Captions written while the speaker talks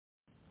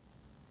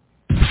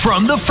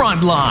From the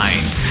front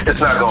lines. It's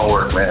not going to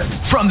work, man.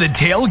 From the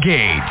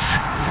tailgates.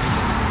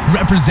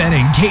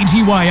 Representing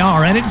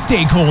KGYR and its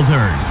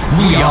stakeholders.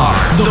 We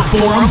are the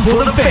Forum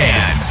for the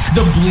Fans.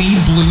 The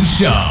Bleed Blue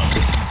Show.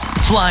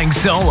 Flying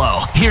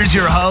solo, here's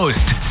your host,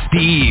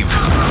 Steve.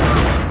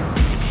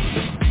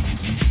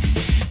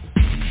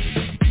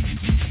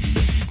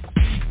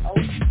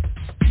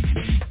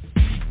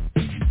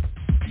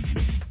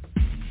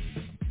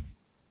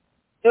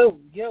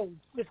 Yo,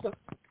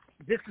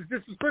 this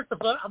is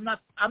Christopher. I'm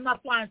not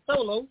flying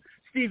solo.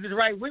 Steve is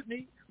right with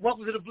me.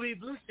 Welcome to the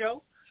Bleed Blue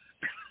Show.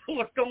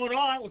 What's going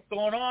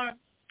on?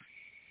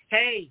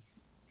 Hey,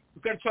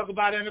 we're going to talk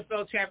about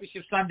NFL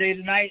Championship Sunday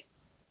tonight.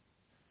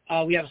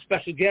 We have a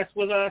special guest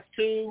with us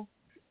too.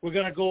 We're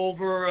going to go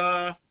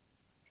over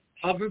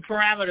every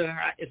parameter,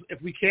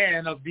 if we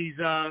can, of these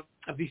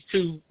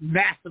two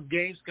massive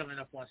games coming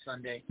up on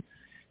Sunday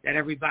that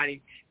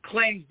everybody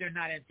claims they're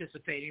not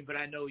anticipating, but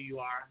I know you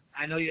are.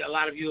 I know a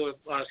lot of you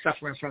are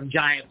suffering from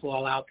giant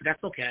fallout, but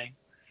that's okay.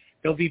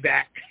 They'll be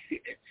back,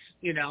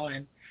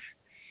 and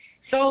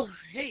so,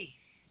 hey,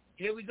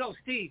 here we go.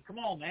 Steve, come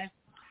on, man.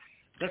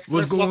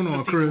 What's going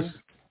on, Chris?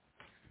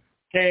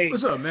 Hey.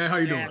 What's up, man? How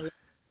you doing?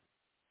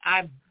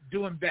 I'm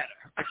doing better.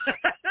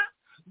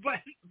 but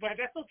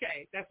that's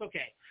okay.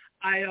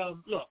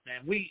 Look,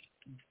 man,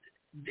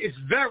 it's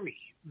very,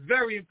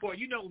 very important.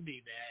 You know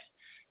me, man,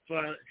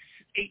 for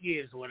 8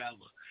 years or whatever.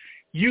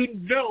 You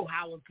know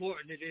how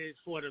important it is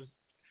for the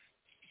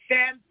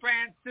San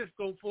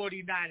Francisco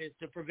 49ers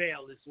to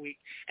prevail this week.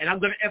 And I'm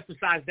going to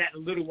emphasize that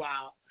in a little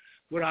while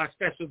with our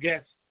special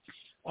guest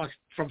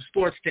from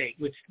Sports Take,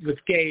 with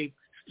Gabe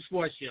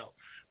Sports Show.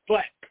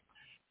 But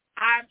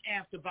I'm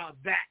amped about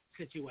that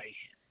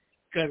situation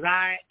because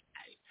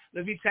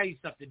let me tell you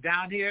something.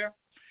 Down here,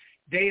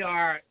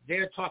 they're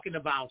talking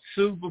about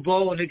Super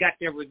Bowl, and they got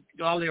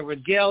all their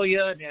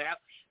regalia, and they're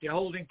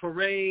holding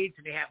parades,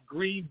 and they have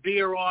green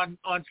beer on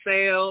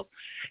sale,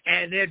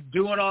 and they're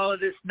doing all of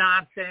this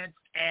nonsense.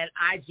 And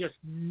I just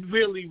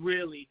really,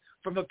 really,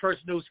 from a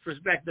personal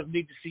perspective,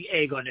 need to see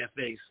egg on their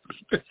face.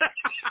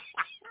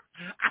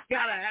 I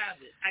gotta have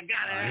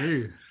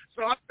it.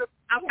 So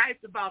I'm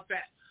hyped about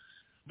that.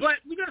 But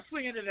we're gonna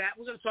swing into that.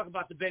 We're gonna talk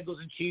about the Bengals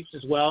and Chiefs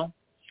as well.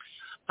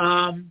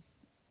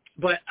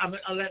 But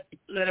I'll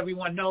let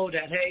everyone know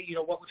that, hey,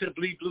 welcome to the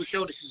Bleed Blue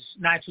Show. This is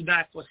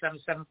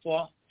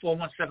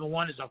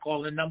 929-477-4171 is our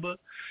call-in number.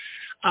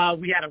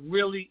 We had I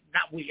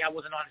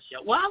wasn't on the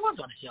show. Well, I was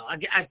on the show.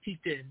 I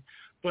peeked in.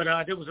 But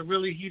there was a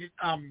really heated,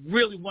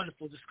 really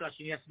wonderful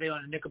discussion yesterday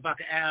on the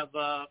Knickerbocker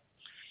Ave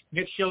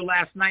Nick show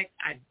last night.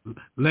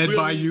 Led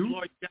by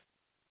you?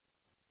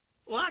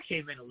 Well, I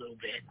came in a little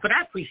bit, but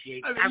I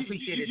appreciate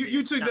it.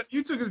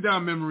 You took us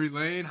down memory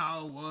lane,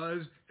 how it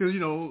was, because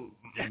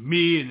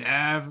me and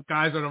Av,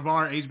 guys that are of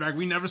our age back,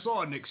 we never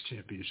saw a Knicks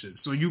championship,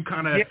 so you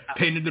kind of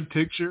painted the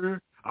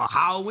picture of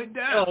how it went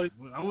down.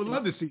 I would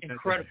love to see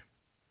incredible.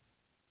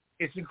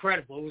 That. It's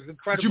incredible. It was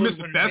incredible. But you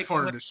missed the best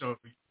part of the show.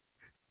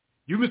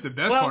 You missed the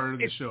best part of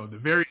the show. The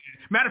very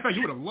matter of fact,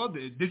 you would have loved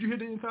it. Did you hear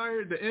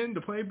the end,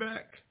 the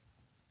playback?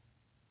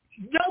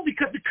 No,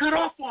 because it cut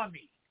off on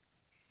me.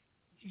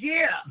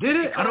 Yeah. Did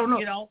it? I don't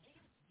know.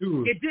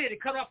 Dude. It did.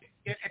 It cut off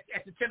at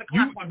the 10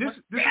 o'clock one.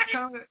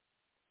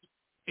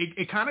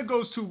 It kind of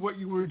goes to what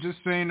you were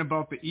just saying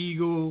about the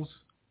Eagles.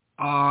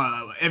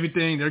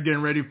 Everything, they're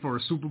getting ready for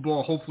a Super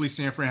Bowl. Hopefully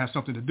San Fran has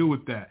something to do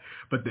with that.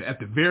 But at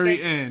the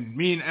very end,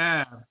 me and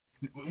Av,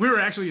 we were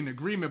actually in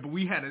agreement, but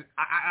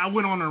I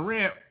went on a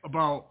rant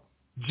about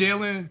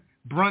Jalen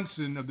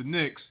Brunson of the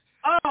Knicks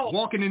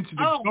walking into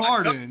the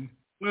Garden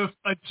with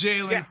a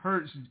Jalen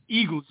Hurts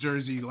Eagles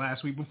jersey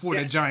last week before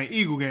the Giant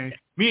Eagle game.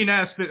 Me and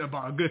Av spent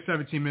about a good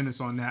 17 minutes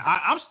on that.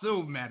 I'm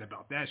still mad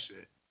about that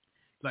shit.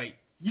 Like,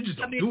 you just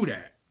don't do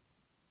that.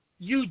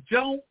 You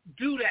don't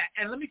do that.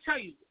 And let me tell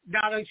you,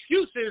 now the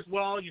excuse is,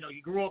 well, you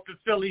grew up in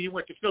Philly, you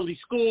went to Philly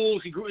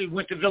schools, you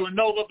went to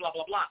Villanova, blah,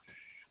 blah, blah.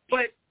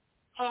 But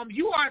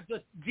you are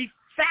the de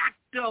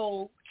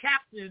facto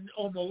captain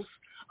almost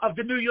of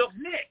the New York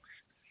Knicks.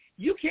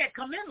 You can't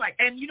come in like,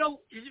 and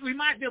it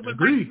reminds me of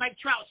when Mike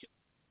Trout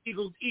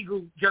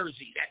Eagle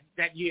jersey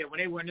that year when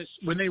they were in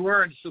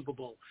the Super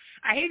Bowl.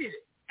 I hated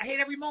it. I hate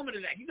every moment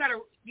of that. You gotta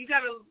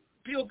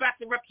peel back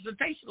the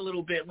representation a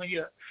little bit when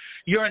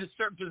you're in a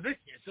certain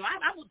position. So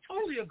I would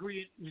totally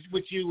agree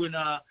with you and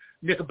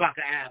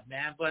Knickerbocker Ave,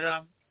 man. But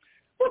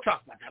we'll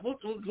talk about that.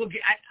 We'll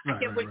get. I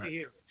can't wait to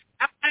hear it.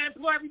 I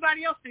implore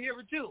everybody else to hear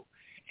it too,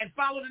 and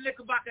follow the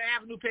Knickerbocker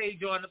Avenue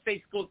page on the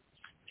Facebook,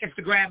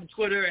 Instagram, and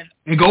Twitter,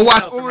 and go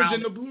watch Orange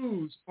and the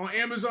Blues on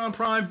Amazon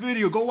Prime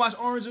Video. Go watch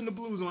Orange and the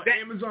Blues on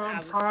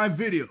Amazon Prime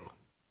Video.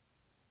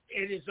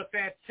 It is a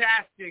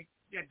fantastic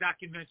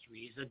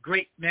documentary. It's a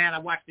great, man. I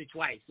watched it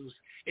twice.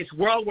 It's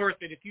well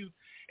worth it. If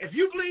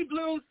you bleed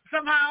blues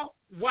somehow,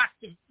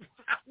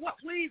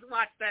 please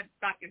watch that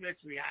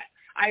documentary.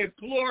 I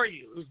implore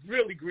you. It was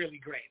really, really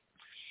great.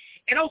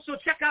 And also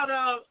check out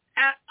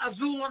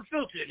Azul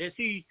Unfiltered as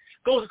he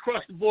goes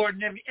across the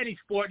board in any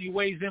sport and he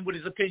weighs in with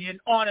his opinion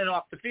on and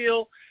off the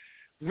field.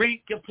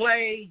 Rink and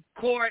play,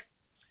 court,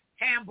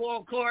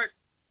 handball court,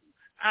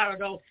 I don't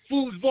know,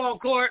 foosball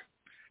court.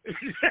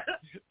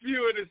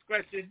 Viewer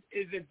discretion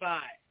is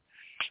advised.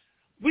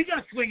 We're going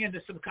to swing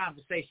into some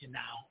conversation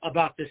now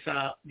about this,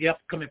 the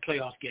upcoming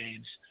playoff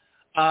games.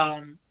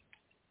 One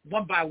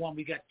by one,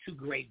 we got two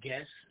great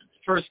guests.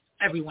 First,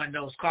 everyone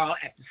knows Carl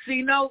at the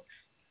C-Notes.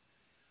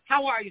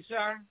 How are you,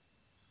 sir?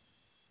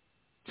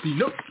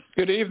 C-Notes.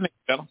 Good evening,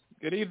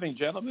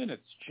 gentlemen.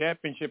 It's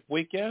championship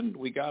weekend.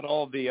 We got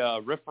all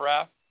the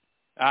riffraff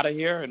out of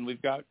here, and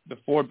we've got the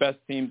four best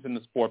teams in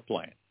the sport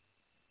playing.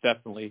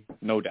 Definitely,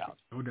 no doubt.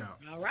 No doubt.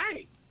 All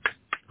right.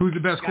 Who's the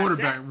best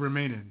quarterback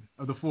remaining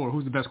of the four?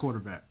 Who's the best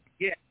quarterback?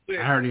 Yeah. I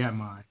already have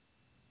mine.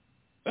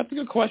 That's a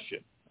good question.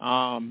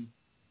 I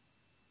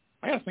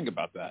got to think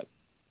about that.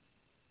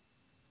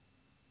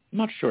 I'm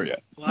not sure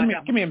yet. Well,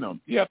 give me a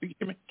moment. You have to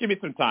give me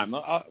some time.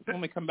 When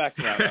we come back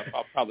to that,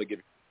 I'll probably give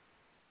you.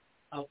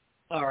 Oh,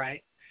 all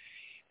right.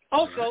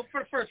 Also,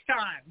 for the first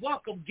time,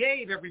 welcome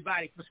Gabe,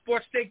 everybody, for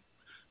Sports Take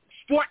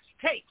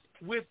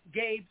with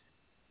Gabe's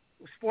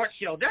Sports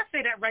Show. Did I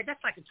say that right?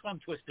 That's like a tongue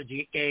twister,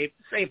 Gabe.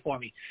 Say it for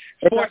me.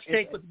 Sports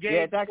Take with Gabe.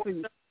 Yeah, it's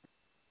actually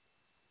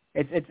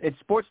it's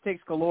Sports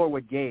Takes Galore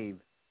with Gabe.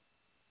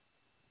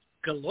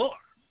 Galore.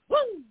 Woo!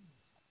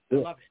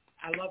 I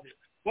love it.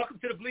 Welcome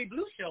to the Bleed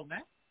Blue Show,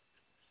 man.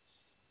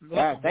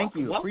 Thank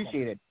you. Welcome.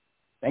 Appreciate it.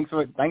 Thanks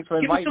for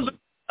inviting me.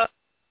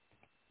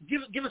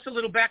 Give us a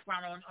little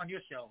background on your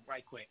show,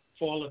 right quick,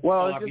 for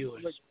all our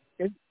viewers.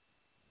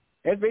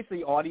 It's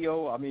basically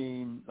audio. I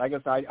mean, like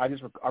I said,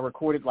 I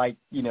recorded on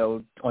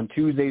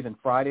Tuesdays and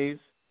Fridays.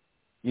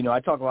 I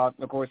talk about,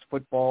 of course,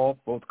 football,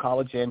 both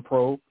college and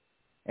pro.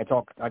 I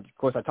talk the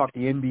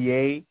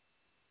NBA.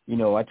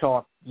 I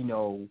talk,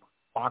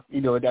 I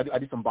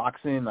do some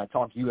boxing. I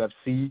talk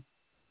UFC,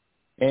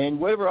 and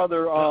whatever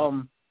other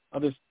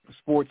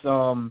sports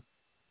events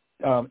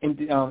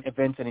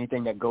and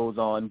anything that goes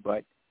on.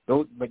 But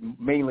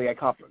mainly I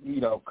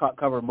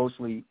cover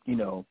mostly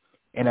NFL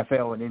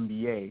and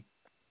NBA,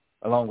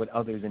 along with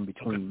others in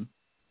between.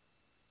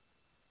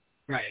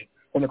 Right.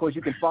 And of course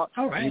you can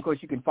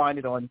find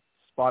it on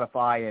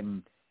Spotify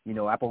and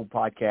Apple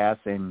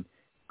Podcasts and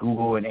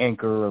Google and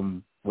Anchor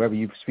and wherever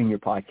you've seen your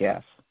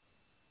podcasts.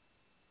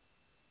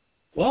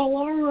 Well,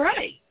 all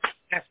right.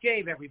 That's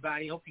Gabe,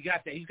 everybody. Hope you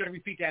got that. He's going to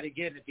repeat that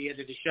again at the end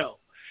of the show.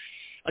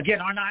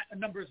 Again, our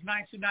number is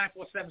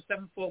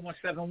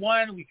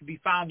 929-477-4171. We can be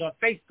found on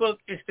Facebook,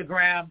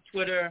 Instagram,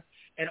 Twitter,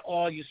 and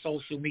all your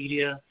social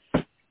media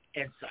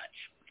and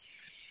such.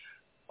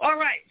 All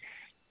right.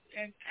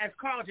 And as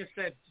Carl just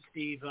said,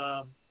 Steve,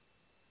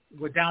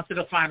 we're down to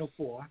the Final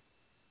Four.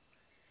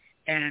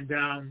 And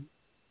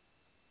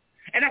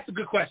that's a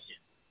good question.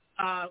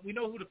 We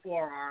know who the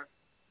four are.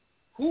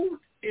 Who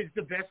is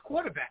the best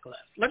quarterback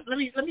left? Let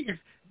me just,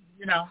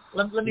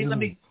 let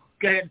me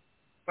go ahead and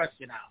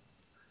question out.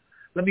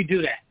 Let me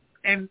do that.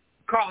 And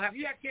Carl, have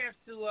you had a chance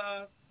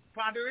to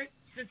ponder it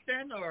since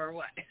then, or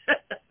what?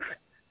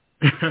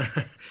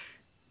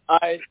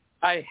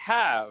 I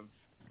have,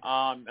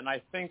 and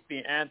I think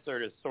the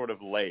answer is sort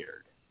of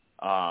layered.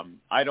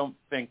 I don't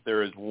think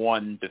there is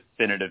one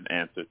definitive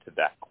answer to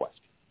that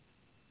question.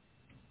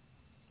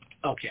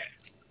 Okay.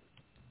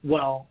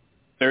 Well,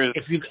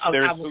 you kind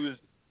of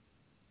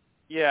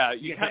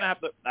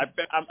have to. I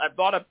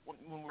thought of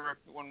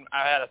when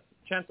I had a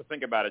chance to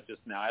think about it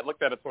just now. I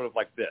looked at it sort of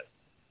like this: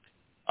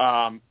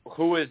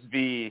 who is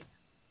the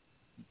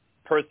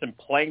person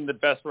playing the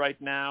best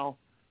right now?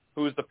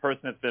 Who's the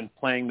person that's been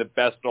playing the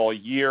best all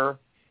year?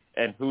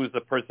 And who's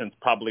the person that's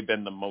probably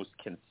been the most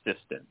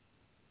consistent?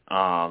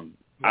 I'm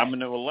going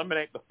to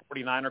eliminate the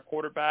 49er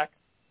quarterback.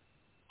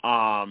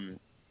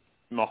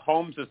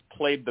 Mahomes has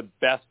played the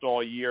best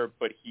all year,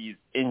 but he's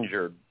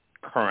injured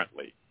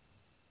currently.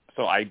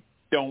 So I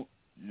don't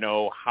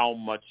know how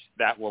much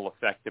that will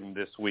affect him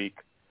this week.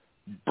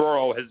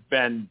 Burrow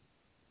and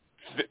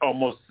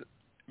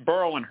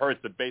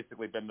Hurts have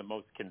basically been the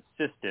most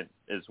consistent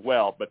as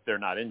well, but they're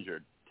not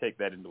injured. Take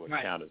that into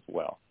account as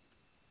well.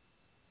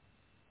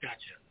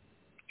 Gotcha.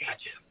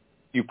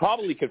 You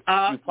probably could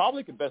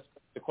best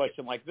put the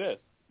question like this: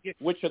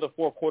 which of the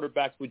four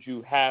quarterbacks would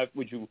you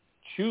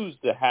choose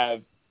to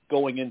have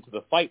going into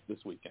the fight this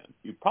weekend?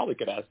 You probably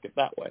could ask it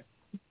that way.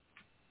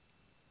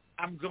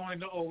 I'm going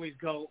to always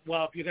go.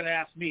 Well, if you're going to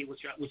ask me,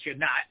 which you're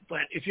not,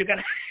 but if you're going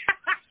to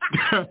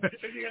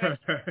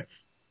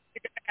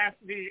ask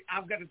me,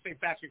 I'm going to say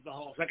Patrick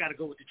Mahomes. I got to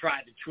go with the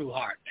tried and true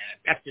heart, man.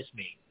 That's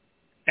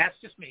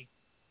just me.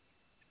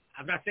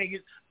 I'm not saying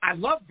it. I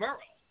love Burrow.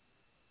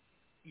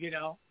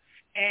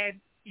 And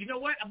you know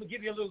what? I'm going to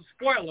give you a little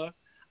spoiler.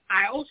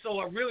 I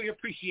also really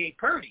appreciate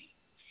Purdy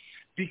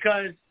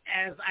because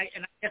I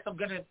guess we're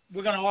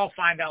going to all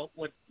find out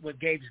what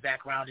Gabe's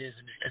background is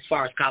as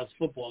far as college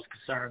football is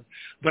concerned.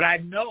 But I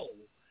know,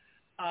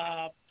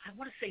 I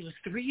want to say it was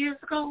 3 years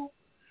ago.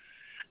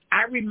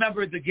 I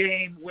remember the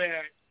game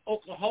where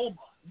Oklahoma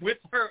with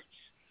Hurts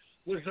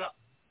was up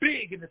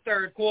big in the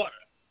third quarter.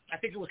 I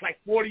think it was like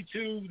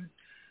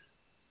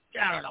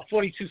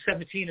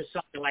 42-17 or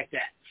something like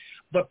that.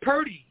 But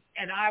Purdy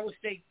and Iowa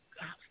State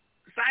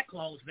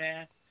Cyclones,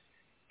 man,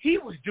 he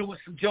was doing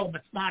some Joe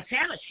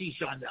Montana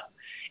sheesh on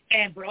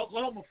them. But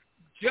Oklahoma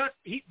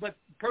but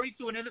Purdy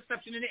threw an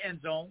interception in the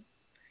end zone,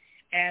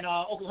 and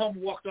Oklahoma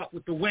walked off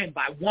with the win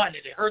by 1, and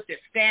it hurt their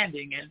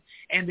standing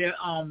and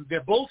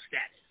their bowl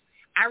status.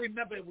 I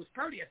remember it was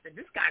Purdy. I said,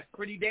 this guy's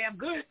pretty damn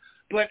good,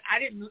 but I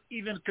didn't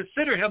even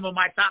consider him in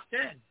my top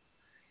 10.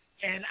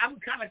 And I'm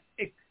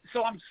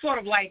sort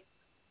of like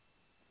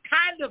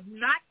kind of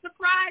not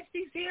surprised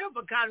he's here,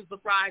 but kind of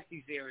surprised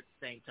he's here at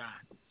the same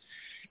time.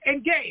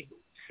 And Gabe,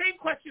 same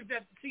question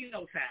that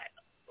Cino's had.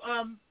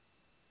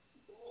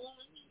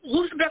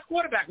 Who's the best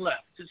quarterback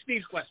left? To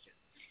Steve's question.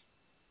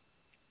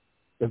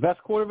 The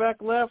best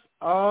quarterback left?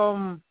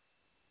 Well,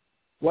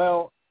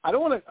 I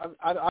don't want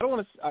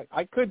to.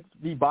 I could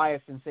be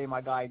biased and say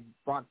my guy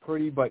Brock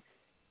Purdy, but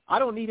I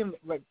don't need him.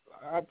 Like,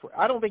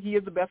 I don't think he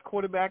is the best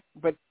quarterback,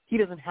 but he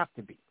doesn't have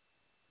to be.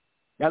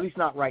 At least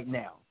not right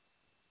now.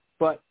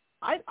 But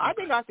I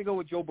think I have to go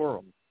with Joe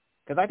Burrow,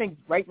 because I think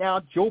right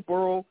now Joe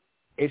Burrow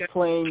is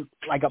playing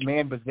like a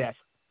man possessed.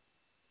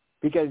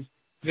 Because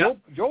Joe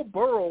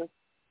Burrow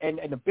and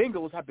the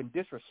Bengals have been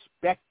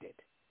disrespected.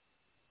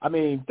 I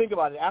mean, think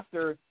about it.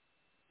 After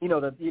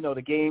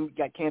the game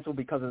got canceled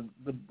because of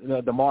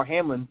the Damar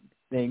Hamlin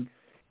thing,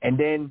 and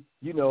then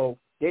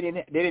they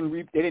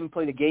didn't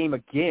play the game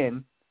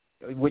again,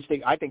 which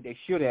I think they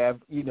should have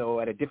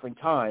at a different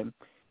time,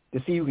 to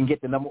see who can get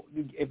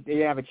if they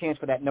have a chance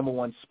for that number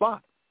 1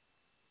 spot.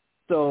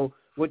 So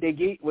what they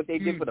did for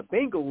the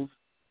Bengals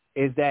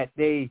is that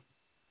they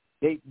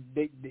gave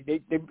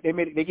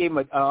him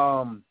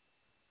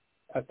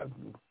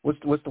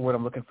what's the word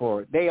I'm looking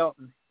for?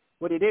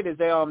 What they did is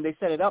they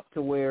set it up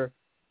to where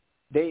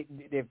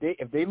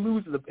if they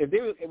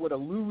were to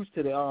lose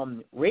to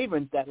the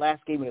Ravens that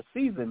last game of the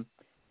season,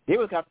 they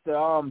would have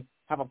to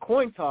have a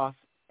coin toss,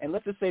 and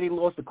let's just say they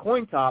lost the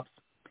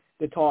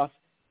toss,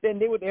 then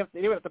they would have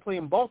to play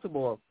in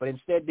Baltimore, but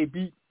instead they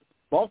beat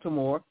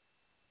Baltimore,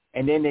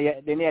 and then they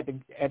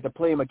had to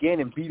play them again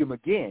and beat them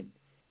again,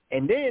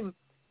 and then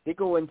they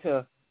go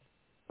into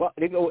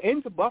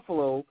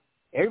Buffalo.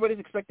 Everybody's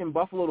expecting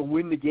Buffalo to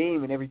win the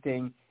game and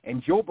everything,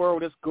 and Joe Burrow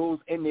just goes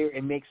in there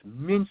and makes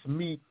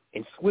mincemeat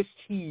and Swiss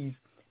cheese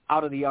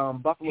out of the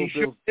Buffalo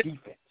Bills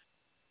defense.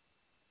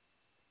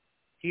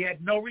 He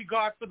had no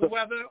regard for the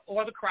weather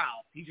or the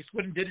crowd. He just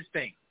went and did his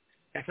thing.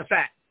 That's a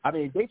fact. I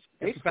mean,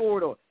 they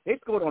scored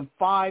on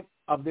 5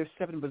 of their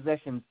 7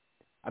 possessions.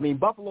 I mean,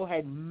 Buffalo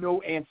had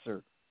no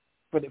answer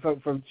for the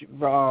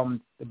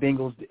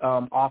Bengals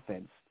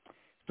offense.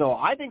 So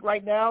I think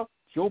right now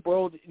Joe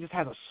Burrow just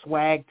has a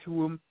swag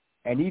to him,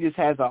 and he just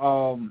has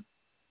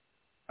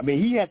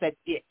he has that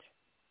it.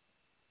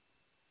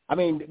 I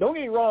mean, don't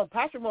get me wrong,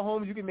 Patrick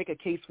Mahomes, you can make a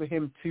case for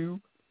him too,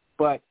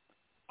 but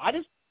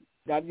him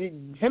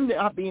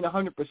not being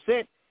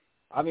 100%,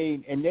 I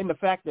mean, and then the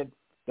fact that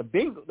the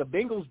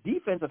Bengals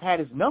defense have had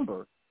his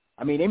number.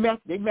 I mean,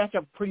 they match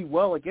up pretty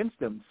well against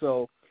him.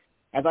 So,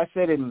 as I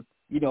said in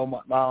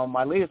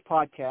my latest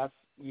podcast,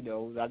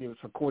 that it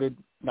was recorded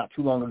not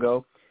too long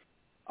ago,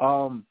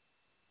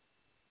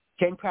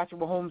 can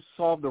Patrick Mahomes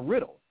solve the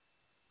riddle?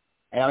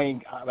 And I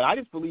mean, I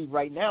just believe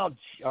right now,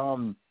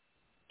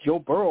 Joe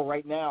Burrow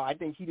right now, I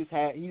think he just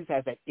has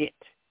that it,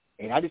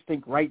 and I just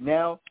think right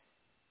now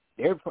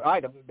they're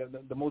probably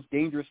the most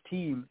dangerous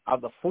team of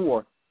the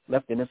 4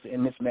 left in this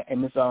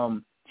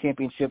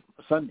championship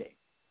Sunday.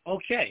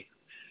 Okay,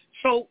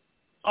 so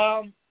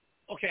I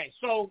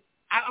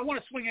want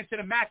to swing into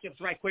the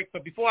matchups right quick,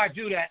 but before I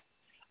do that,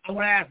 I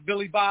want to ask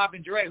Billy Bob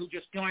and Dre, who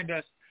just joined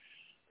us,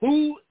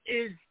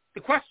 the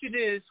question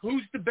is,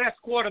 who's the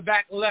best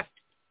quarterback left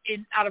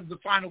out of the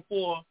Final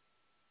 4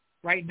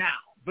 right now?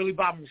 Billy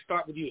Bob, we'll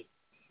start with you.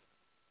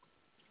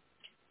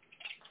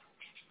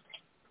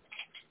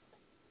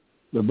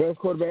 The best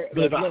quarterback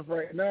that's left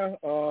right now,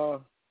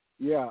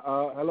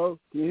 hello,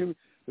 can you hear me?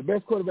 The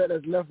best quarterback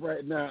that's left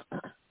right now,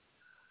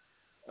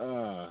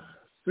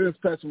 since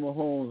Patrick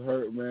Mahomes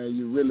hurt, man,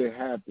 you really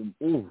have to,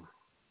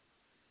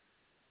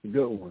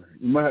 good one.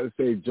 You might have to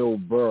say Joe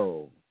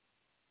Burrow.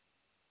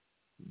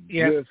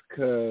 Yeah, just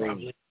because.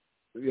 Probably.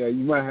 Yeah,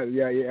 you might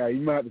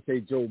have to say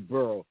Joe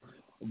Burrow.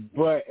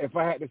 But if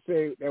I had to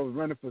say that was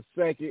running for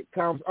second,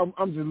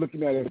 I'm just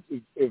looking at it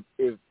if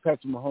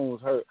Patrick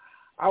Mahomes hurt,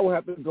 I would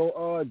have to go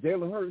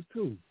Jalen Hurts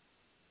too.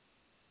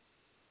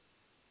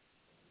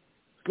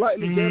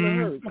 Slightly Jalen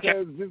Hurts,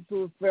 because just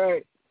to a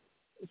fact,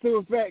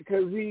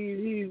 because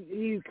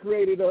he's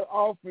created an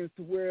offense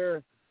to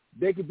where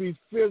they could be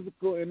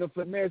physical and a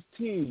finesse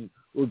team,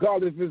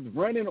 regardless if it's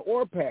running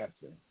or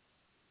passing.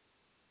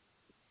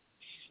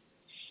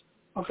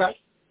 Okay.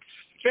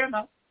 Fair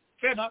enough.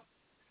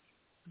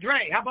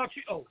 Dre, how about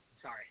you? Oh,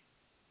 sorry.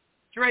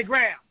 Dre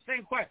Graham,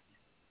 same question.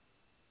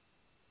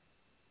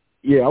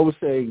 Yeah, I would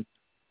say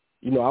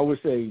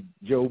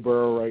Joe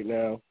Burrow right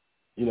now.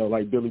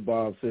 Like Billy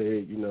Bob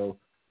said,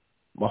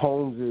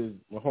 Mahomes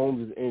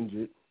is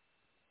injured,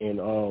 and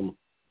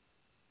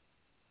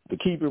to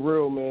keep it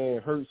real,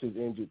 man, Hurts is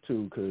injured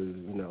too, because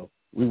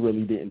we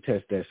really didn't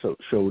test that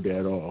show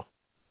that all.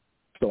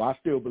 So I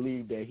still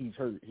believe that he's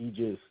hurt.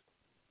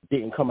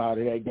 didn't come out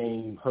of that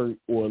game hurt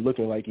or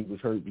looking like he was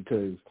hurt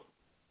because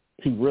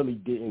he really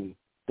didn't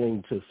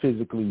think to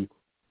physically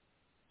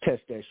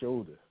test that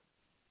shoulder.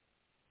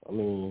 I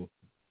mean,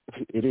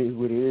 it is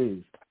what it is.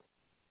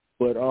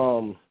 But,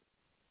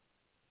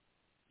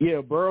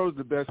 yeah, Burrow's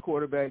the best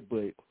quarterback,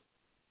 but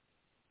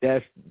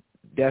that's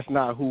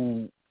not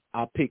who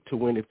I pick to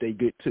win if they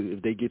get to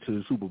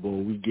the Super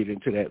Bowl. We get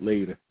into that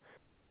later.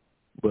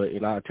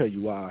 And I'll tell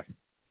you why.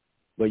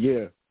 But,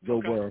 yeah,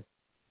 Joe Burrow.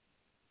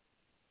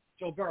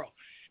 Joe Burrow.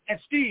 And,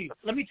 Steve,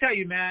 let me tell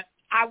you, man,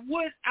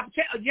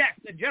 yes,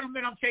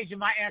 gentlemen, I'm changing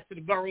my answer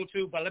to Burrow,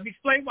 too, but let me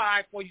explain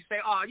why before you say,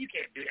 oh, you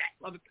can't do that.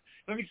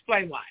 Let me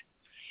explain why.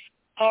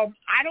 I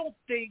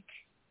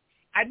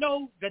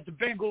know that the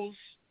Bengals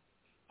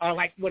are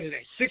like, what are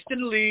they, sixth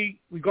in the league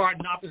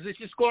regarding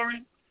opposition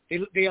scoring.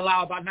 They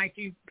allow about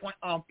 19 points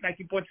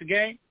a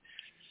game.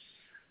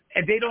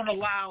 And they don't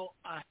allow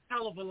a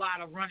hell of a lot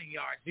of running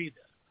yards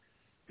either.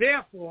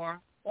 Therefore,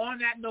 on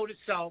that note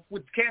itself,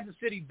 with Kansas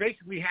City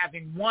basically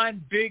having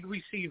one big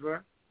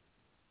receiver,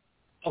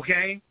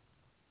 okay,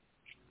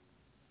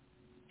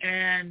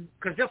 and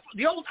because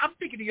I'm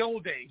thinking the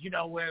old days,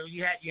 where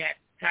you had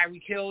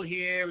Tyreek Hill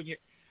here, and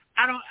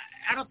I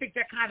don't think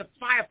that kind of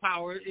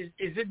firepower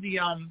is in the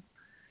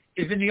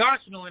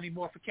arsenal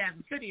anymore for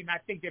Kansas City, and I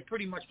think they're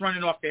pretty much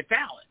running off their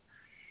talent.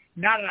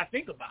 Now that I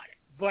think about it,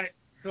 but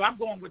so I'm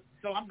going to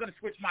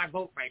switch my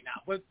vote right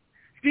now. But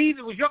Steve,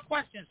 it was your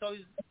question, so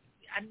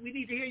we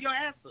need to hear your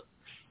answer.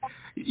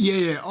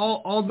 Yeah.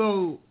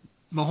 Although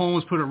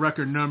Mahomes put up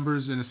record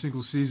numbers in a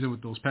single season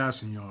with those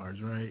passing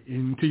yards, right?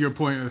 And to your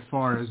point, as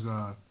far as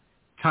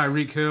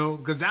Tyreek Hill,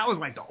 because that was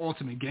like the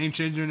ultimate game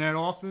changer in that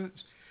offense.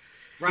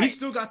 Right. He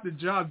still got the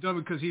job done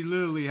because he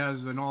literally has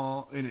a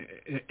Hall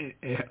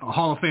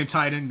of Fame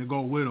tight end to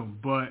go with him.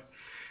 But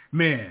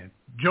man,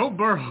 Joe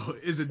Burrow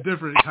is a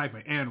different type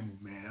of animal,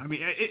 man. I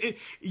mean,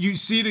 you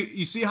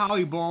see how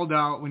he balled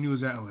out when he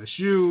was at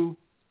LSU.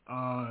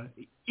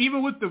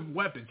 Even with the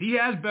weapons, he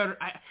has better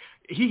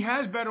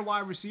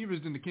wide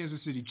receivers than the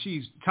Kansas City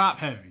Chiefs, top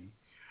heavy.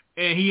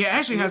 And he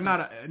actually has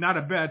not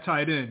a bad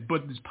tight end,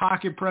 but his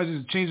pocket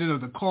presence, changing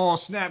of the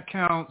call, snap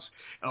counts,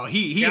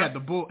 he had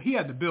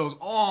the Bills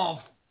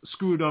all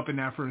screwed up in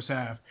that first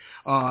half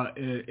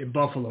in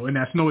Buffalo in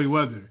that snowy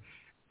weather.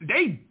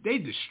 They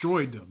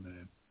destroyed them,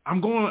 man. I'm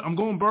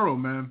going Burrow,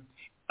 man.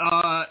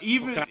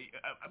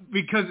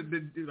 Because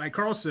like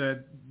Carl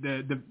said,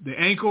 the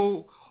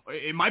ankle,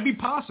 it might be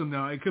possum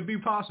now. It could be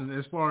possum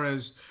as far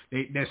as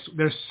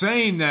they're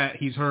saying that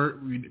he's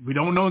hurt. We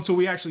don't know until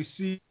we actually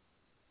see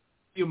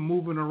him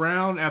moving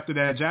around after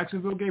that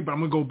Jacksonville game, but I'm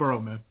going to go Burrow,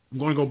 man. I'm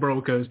going to go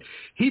Burrow because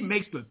he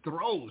makes the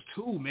throws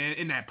too, man,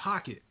 in that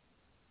pocket.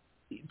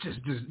 Just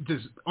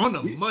on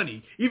the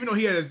money. Even though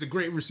he has the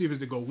great receivers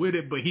to go with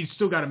it, but he's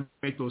still got to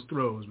make those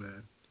throws,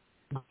 man.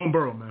 I'm going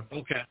Burrow, man.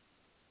 Okay,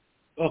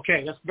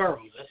 that's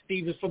Burrow. That's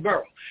Stevens for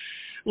Burrow.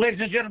 Ladies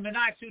and gentlemen,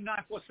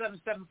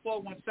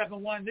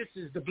 929-477-4171. This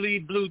is the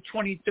Bleed Blue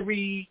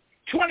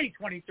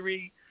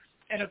 2023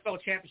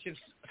 NFL Championship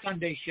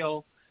Sunday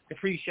show, the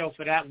pre-show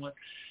for that one.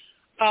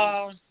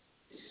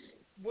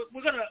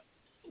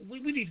 We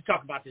need to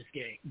talk about this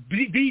game,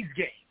 these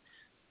games,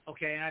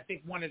 okay? And I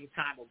think one at a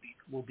time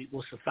will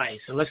suffice.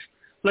 So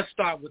let's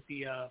start with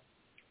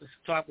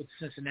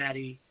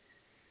Cincinnati,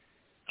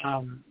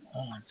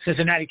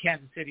 Cincinnati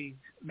Kansas City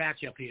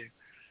matchup here.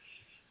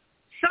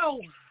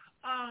 So,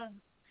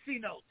 C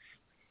notes.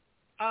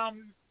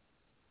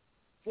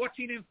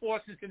 14-4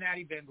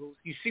 Cincinnati Bengals.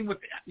 You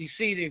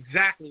see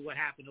exactly what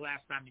happened the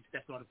last time he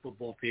stepped on the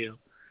football field.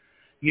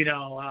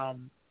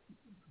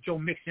 Joe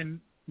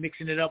mixing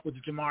it up with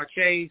Jamar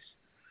Chase,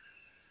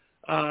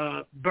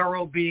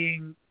 Burrow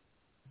being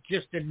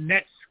just the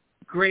next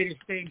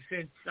greatest thing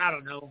since I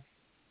don't know.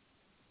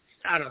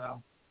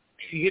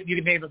 You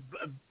can name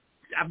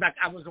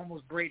I was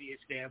almost Brady-ish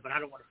there, but I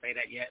don't want to say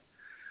that yet.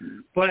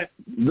 But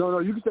no,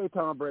 you can say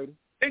Tom Brady.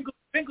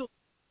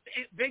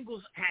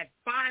 Bengals had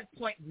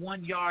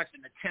 5.1 yards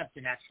in attempt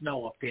in that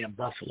snow up there in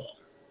Buffalo.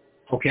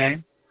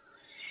 Okay,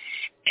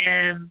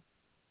 and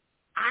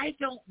I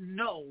don't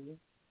know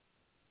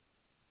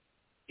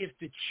if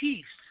the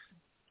Chiefs,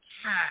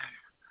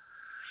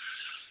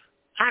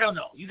 I don't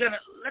know. You gotta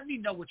let me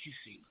know what you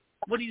see.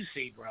 What do you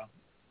see, bro?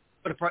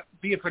 But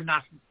be a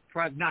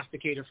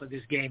prognosticator for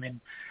this game in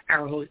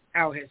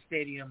Arrowhead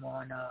Stadium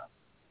on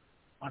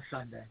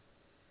Sunday.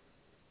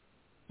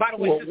 By the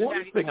way,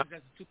 Cincinnati has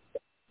a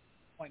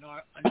 2-point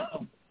dog.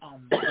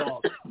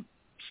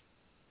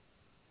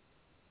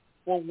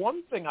 Well,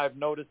 one thing I've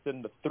noticed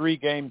in the 3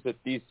 games that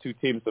these two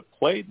teams have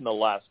played in the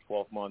last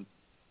 12 months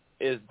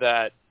is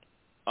that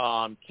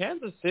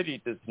Kansas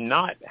City does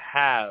not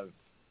have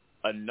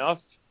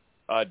enough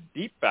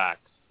deep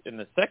backs in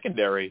the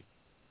secondary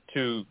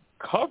to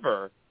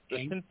cover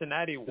the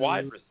Cincinnati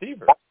wide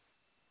receivers.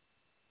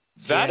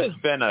 That has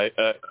been a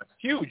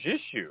huge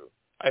issue.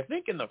 I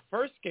think in the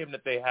first game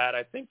that they had,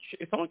 I think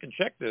if someone can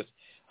check this,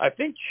 I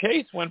think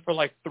Chase went for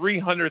like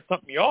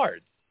 300-something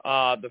yards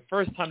the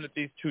first time that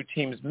these two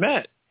teams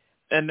met.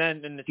 And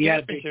then in the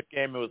championship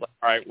game, it was like,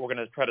 all right, we're going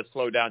to try to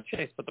slow down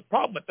Chase. But the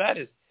problem with that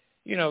is,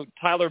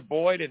 Tyler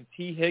Boyd and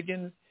T.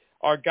 Higgins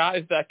are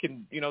guys that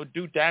can,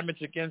 do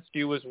damage against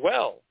you as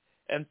well.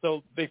 And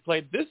so they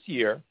played this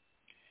year.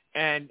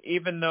 And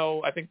even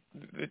though I think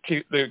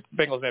the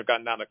Bengals may have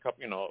gotten down a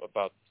couple,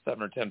 about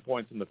 7 or 10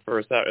 points in the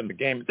first half in the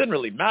game, it didn't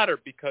really matter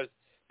because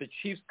the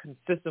Chiefs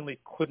consistently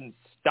couldn't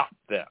stop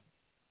them.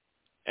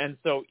 And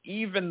so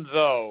even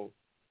though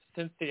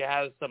Cincy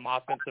has some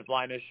offensive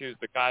line issues,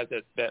 the guys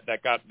that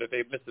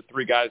they missed the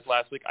 3 guys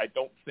last week, I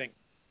don't think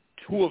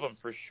 2 of them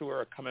for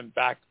sure are coming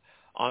back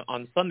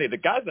on Sunday. The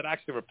guys that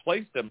actually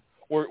replaced them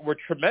were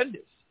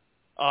tremendous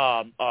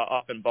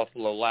up in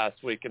Buffalo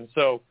last week. And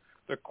so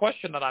the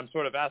question that I'm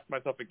sort of asking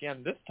myself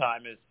again this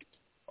time is,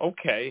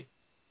 okay,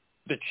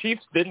 the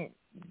Chiefs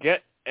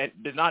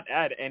did not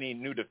add any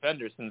new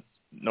defenders since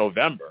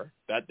November.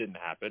 That didn't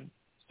happen.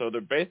 So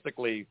they're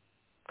basically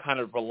kind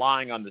of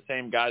relying on the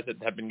same guys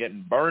that have been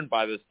getting burned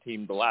by this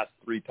team the last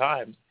 3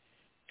 times.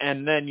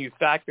 And then you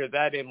factor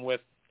that in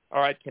with,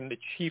 all right, can the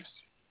Chiefs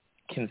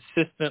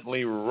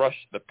consistently rush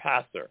the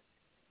passer?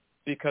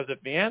 Because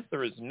if the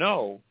answer is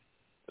no,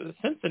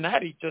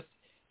 Cincinnati just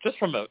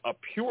from a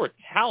pure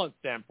talent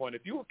standpoint,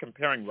 if you were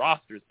comparing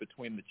rosters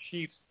between the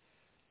Chiefs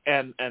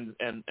and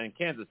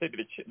Kansas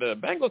City, the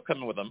Bengals come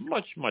in with a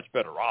much, much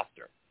better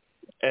roster.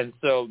 And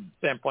so,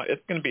 standpoint,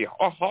 it's going to be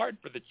hard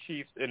for the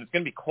Chiefs, and it's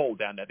going to be cold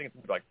down there. I think it's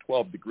going to be like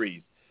 12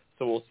 degrees.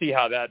 So we'll see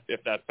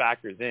if that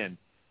factors in.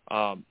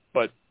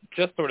 But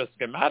just sort of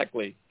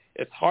schematically,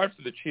 it's hard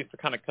for the Chiefs to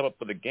kind of come up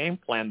with a game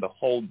plan to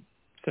hold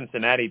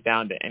Cincinnati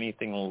down to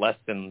anything less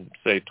than,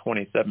 say,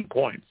 27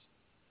 points.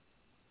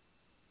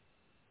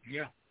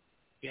 Yeah.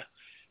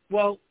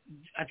 Well,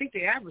 I think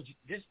they average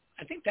this.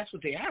 I think that's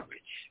what they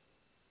average,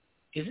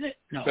 isn't it?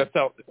 No.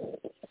 So,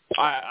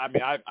 I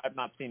mean, I've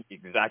not seen the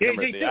exact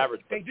number they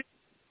average. They do.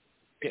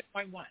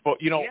 But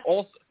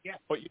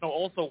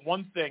also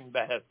one thing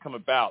that has come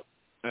about,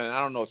 and I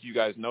don't know if you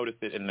guys noticed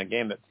it in the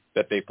game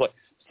that they played.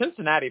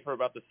 Cincinnati, for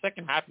about the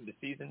second half of the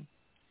season,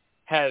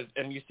 has,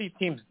 and you see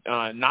teams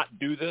not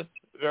do this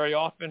very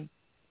often,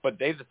 but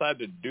they've decided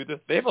to do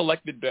this. They've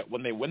elected that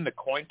when they win the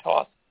coin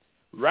toss,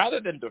 rather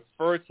than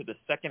defer to the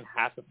second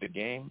half of the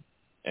game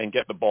and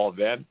get the ball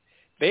then,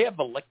 they have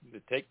elected to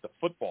take the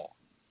football.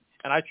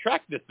 And I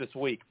tracked this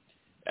week.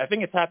 I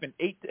think it happened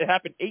 8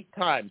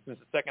 times since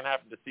the second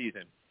half of the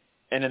season.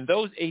 And in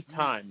those 8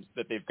 times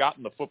that they've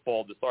gotten the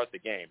football to start the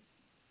game,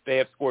 they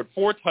have scored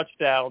 4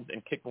 touchdowns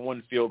and kicked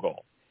 1 field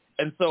goal.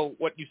 And so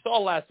what you saw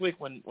last week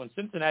when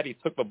Cincinnati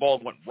took the ball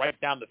and went right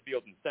down the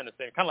field and sent it,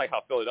 kind of like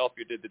how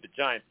Philadelphia did to the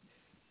Giants,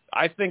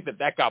 I think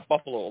that got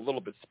Buffalo a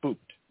little bit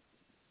spooked.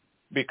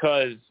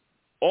 Because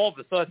all of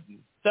a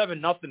sudden,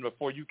 7-0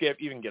 before you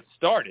even get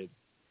started,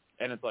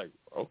 and it's like,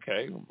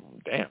 okay,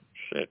 damn,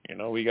 shit,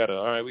 we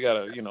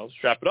gotta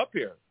strap it up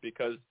here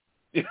because,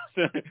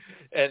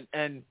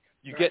 and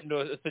you get into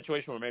a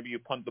situation where maybe you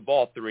punt the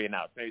ball 3 and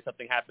out, maybe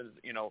something happens,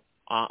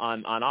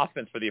 on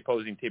offense for the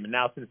opposing team, and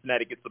now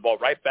Cincinnati gets the ball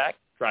right back,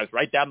 drives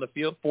right down the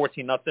field,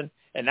 14-0,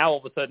 and now all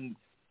of a sudden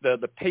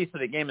the pace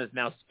of the game is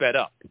now sped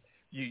up.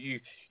 You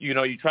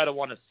try to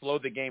want to slow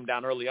the game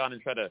down early on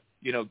and try to,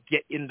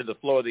 get into the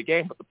flow of the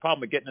game. But the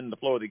problem with getting into the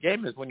flow of the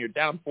game is when you're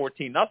down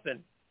 14-0,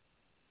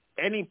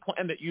 any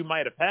plan that you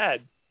might have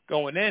had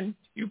going in,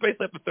 you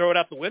basically have to throw it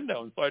out the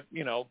window and start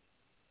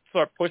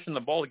pushing the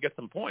ball to get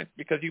some points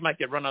because you might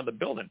get run out of the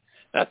building.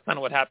 That's kind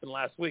of what happened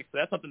last week. So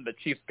that's something the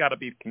Chiefs got to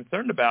be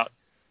concerned about,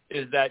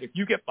 is that if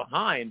you get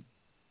behind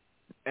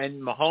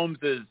and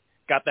Mahomes has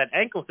got that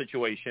ankle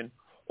situation,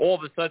 all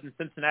of a sudden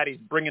Cincinnati's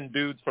bringing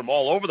dudes from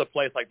all over the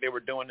place like they were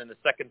doing in the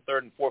second,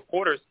 third, and fourth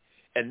quarters.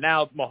 And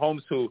now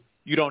Mahomes, who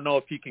you don't know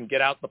if he can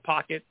get out the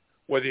pocket,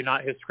 whether or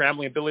not his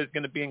scrambling ability is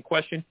going to be in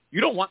question.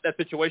 You don't want that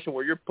situation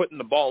where you're putting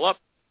the ball up,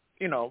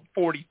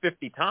 40,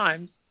 50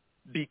 times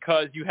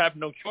because you have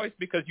no choice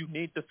because you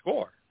need to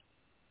score.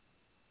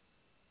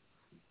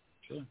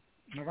 Sure.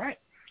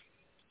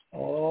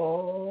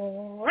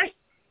 All right.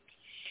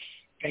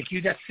 Thank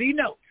you. That's C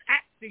Notes.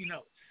 At C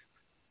Notes.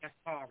 That's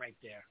Paul right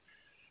there.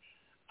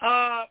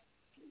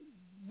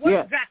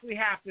 What exactly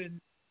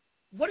happened?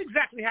 What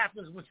exactly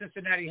happens when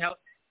Cincinnati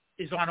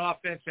is on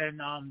offense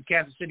and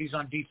Kansas City's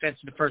on defense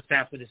in the first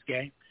half of this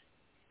game?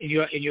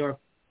 In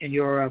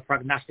your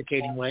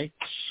prognosticating way.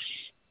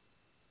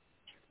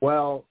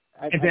 Well,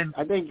 I think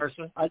as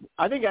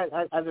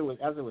it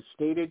was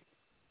stated,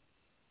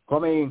 I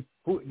mean,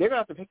 they're gonna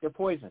have to pick their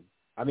poison.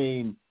 I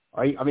mean,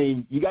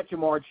 you got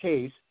Jamar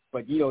Chase,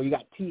 but you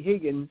got T.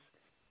 Higgins,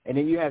 and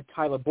then you have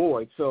Tyler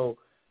Boyd. So.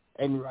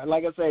 And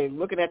like I say,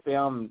 looking at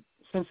the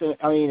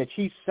the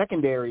Chiefs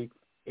secondary,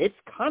 it's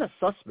kind of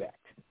suspect.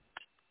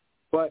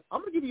 But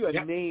I'm gonna give you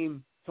a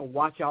name to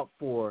watch out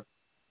for.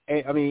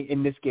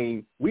 In this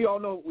game, we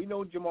know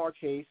Jamar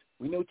Chase,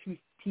 we know T.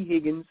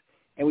 Higgins,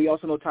 and we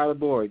also know Tyler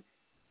Boyd.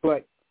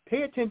 But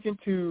pay attention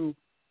to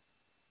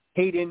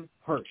Hayden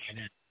Hurst,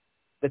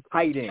 the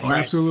tight end. Oh,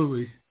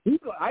 absolutely.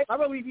 I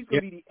believe he's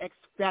going to be the X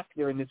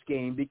factor in this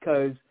game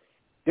because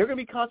they're going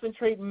to be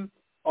concentrating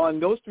on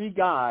those 3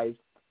 guys.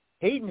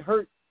 Hayden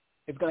Hurst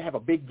is going to have a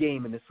big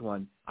game in this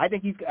one. I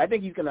think he's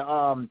going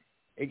to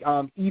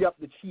eat up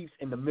the Chiefs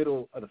in the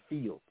middle of the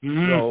field.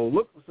 Mm-hmm.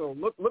 So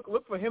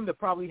look for him to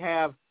probably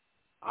have.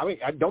 I mean,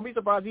 don't be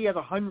surprised he has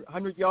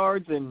 100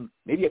 yards and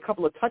maybe a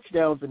couple of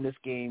touchdowns in this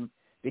game,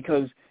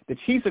 because the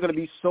Chiefs are going to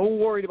be so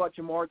worried about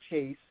Jamar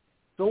Chase,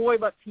 so worried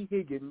about T.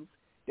 Higgins,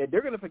 that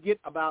they're going to forget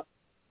about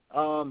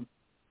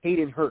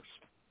Hayden Hurst.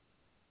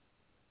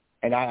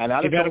 And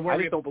I just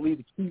don't believe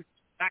the Chiefs.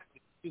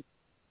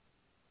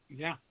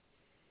 Yeah.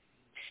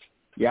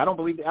 Yeah, I don't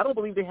believe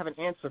they have an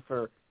answer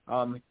for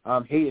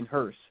Hayden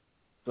Hurst.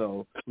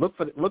 So look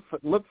for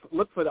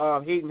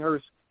Hayden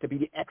Hurst to be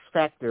the X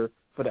factor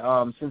for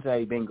the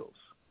Cincinnati Bengals.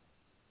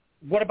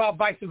 What about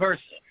vice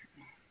versa?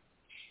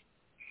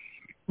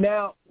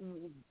 Now,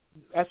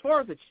 as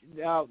far as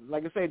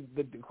like I said,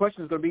 the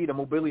question is going to be the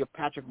mobility of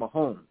Patrick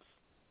Mahomes.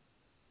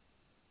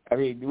 I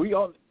mean,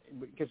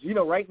 because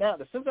right now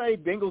the Cincinnati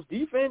Bengals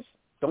defense,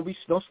 don't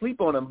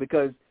sleep on them,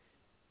 because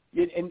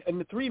in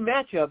the three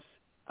matchups,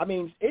 I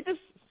mean,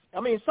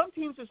 some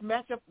teams just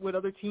match up with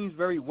other teams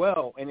very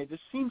well, and it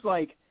just seems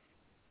like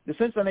the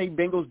Cincinnati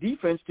Bengals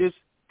defense just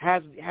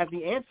has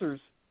the answers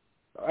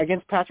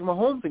against Patrick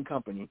Mahomes and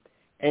company.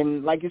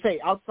 And like you say,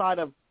 outside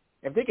of,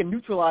 if they can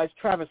neutralize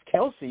Travis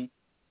Kelce,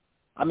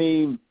 I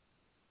mean,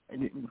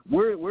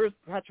 where's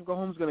Patrick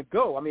Mahomes going to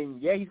go? I mean,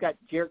 yeah, he's got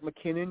Jerick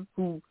McKinnon,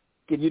 who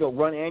can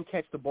run and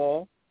catch the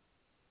ball.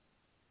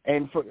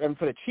 And for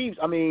the Chiefs,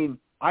 I mean,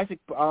 Isaac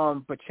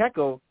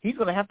Pacheco, he's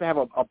going to have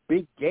a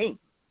big game.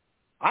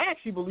 I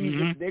actually believe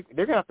they're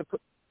going to have to put.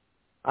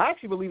 I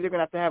actually believe they're going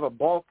to have to have a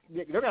ball.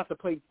 They're going to have to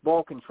play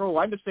ball control.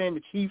 I understand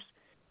the Chiefs,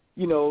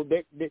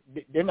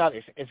 they're not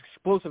as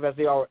explosive as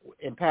they are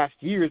in past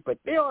years, but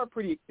they are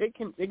pretty. They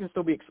can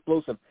still be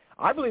explosive.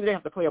 I believe they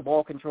have to play a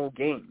ball control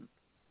game,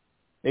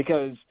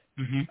 because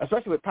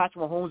especially with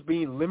Patrick Mahomes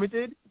being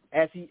limited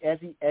as he is.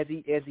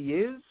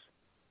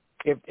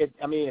 If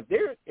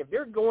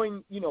they're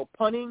going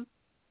punting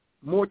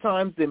more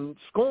times than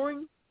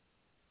scoring,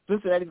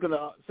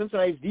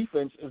 Cincinnati's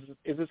defense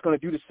is just going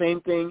to do the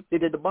same thing they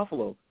did to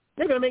Buffalo.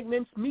 They're going to make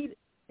mince meat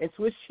and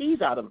Swiss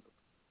cheese out of them.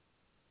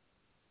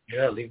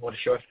 Yeah, leave them on a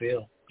short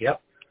field.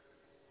 Yep.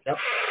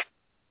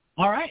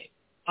 All right.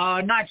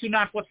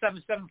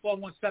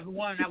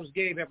 929-477-4171. That was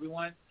Gabe,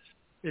 everyone.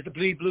 This is the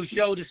Bleed Blue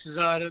Show. This is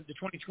the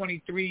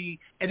 2023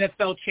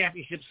 NFL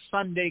Championship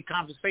Sunday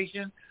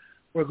conversation.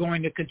 We're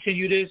going to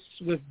continue this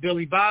with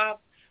Billy Bob.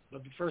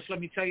 But first, let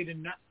me tell you,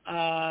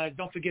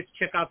 don't forget to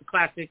check out the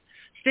classic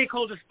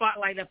Stakeholder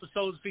Spotlight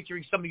episodes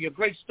featuring some of your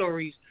great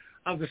stories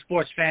of the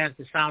sports fans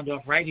to sound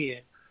off right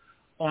here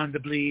on the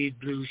Bleed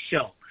Blue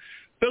Show.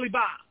 Billy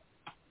Bob.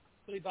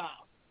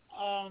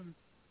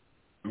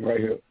 Right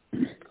here.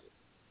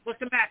 What's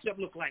the matchup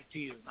look like to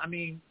you? I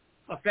mean,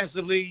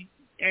 offensively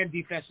and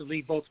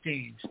defensively, both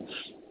teams.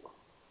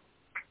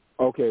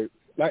 Okay,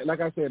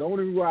 like I said, the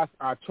only reason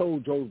I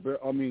chose Joe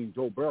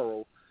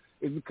Burrow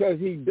is because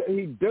he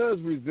does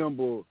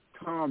resemble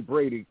Tom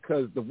Brady,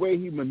 because the way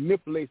he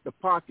manipulates the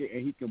pocket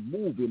and he can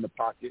move in the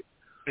pocket,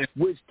 and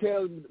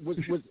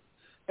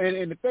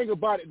the thing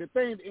about it,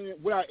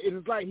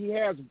 it's like he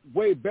has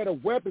way better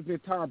weapons than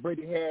Tom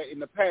Brady had in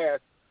the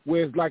past,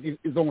 where it's like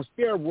it's on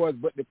steroids.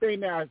 But the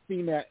thing that I've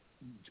seen that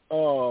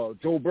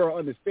Joe Burrow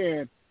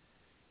understands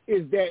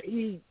is that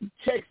he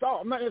checks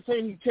off. I'm not just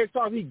saying he checks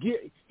off.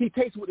 He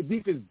takes what the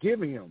defense is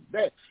giving him.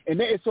 That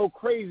is so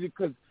crazy,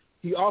 because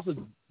he also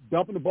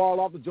dumping the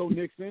ball off to Joe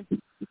Nixon.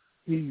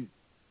 He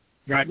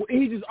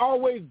just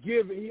always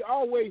giving. He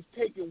always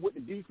taking what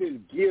the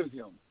defense gives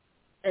him,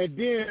 and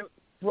then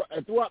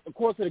throughout the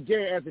course of the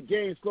game, as the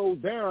game slows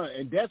down,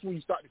 and that's when you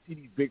start to see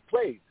these big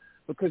plays,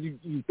 because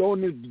you throw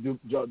in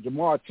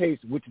Jamar Chase,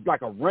 which is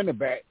like a running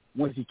back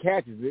once he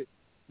catches it,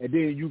 and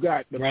then you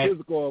got the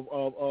physical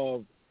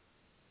of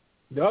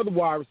the other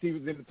wide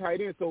receivers in the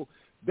tight end. So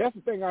that's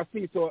the thing I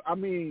see. So I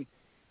mean,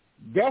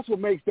 that's what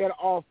makes that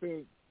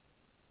offense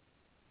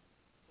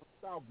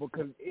south,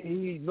 because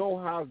he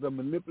knows how to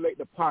manipulate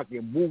the pocket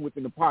and move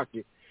within the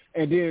pocket,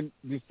 and then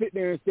to sit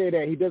there and say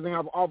that he doesn't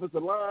have an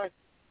offensive line.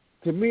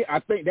 To me, I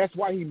think that's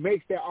why he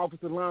makes that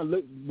offensive line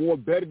look more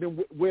better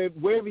than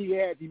wherever he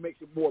has. He makes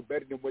it more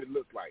better than what it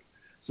looks like.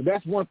 So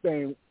that's one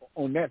thing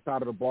on that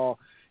side of the ball.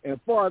 And as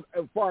far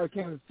as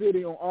Kansas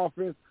City on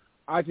offense,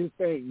 I just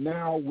think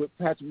now with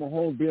Patrick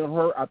Mahomes being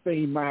hurt, I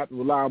think he might have to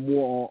rely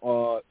more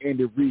on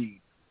Andy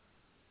Reid.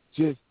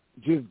 Just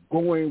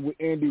going with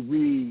Andy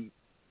Reid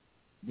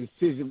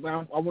decision.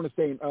 I want to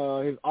say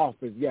his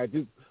offense. Yeah,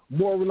 just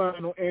more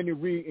relying on Andy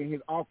Reid and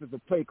his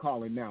offensive play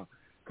calling now.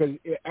 Because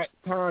at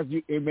times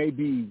it may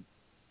be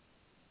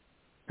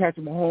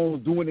Patrick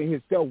Mahomes doing it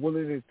himself,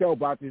 willing it himself,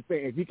 but I just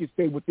think if he can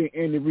stay within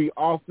Andy Reid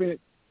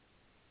offense,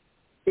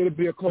 it'll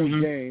be a close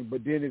game.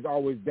 But then it's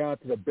always down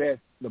to the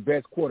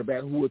best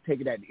quarterback who will take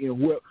it at the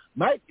end. Who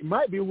might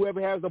be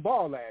whoever has the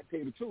ball last. Tell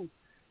you the truth.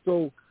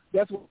 So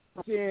that's what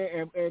I'm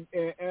saying.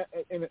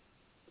 And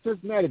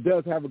Cincinnati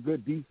does have a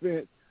good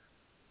defense.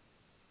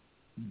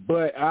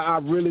 But I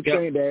really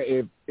think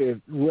that if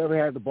whoever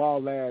has the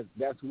ball last,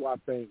 that's who I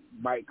think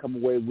might come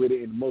away with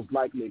it, and most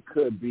likely it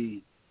could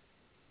be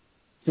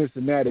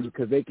Cincinnati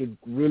because they can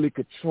really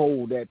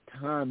control that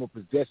time of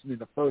possession in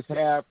the first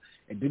half,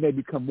 and then they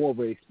become more of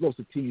an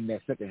explosive team in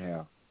that second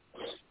half.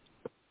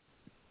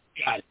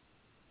 Got it.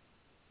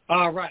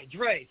 All right,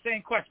 Dre,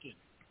 same question.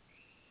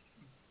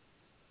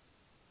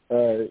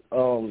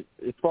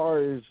 As far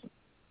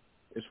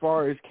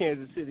as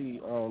Kansas City's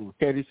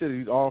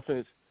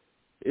offense,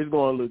 it's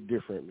going to look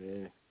different,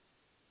 man.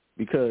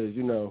 Because,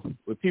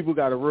 what people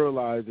got to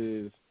realize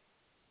is,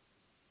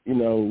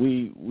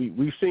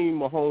 we've seen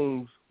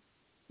Mahomes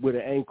with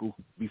an ankle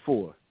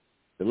before.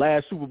 The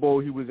last Super Bowl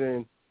he was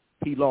in,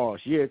 he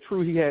lost. Yeah,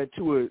 true, he had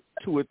two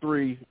or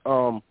three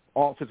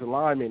offensive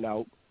linemen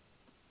out,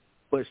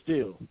 but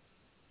still,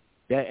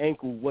 that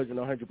ankle wasn't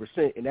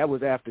 100%, and that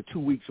was after 2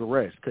 weeks of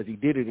rest because he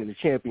did it in the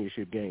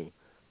championship game.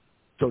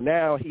 So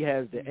now he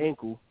has the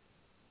ankle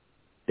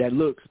that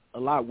looks a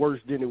lot worse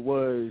than it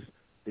was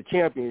the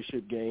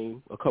championship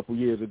game a couple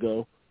years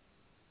ago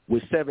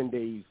with 7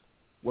 days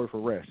worth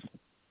of rest.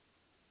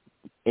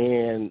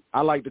 And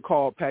I like to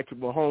call Patrick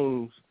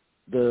Mahomes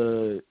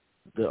the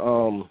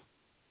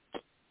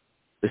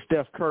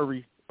Steph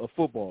Curry of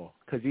football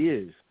because he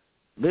is,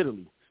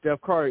 literally. Steph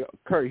Curry,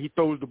 he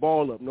throws the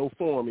ball up, no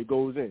form, it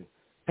goes in.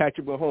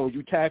 Patrick Mahomes,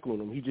 you tackling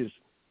him, he just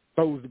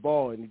throws the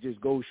ball and it just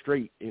goes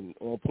straight and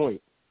on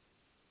point.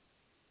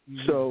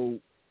 Mm-hmm. So,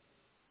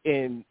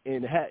 and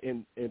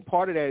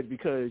part of that is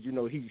because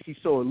he's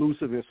so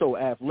elusive and so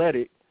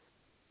athletic.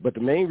 But the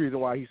main reason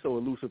why he's so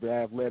elusive and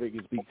athletic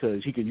is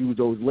because he can use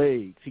those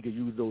legs, he can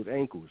use those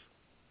ankles.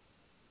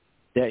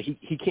 That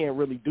he can't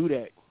really do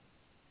that.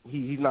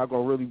 He's not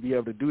going to really be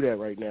able to do that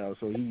right now.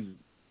 So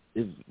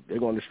they're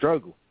going to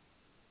struggle.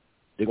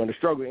 They're going to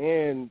struggle,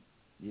 and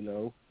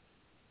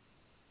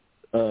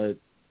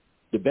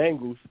the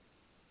Bengals,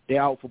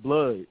 they're out for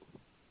blood.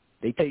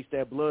 They taste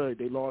that blood.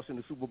 They lost in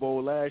the Super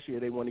Bowl last year.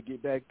 They want to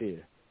get back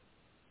there.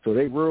 So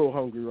they're real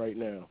hungry right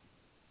now.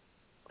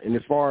 And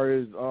as far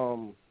as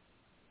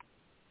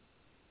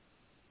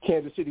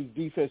Kansas City's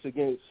defense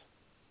against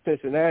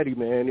Cincinnati,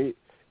 man,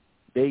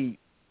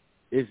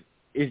 it's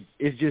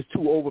just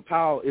too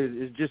overpowered.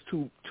 It's just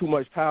too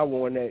much power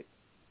on that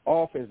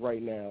offense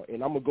right now.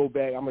 And I'm gonna go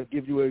back. I'm gonna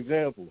give you an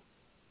example.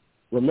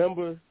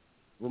 Remember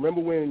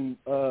when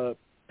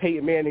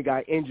Peyton Manning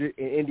got injured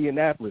in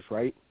Indianapolis,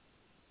 right?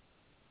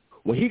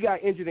 When he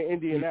got injured in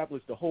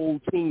Indianapolis, the whole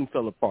team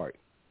fell apart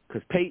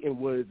because Peyton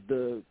was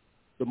the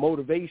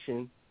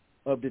motivation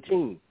of the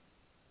team.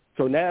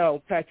 So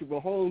now Patrick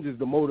Mahomes is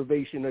the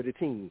motivation of the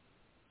team.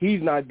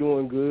 He's not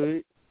doing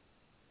good.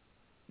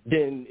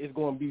 Then we're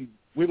going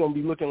to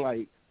be looking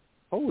like,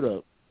 hold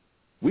up.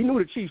 We knew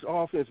the Chiefs'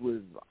 defense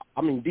was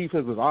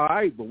all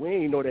right, but we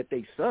didn't know that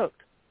they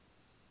sucked.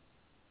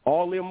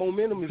 All their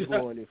momentum is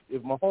going.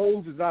 If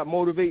Mahomes is not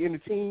motivating the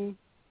team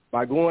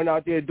by going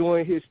out there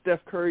doing his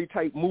Steph Curry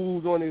type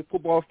moves on the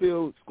football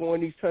field,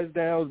 scoring these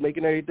touchdowns,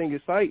 making everything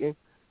exciting,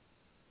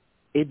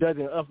 it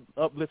doesn't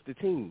uplift the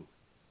team.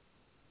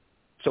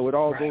 So it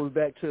all goes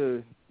back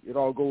to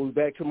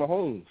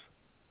Mahomes.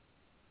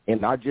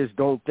 And I just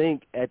don't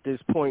think at this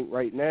point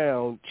right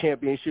now,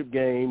 championship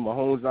game,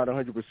 Mahomes not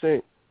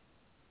 100%.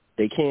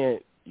 They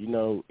can't,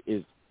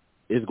 it's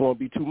going to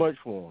be too much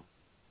for him.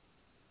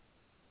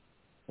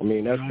 I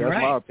mean, that's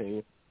my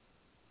opinion.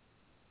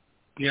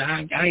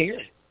 Yeah, I hear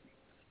it.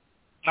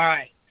 All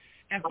right.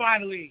 And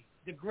finally,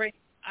 the great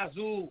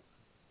Azul.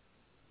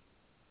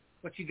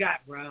 What you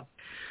got, bro?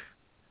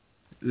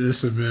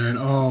 Listen,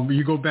 man,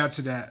 you go back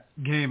to that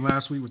game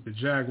last week with the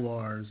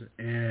Jaguars,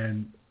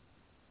 and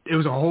it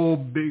was a whole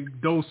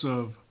big dose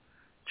of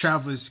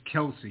Travis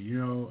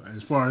Kelce,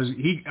 as far as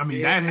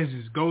that is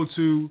his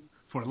go-to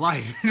for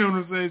life, you know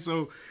what I'm saying?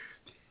 So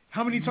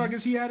how many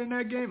targets he had in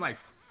that game? Like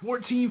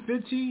 14,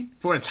 15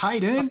 for a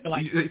tight end?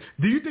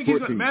 Do you think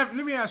let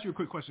me ask you a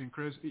quick question,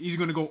 Chris. He's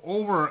going to go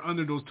over or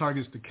under those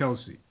targets to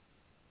Kelce,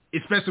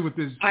 especially with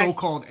this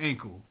so-called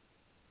ankle?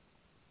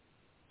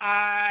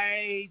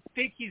 I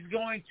think he's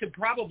going to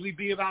probably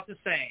be about the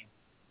same.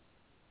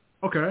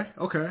 Okay.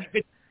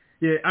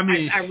 Yeah,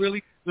 I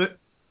really...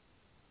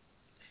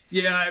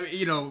 Yeah,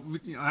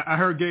 I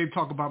heard Gabe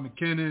talk about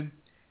McKinnon,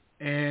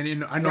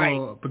 and I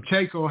know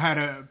Pacheco had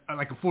a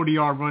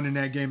 40-yard run in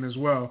that game as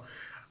well.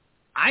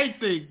 I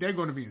think they're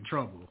going to be in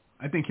trouble.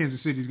 I think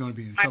Kansas City is going to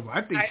be in trouble.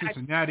 I think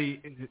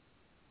Cincinnati.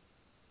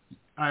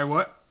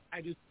 What?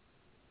 I do.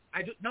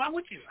 No, I'm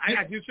with you.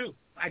 I do too.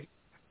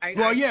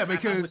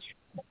 Because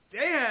they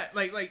had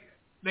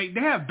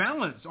they have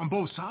balance on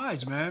both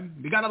sides, man.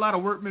 They got a lot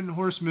of workman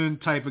horseman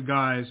type of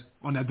guys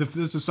on that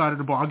defensive side of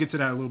the ball. I'll get to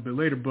that a little bit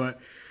later, but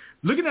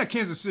looking at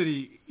Kansas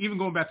City, even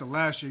going back to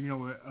last year,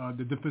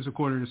 the defensive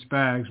coordinator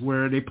Spags,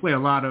 where they play a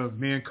lot of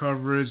man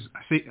coverage,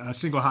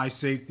 single high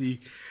safety.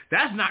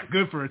 That's not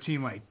good for a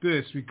team like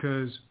this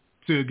because,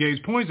 to Gabe's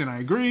points, and I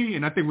agree,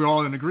 and I think we're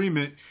all in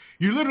agreement,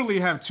 you literally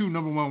have two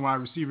number one wide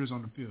receivers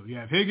on the field. You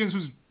have Higgins,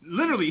 who's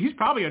he's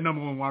probably a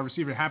number one wide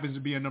receiver, happens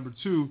to be a number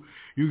two.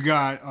 You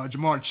got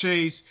Jamar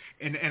Chase,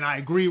 and I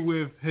agree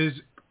with his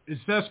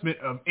assessment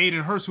of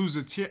Aiden Hurst, who's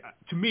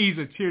to me, he's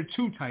a tier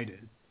 2 tight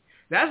end.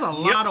 That's a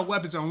lot of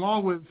weapons,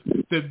 along with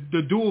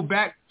the dual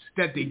backs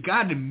that they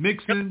got in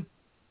Mixon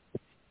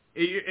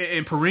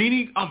and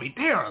Perini, I mean,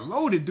 they are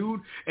loaded,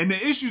 dude. And the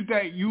issues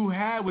that you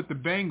had with the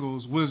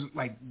Bengals was,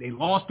 like, they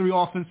lost 3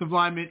 offensive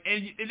linemen,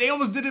 and they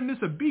almost didn't miss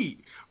a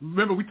beat.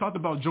 Remember, we talked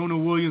about Jonah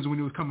Williams when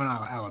he was coming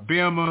out of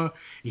Alabama.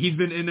 He's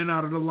been in and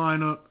out of the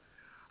lineup.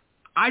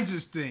 I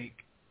just think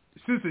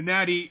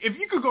Cincinnati, if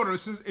you could go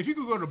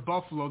to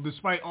Buffalo,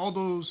 despite all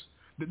those,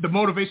 the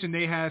motivation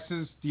they had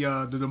since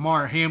the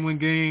Damar Hamlin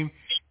game,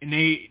 and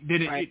they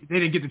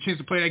didn't get the chance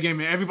to play that game,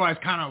 and everybody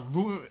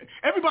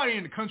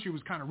in the country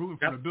was kind of rooting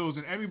for the Bills,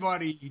 and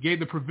everybody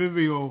gave the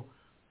proverbial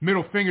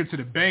middle finger to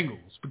the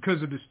Bengals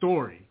because of the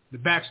story, the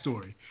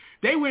backstory.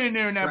 They went in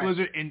there in that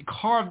blizzard and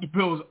carved the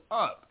Bills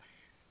up.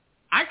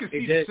 I could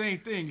see the same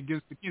thing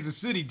against the Kansas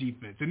City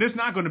defense, and it's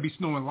not going to be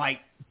snowing like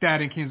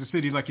that in Kansas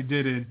City like it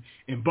did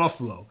in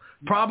Buffalo.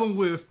 Problem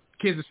with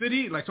Kansas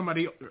City, like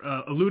somebody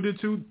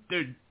alluded to,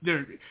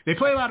 they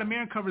play a lot of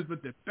man covers,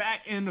 but the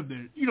back end of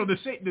the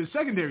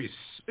secondary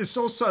is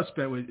so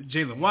suspect with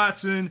Jalen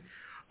Watson,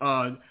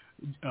 Juwan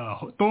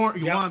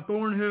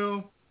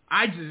Thornhill.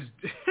 I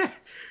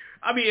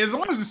mean, as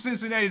long as the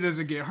Cincinnati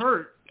doesn't get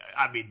hurt,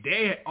 I mean,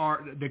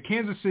 the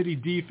Kansas City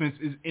defense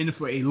is in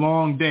for a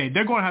long day.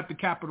 They're going to have to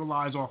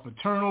capitalize off a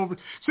turnover.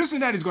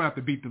 Cincinnati's going to have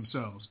to beat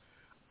themselves.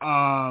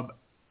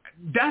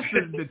 That's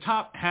the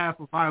top half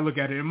of how I look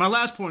at it. And my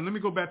last point, let me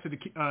go back to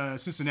the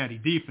Cincinnati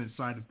defense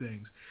side of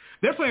things.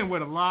 They're playing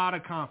with a lot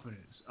of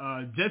confidence.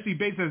 Jesse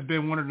Bates has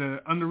been one of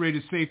the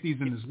underrated safeties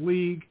in this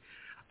league.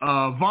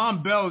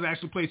 Von Bell has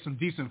actually played some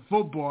decent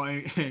football,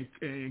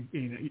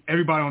 and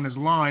everybody on his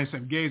line,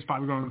 except Gabe's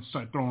probably going to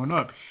start throwing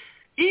up.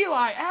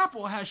 Eli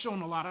Apple has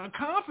shown a lot of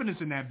confidence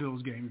in that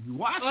Bills game. If you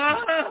watch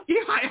Eli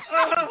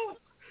Apple.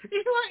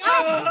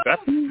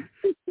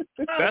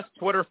 Best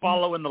Twitter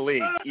follow in the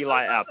league,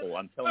 Eli Apple.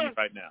 I'm telling you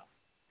right now.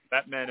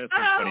 That man is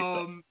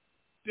some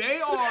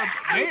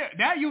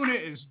that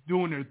unit is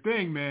doing their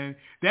thing, man.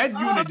 That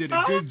unit did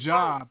a good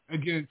job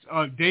against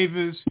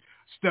Davis,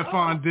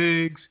 Stephon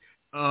Diggs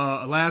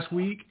last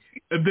week.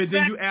 But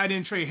then you add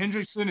in Trey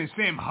Hendrickson and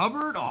Sam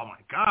Hubbard. Oh, my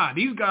God.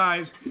 These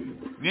guys,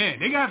 man,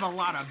 they have a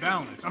lot of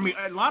balance. I mean,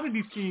 a lot of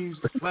these teams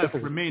left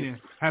remaining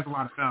has a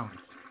lot of balance.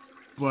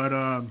 But,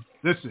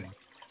 listen,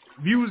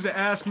 if you was to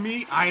ask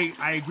me,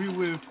 I agree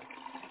with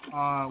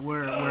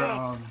where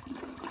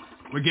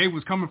Gabe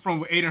was coming from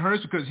with Aiden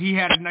Hurst, because he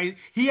had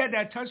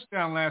that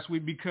touchdown last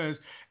week because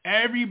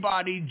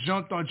everybody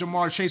jumped on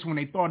Jamar Chase when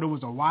they thought it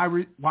was a wide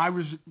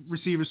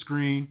receiver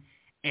screen.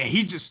 And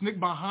he just sneaked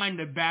behind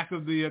the back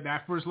of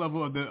that first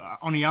level of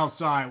on the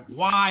outside,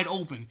 wide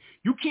open.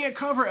 You can't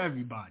cover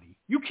everybody.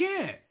 You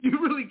can't. You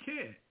really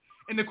can't.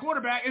 And the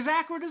quarterback is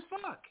accurate as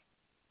fuck.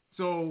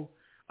 So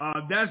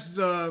that's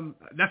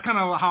kind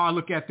of how I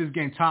look at this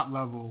game top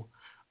level.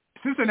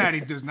 Cincinnati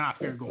does not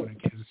fare going in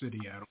Kansas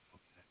City at all.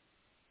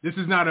 This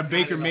is not a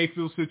Baker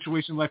Mayfield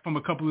situation like from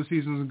a couple of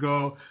seasons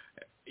ago.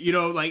 You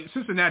know, like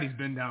Cincinnati's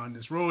been down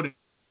this road.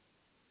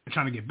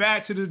 Trying to get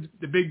back to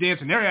the big dance,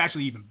 and they're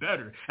actually even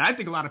better. And I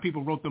think a lot of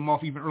people wrote them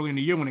off even early in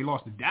the year when they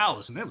lost to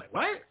Dallas, and they're like,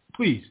 what?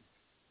 Please.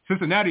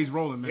 Cincinnati's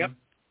rolling, man. Yep.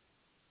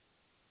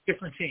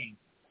 Different team.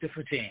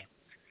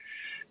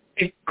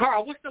 Hey,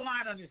 Carl, what's the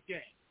line on this game?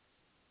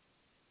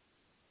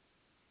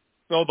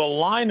 So the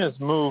line has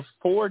moved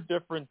 4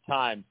 different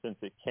times since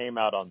it came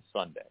out on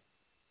Sunday.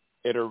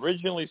 It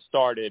originally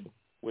started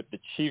with the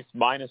Chiefs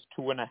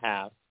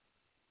 -2.5,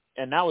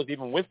 and that was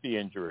even with the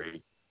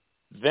injury.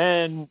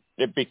 Then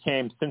it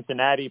became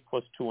Cincinnati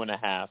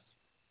 +2.5.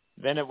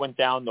 Then it went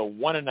down to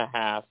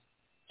 1.5.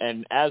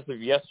 And as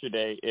of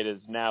yesterday, it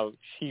is now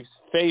Chiefs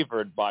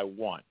favored by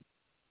 1.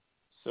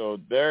 So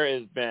there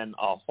has been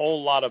a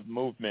whole lot of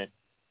movement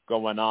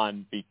going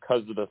on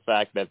because of the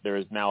fact that there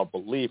is now a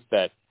belief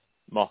that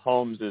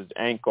Mahomes'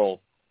 ankle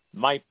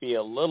might be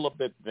a little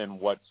bit than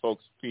what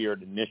folks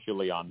feared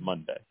initially on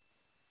Monday.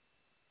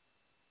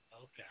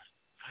 Okay.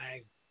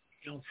 I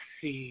don't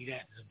see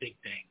that as a big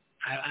thing.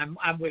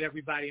 I'm with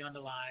everybody on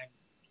the line.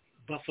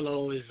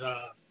 Buffalo is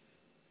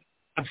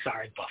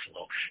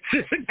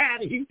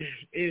Cincinnati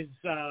is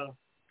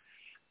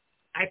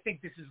I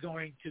think this is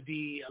going to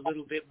be a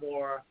little bit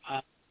more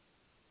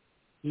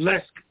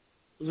less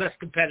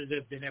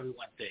competitive than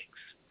everyone thinks.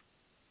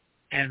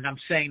 And I'm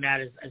saying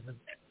that as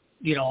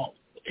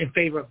in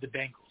favor of the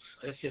Bengals.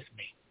 That's just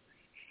me.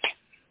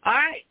 All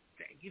right.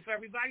 Thank you for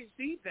everybody's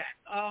feedback.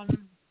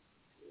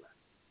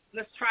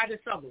 Let's try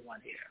this other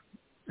one here.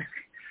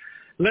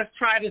 Let's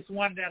try this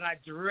one that I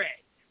dread.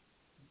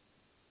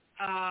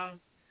 How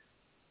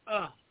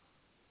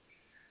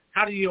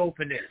do you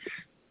open this?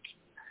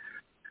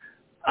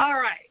 All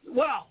right.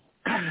 Well,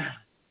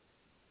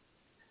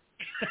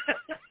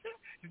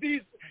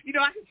 Steve,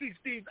 I can see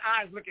Steve's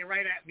eyes looking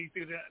right at me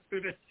through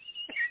the.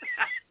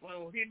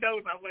 Well, he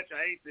knows how much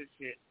I hate this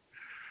shit.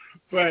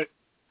 But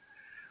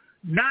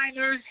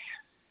Niners,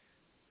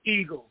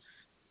 Eagles.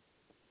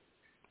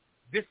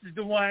 This is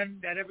the one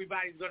that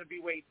everybody's going to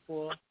be waiting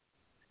for.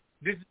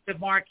 This is the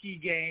marquee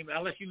game,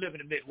 unless you live in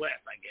the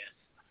Midwest, I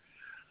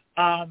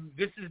guess.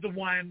 This is the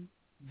one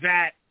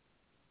that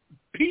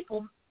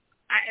people,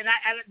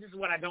 this is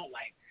what I don't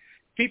like.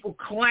 People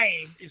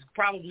claim it's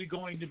probably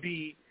going to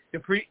be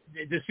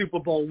the Super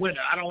Bowl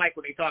winner. I don't like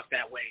when they talk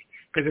that way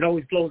because it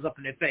always blows up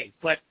in their face.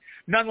 But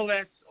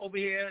nonetheless, over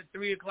here at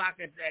 3 o'clock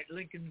at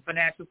Lincoln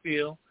Financial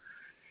Field,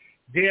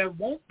 there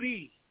won't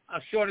be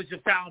a shortage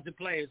of talented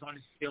players on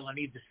this field on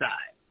either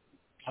side.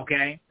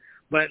 Okay,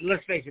 but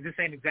let's face it, this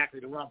ain't exactly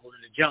the Rumble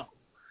in the jungle,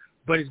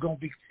 but it's gonna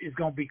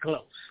be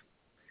close.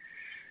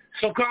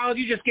 So, Carl,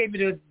 you just gave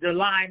me the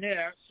line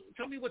there. So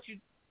tell me what you,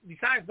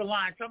 besides the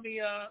line, tell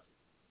me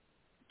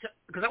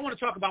because I want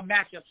to talk about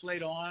matchups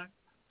later on.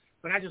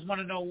 But I just want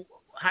to know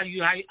how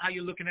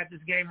you're looking at this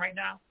game right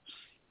now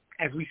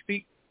as we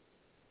speak.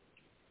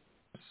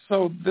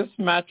 So this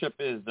matchup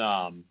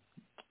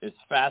is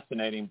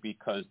fascinating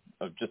because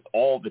of just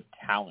all the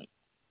talent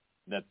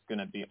that's going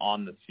to be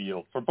on the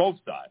field for both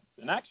sides.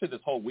 And actually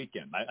this whole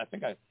weekend, I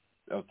think I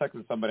was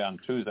texting somebody on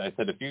Tuesday. I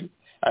said,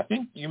 I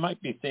think you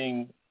might be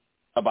seeing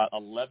about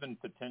 11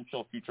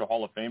 potential future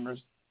Hall of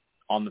Famers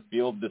on the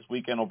field this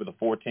weekend over the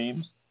 4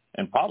 teams.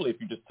 And probably if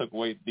you just took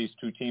away these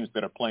 2 teams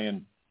that are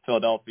playing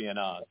Philadelphia and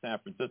San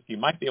Francisco, you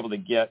might be able to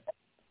get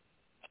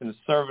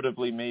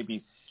conservatively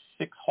maybe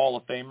 6 Hall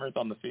of Famers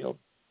on the field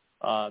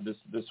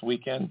this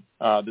weekend,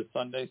 this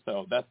Sunday.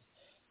 So that's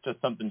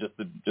just something just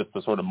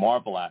to sort of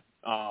marvel at.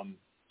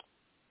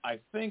 I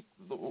think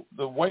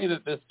the way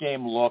that this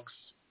game looks,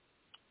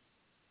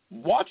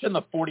 watching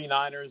the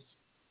 49ers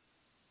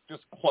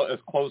just as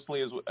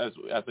closely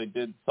as they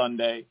did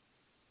Sunday,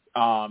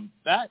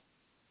 that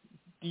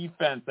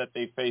defense that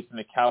they faced in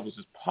the Cowboys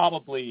is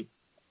probably,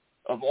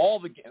 of all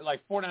the,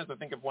 like 49ers, I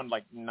think have won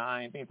like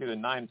 9, it's either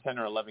 9, 10,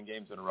 or 11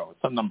 games in a row,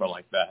 some number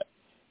like that.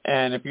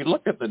 And if you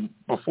look at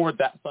before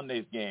that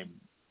Sunday's game,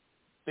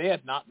 they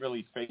had not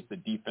really faced a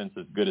defense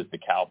as good as the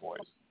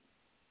Cowboys.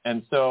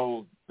 And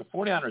so the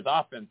 49ers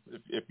offense,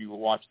 if you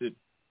watched it,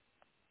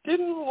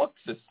 didn't look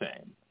the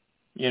same.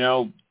 You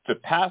know, the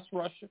pass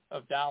rush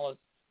of Dallas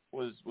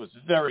was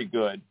very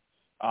good.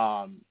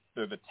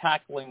 The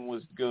tackling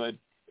was good.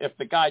 If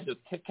the guy just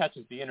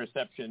catches the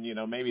interception, you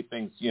know, maybe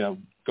things, you know,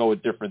 go a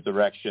different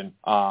direction.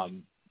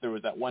 There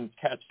was that one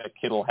catch that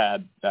Kittle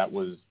had that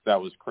was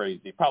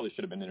crazy. Probably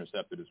should have been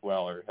intercepted as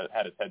well, or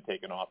had his head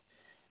taken off.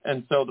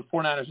 And so the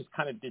 49ers just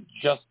kind of did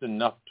just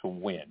enough to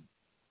win.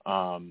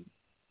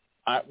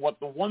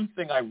 The one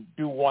thing I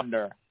do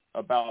wonder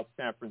about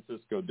San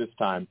Francisco this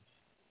time,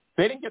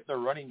 they didn't get their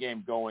running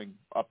game going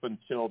up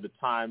until the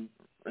time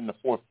in the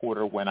fourth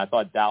quarter when I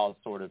thought Dallas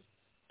sort of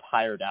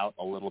tired out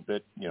a little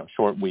bit, you know,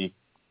 short week,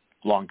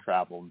 long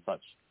travel and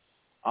such.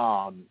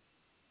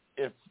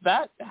 If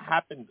that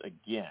happens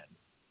again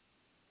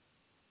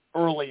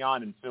early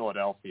on in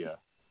Philadelphia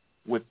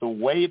with the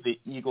way the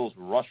Eagles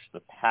rush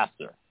the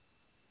passer,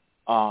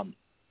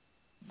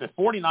 the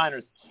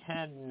 49ers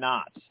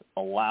cannot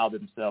allow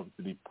themselves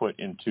to be put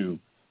into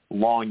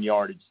long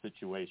yardage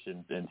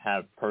situations and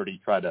have Purdy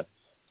try to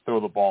throw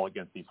the ball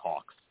against these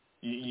Hawks.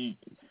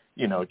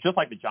 You know, just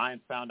like the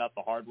Giants found out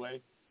the hard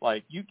way,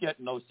 like you get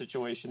in those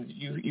situations,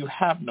 you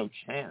have no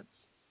chance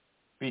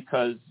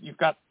because you've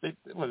got,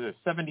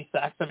 70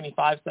 sacks,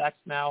 75 sacks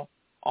now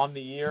on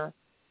the year,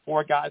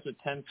 4 guys with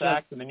 10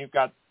 sacks, and then you've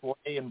got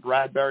Slay and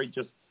Bradbury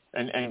just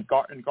and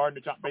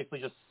Gardner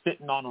basically just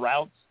sitting on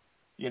routes,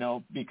 you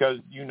know, because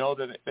you know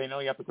that they know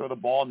you have to throw the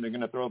ball and they're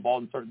going to throw the ball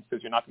in certain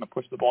because you're not going to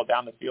push the ball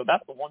down the field.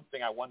 That's the one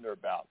thing I wonder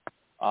about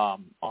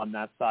on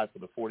that side for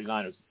the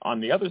 49ers. On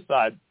the other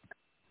side,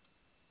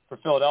 for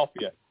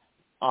Philadelphia,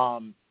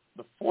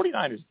 the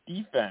 49ers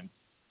defense,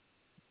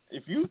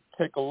 if you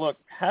take a look,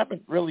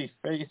 haven't really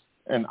faced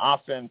an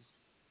offense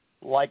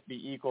like the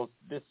Eagles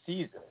this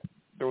season.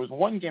 There was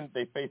one game that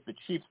they faced the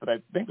Chiefs, but I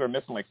think they were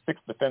missing like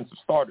 6 defensive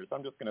starters.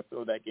 I'm just going to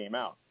throw that game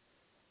out.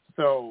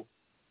 So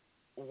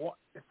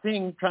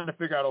trying to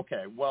figure out,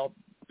 okay, well,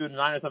 do the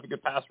Niners have a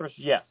good pass rush?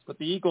 Yes, but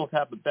the Eagles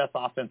have the best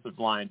offensive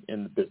line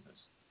in the business.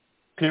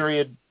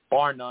 Period,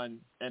 bar none,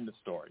 end of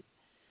story.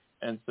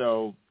 And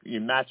so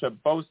you match up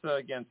Bosa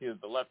against either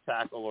the left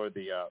tackle or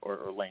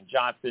or Lane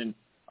Johnson,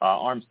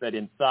 Armstead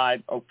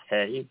inside.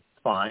 Okay,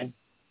 fine,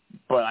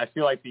 but I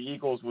feel like the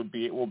Eagles will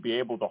be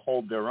able to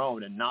hold their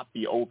own and not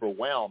be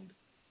overwhelmed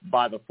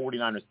by the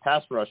 49ers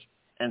pass rush.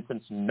 And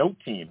since no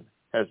team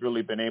has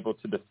really been able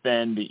to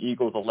defend the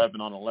Eagles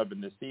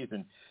 11-on-11 this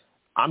season,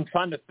 I'm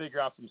trying to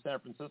figure out from San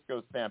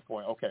Francisco's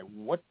standpoint, okay,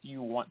 what do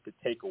you want to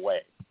take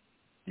away? Do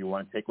you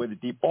want to take away the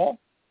deep ball?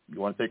 You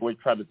want to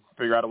try to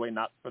figure out a way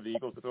not for the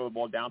Eagles to throw the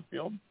ball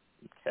downfield?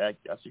 Okay, I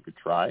guess you could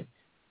try.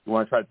 You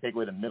want to try to take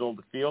away the middle of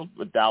the field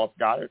with Dallas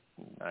Goedert?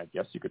 I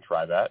guess you could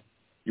try that.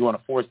 You want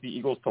to force the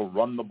Eagles to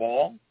run the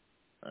ball?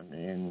 I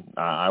mean,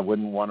 I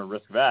wouldn't want to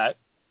risk that.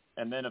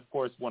 And then, of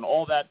course, when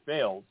all that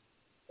fails,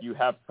 you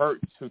have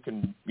Hurts who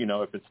can, you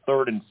know, if it's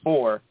 3rd and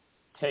 4,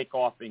 take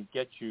off and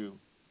get you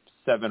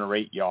 7 or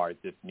 8 yards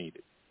if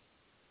needed.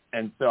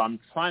 And so I'm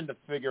trying to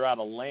figure out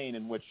a lane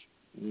in which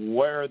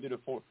what do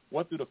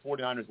the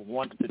 49ers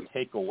want to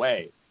take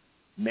away?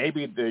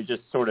 Maybe they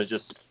just sort of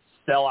just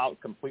sell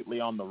out completely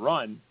on the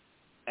run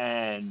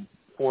and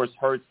force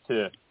Hurts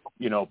to,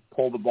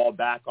 pull the ball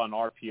back on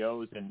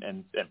RPOs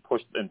and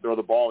push and throw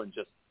the ball and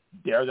just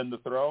dare them to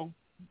throw.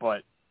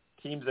 But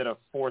teams that have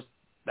forced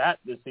that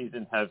this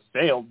season have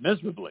failed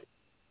miserably.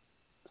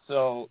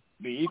 So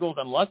the Eagles,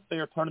 unless they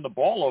are turning the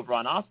ball over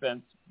on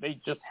offense, they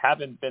just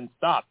haven't been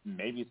stopped.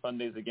 Maybe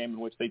Sunday's a game in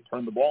which they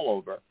turn the ball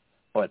over.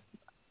 But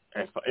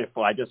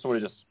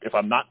if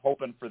I'm not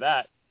hoping for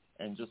that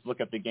and just look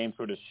at the game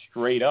sort of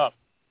straight up,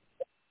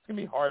 it's going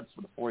to be hard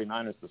for the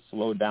 49ers to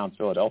slow down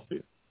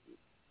Philadelphia.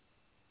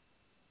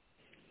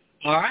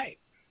 All right.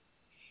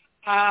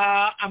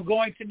 I'm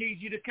going to need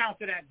you to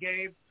counter that,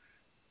 Gabe.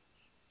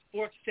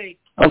 Sports take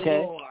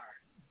galore.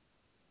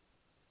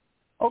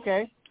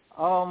 Okay.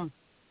 Well,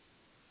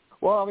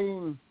 I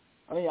mean,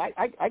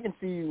 I can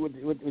see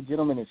what the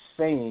gentleman is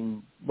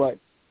saying, but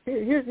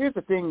here's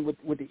the thing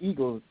with the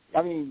Eagles.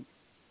 I mean,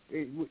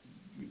 you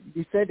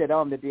said that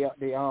the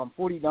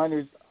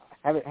 49ers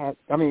haven't had.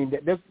 I mean,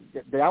 that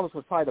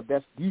was probably the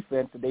best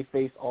defense that they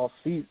faced all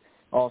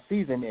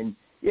season, and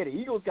yeah, the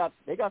Eagles got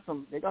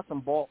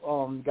some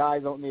ball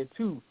guys on there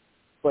too.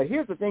 But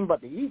here's the thing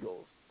about the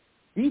Eagles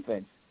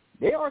defense: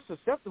 they are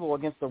susceptible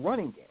against the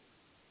running game.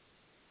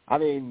 I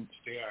mean,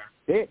 they are.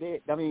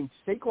 I mean,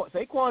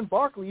 Saquon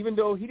Barkley, even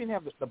though he didn't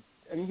have he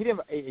didn't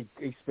have a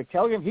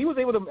spectacular game, he was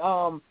able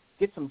to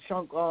get some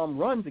chunk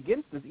runs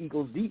against this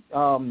Eagles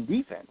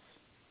defense.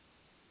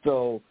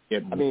 So,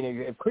 I mean,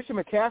 if Christian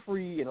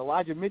McCaffrey and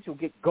Elijah Mitchell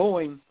get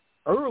going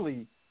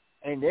early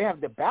and they have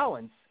the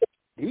balance,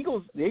 the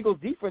Eagles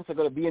defense are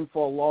going to be in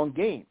for a long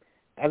game.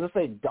 As I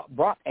say,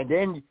 Brock, and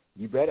then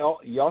you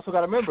also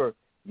got to remember,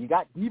 you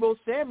got Deebo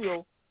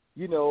Samuel.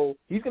 You know,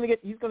 he's gonna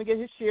get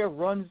his share of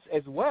runs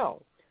as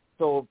well.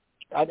 So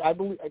I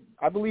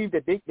believe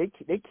that they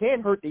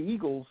can hurt the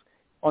Eagles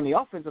on the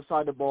offensive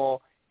side of the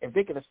ball if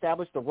they can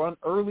establish the run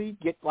early,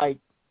 get 4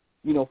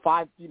 or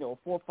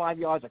 5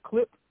 yards a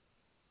clip.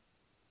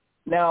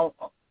 Now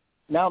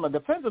on the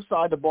defensive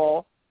side of the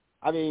ball,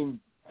 I mean,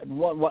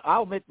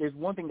 I'll admit there's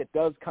one thing that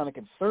does kind of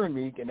concern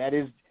me, and that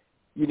is,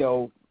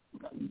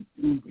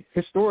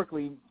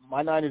 historically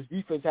my Niners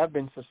defense have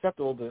been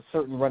susceptible to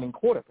certain running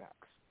quarterbacks.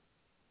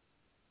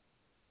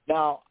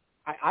 Now,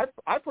 I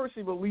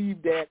personally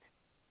believe that,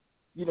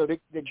 the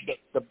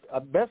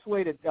best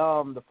way that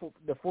the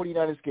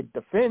 49ers could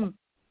defend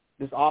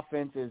this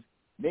offense is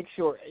make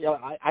sure.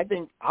 I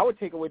think I would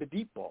take away the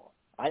deep ball.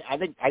 I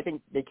think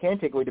they can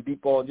take away the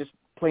deep ball and just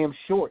play them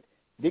short.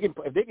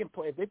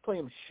 If they play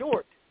them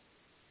short,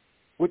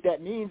 what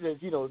that means is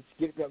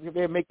if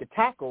they make the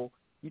tackle,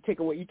 you take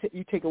away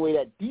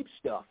that deep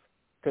stuff.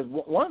 Because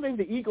one of the things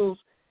the Eagles,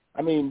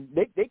 I mean,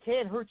 they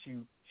can hurt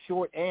you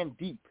short and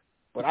deep.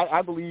 But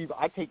I believe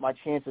I take my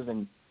chances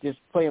and just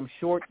play them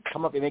short,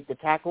 come up and make the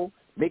tackle,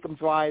 make them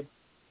drive,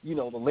 the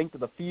length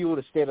of the field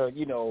instead of,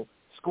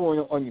 scoring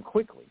on you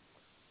quickly.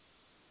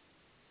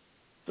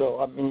 So,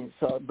 I mean,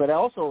 but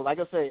also, like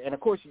I say, and of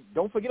course,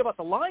 don't forget about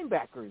the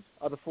linebackers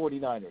of the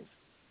 49ers.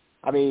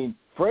 I mean,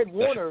 Fred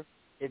Warner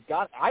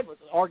I would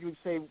arguably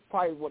say,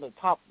 probably one of the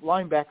top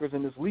linebackers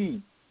in this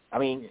league. I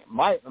mean, in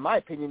my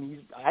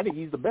opinion, I think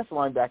he's the best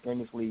linebacker in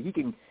this league. He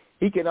can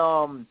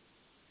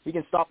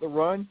stop the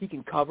run. He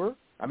can cover.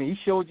 I mean,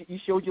 he showed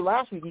you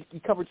last week. He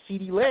covered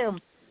CeeDee Lamb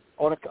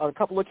on a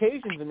couple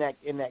occasions in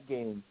that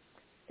game.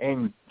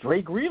 And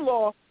Dre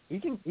Greenlaw, he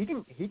can do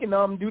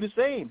the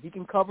same. He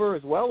can cover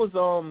as well as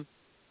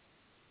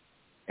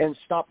and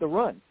stop the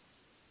run.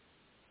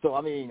 So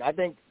I mean, I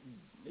think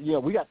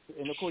we got,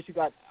 and of course you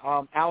got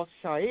Al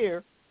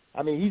Shire.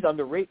 I mean, he's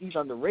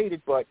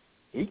underrated, but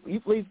he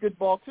plays good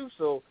ball too.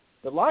 So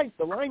the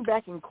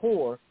linebacking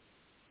core.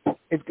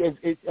 If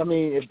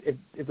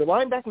the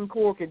linebacking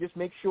core can just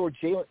make sure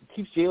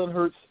keeps Jalen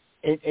Hurts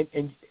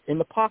in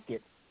the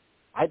pocket,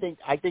 I think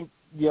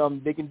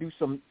they can do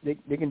some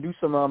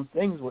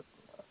things with.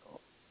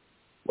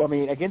 Well, I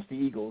mean, against the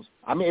Eagles.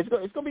 I mean, it's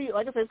going to be,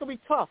 like I said, it's going to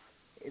be tough.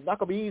 It's not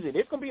going to be easy.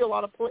 There's going to be a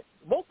lot of play.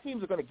 Both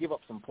teams are going to give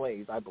up some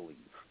plays, I believe.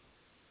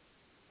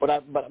 But I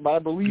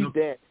believe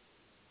that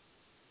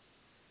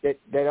the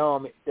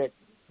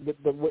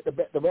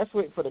best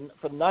way for the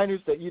Niners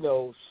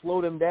to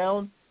slow them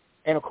down.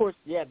 And of course,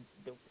 yeah.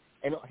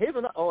 And here's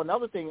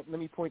another thing. Let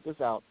me point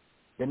this out.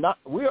 The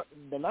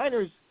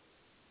Niners,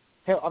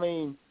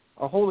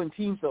 are holding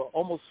teams to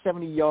almost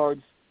 70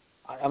 yards.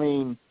 I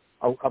mean,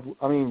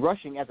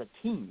 rushing as a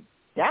team.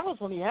 Dallas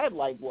only had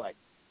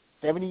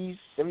 70,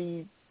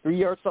 73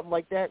 yards, something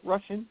like that,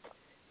 rushing.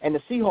 And the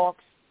Seahawks,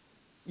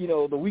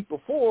 the week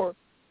before,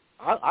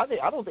 I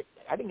think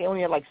they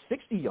only had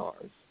 60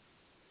 yards.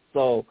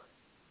 So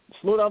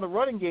slow down the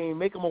running game,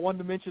 make them a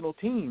one-dimensional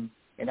team,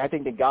 and I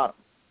think they got them.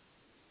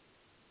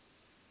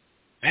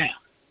 Bam.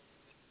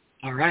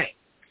 All right.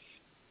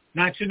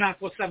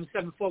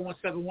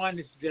 929-477-4171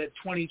 is the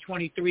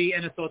 2023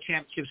 NFL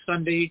Championship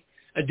Sunday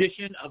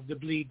edition of the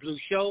Bleed Blue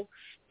Show.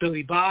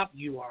 Billy Bob,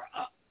 you are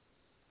up.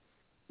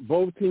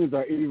 Both teams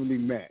are evenly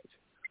matched,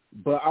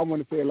 but I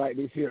want to say it like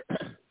this here.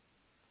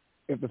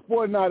 If the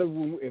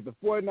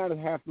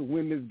 49ers have to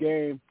win this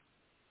game,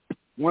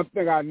 one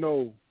thing I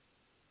know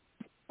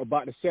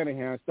about the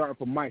Shanahan, starting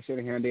from Mike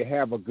Shanahan, they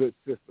have a good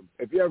system.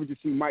 If you ever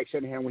just see Mike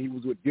Shanahan when he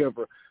was with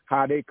Denver,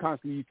 how they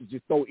constantly used to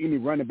just throw any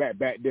running back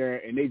there,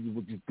 and they just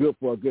were just good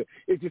for a good.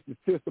 It's just the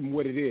system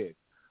what it is.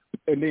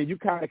 And then you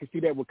kind of can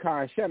see that with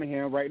Kyle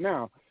Shanahan right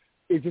now.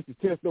 It's just a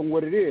system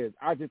what it is.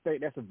 I just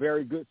think that's a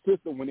very good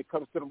system when it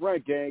comes to the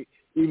run game,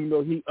 even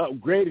though he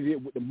upgraded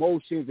it with the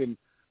motions and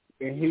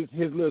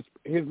his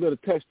little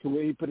touch to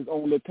it. He put his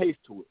own little taste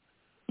to it.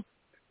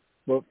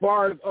 But as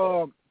far as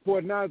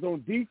 49ers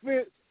on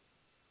defense,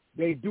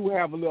 they do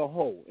have a little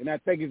hole, and I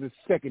think it's a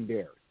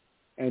secondary.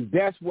 And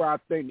that's where I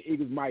think the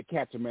Eagles might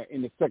catch them at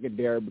in the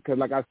secondary because,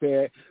 like I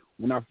said,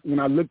 when I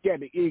look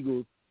at the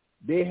Eagles,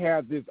 they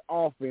have this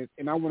offense,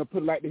 and I want to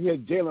put it like this: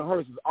 Jalen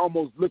Hurts is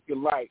almost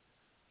looking like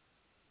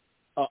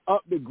an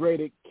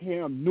upgraded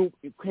Cam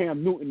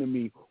Newton to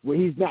me, where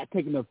he's not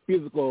taking a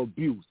physical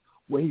abuse,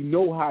 where he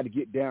know how to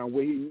get down,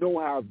 where he know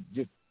how to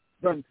just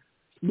run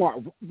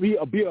smart, be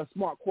a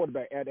smart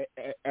quarterback at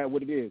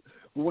what it is.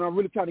 But when I'm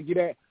really trying to get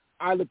at,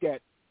 I look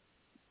at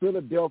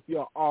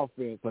Philadelphia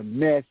offense,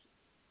 finesse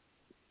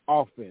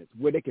offense,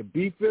 where they can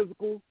be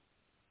physical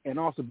and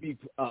also be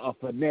a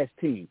finesse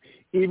team,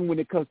 even when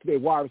it comes to their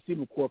wide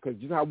receiver core. Because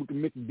just how we can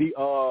mention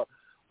Debo,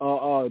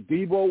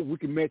 we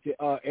can mention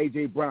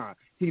A.J. Brown.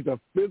 He's a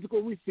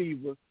physical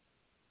receiver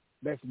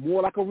that's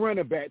more like a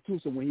running back too.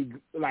 So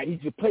when he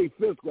just plays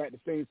physical at the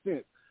same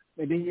sense,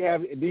 and then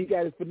he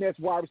got his finesse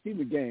wide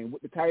receiver game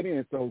with the tight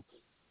end. So,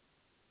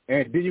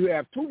 and then you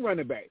have two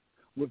running backs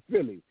with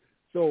Philly.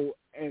 So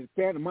and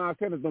Miles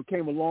Sanders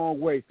came a long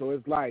way. So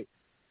it's like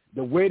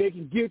the way they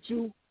can get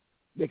you,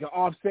 they can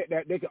offset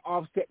that. They can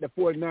offset the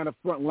 49er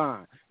front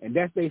line, and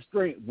that's their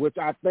strength, which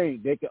I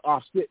think they can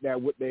offset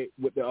that with the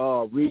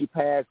read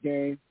pass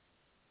game,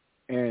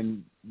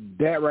 and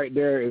that right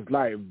there is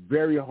like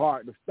very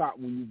hard to stop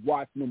when you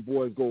watch them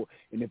boys go.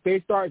 And if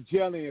they start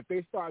gelling, if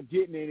they start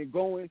getting it and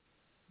going,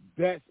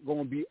 that's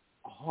going to be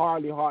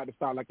hard to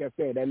stop. Like I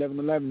said, that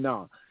 11-11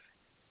 now,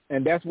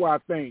 and that's why I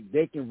think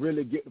they can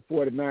really get the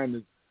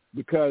 49ers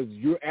because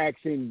you're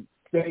asking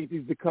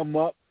safeties to come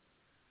up.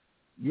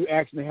 You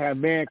actually have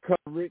man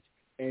coverage,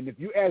 and if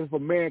you ask for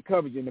man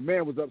coverage, and the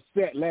man was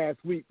upset last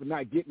week for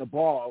not getting the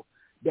ball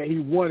that he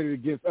wanted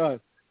against us.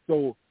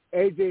 So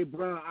A.J.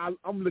 Brown,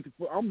 I'm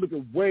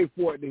looking way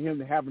forward to him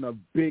having a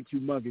big,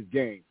 humongous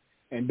game,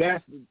 and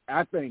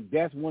I think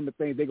that's one of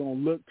the things they're gonna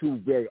look to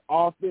very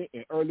often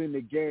and early in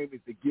the game is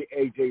to get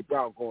A.J.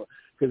 Brown going.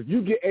 Because if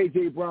you get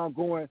A.J. Brown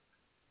going,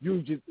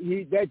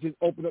 that just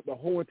opened up the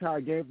whole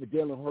entire game for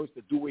Jalen Hurts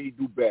to do what he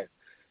do best.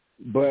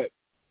 But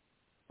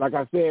like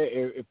I said,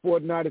 if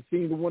 49ers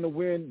seem to want to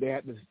win, they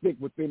have to stick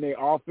within their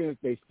offense,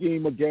 their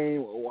scheme of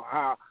game, or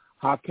how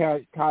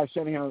Kyle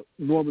Shanahan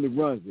normally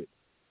runs it.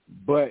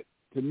 But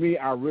to me,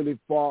 I'm really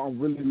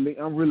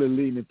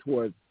leaning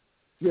towards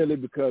Philly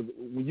because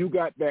when you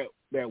got that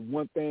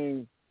one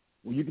thing,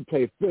 when you can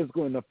play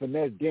physical and a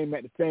finesse game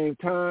at the same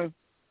time,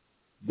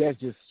 that's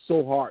just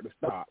so hard to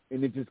stop,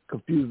 and it just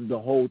confuses the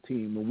whole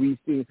team. And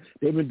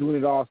they've been doing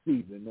it all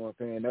season. You know what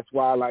I'm saying? That's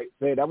why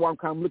that's why I'm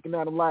kind of looking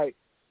at them like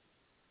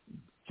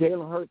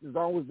Jalen Hurts is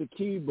always the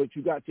key, but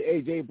you got your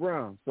A.J.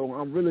 Brown. So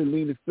I'm really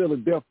leaning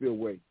Philadelphia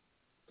way.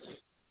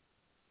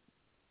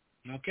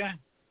 Okay.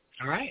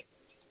 All right.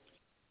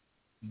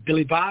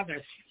 Billy Bob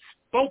has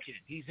spoken.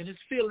 He's in his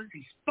feelings.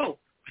 He spoke.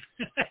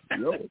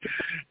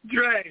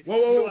 Dre.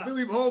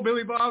 Whoa,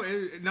 Billy Bob.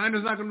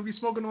 Niners not going to be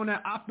smoking on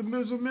that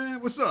optimism,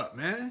 man. What's up,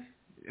 man?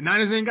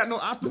 Niners ain't got no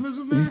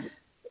optimism, man.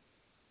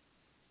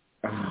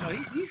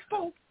 No, he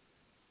spoke.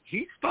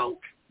 He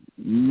spoke.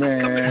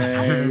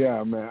 Man,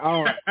 yeah, man.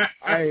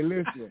 Hey,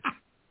 listen.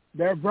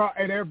 That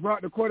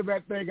brought the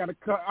quarterback thing got to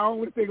cut. I don't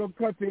want to say gonna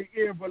cut to the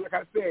ear, but like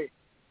I said,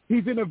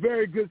 he's in a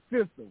very good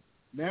system.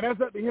 Now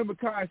that's up to him and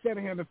Kyle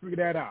Shanahan to figure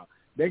that out.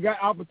 They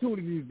got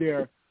opportunities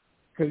there.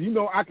 Because, you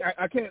know, I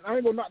ain't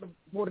gonna knock the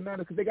 49ers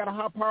because they got a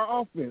high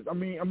power offense. I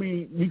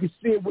mean, you can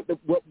see it with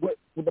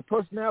the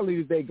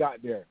personalities they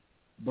got there.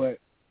 But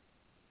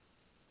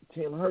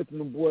Jalen Hurts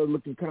and the boys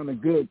looking kind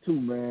of good too,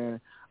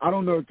 man. I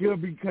don't know if it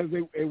could be because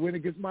they went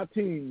against my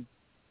team,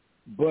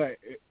 but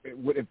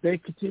if they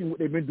continue what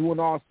they've been doing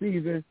all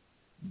season,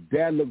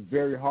 that looks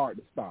very hard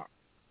to stop.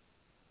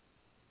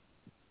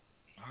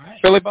 All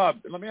right. Billy Bob,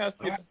 let me ask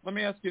you this,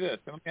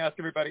 and let me ask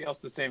everybody else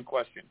the same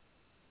question.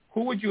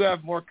 Who would you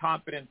have more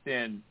confidence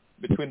in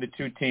between the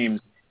two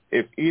teams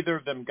if either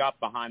of them got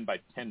behind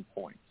by 10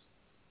 points?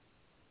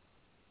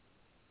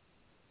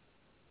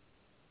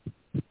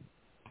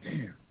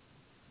 Damn.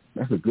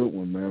 That's a good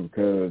one, man,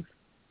 because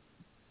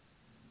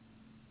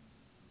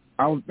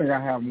I don't think I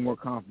have more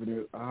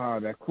confidence.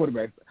 That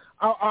quarterback.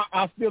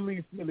 I still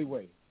lean Philly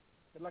way.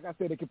 Like I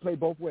said, they can play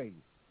both ways.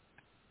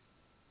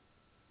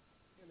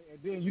 And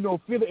then, you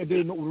know, Philly, and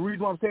then the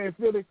reason why I'm saying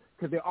Philly,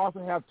 because they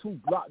also have two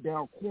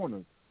lockdown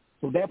corners.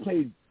 So that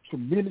plays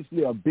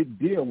tremendously a big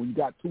deal when you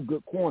got two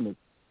good corners.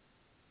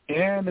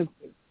 And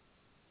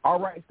all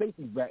right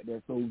safeties back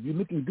there, so you're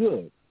looking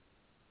good.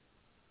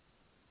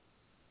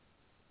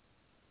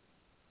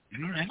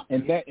 All right.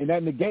 And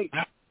that negates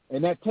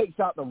and that takes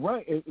out the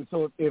run.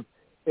 So if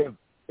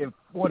if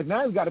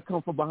 49ers got to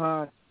come from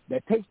behind,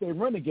 that takes their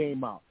running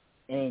game out.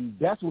 And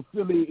that's what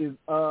Philly is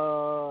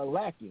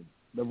lacking,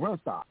 the run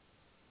stop.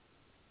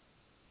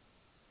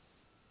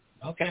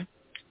 Okay.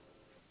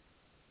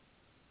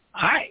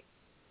 All right.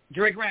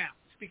 Dre Graham,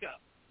 speak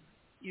up.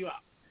 You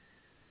up.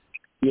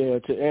 Yeah,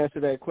 to answer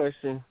that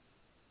question,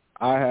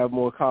 I have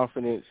more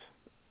confidence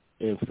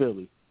in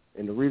Philly.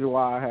 And the reason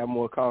why I have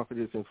more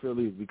confidence in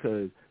Philly is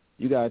because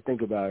you got to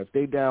think about it. If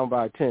they down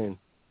by 10,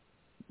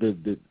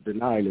 the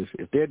Niners,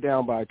 if they're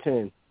down by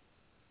 10,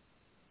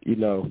 you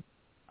know,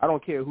 I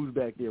don't care who's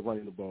back there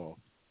running the ball.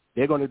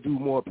 They're going to do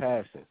more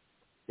passing.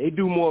 They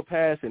do more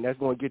passing, that's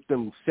going to get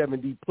them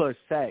 70-plus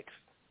sacks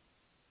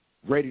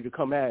ready to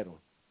come at them.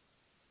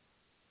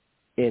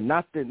 And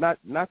not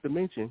to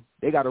mention,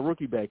 they got a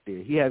rookie back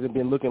there. He hasn't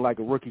been looking like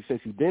a rookie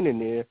since he's been in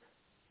there,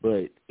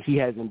 but he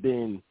hasn't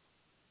been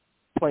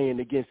playing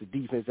against a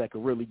defense that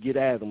could really get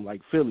at him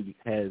like Philly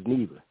has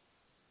neither.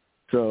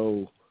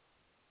 So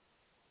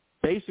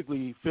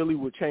basically, Philly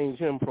would change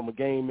him from a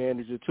game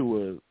manager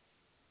to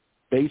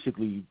a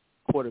basically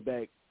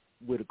quarterback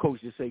with a coach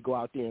that say go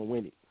out there and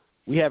win it.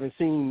 We haven't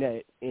seen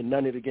that in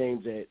none of the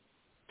games that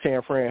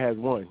San Fran has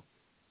won.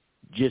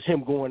 Just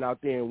him going out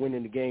there and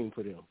winning the game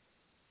for them.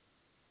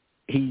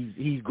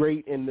 He's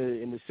great in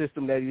the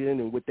system that he's in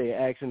and what they're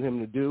asking him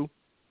to do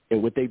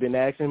and what they've been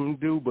asking him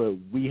to do, but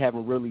we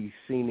haven't really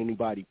seen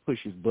anybody push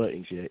his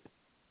buttons yet.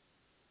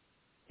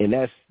 And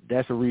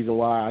that's the reason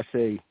why I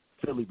say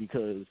Philly,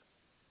 because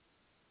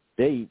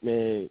they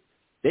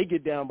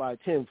get down by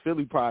 10,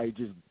 Philly probably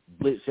just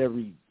blitz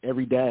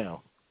every down.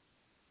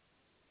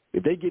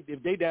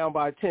 If they down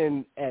by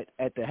 10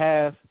 at the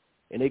half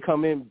and they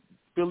come in,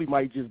 Philly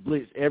might just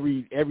blitz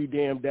every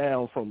damn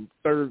down from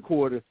third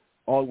quarter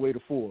all the way to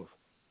fourth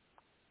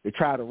to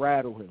try to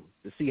rattle him,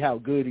 to see how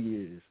good he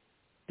is,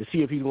 to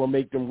see if he's going to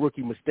make them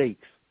rookie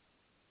mistakes.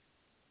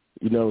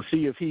 You know,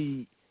 see if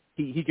he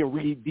can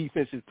read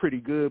defenses pretty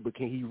good, but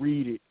can he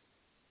read it?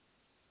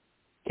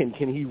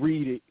 Can he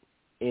read it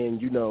in,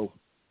 you know,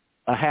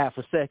 a half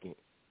a second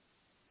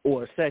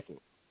or a second?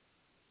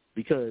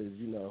 Because,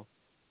 you know,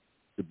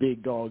 the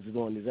big dogs is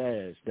on his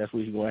ass. That's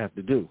what he's going to have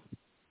to do.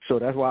 So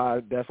that's why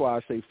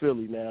I say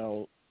Philly.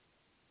 Now,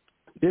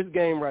 this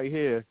game right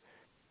here,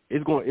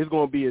 it's going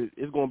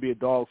to be a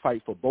dog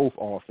fight for both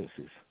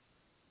offenses.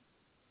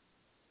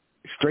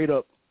 Straight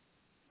up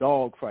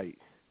dog fight.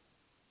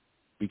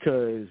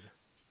 Because,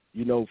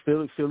 you know,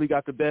 Philly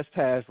got the best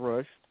pass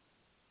rush,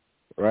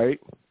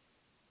 right?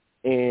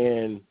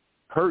 And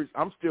Hurts,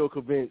 I'm still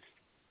convinced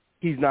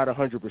he's not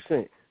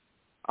 100%.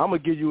 I'm gonna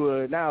give you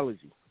an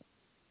analogy.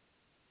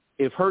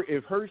 If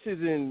Hurts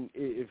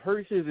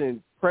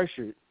isn't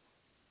pressured,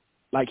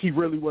 like he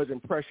really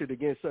wasn't pressured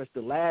against us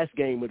the last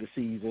game of the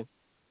season,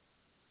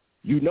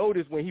 you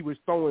notice when he was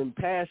throwing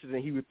passes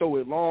and he would throw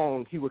it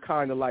long, he would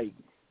kind of like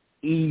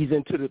ease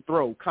into the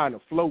throw, kind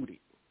of floated.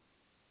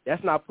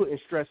 That's not putting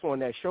stress on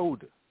that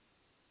shoulder.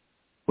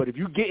 But if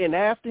you're getting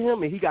after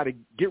him and he got to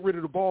get rid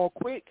of the ball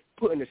quick,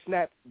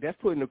 that's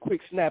putting a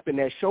quick snap in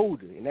that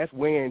shoulder, and that's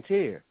wear and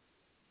tear.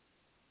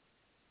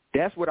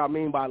 That's what I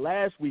mean by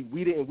last week.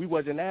 We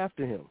wasn't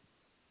after him.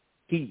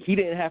 He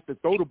didn't have to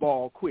throw the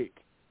ball quick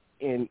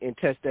and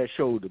test that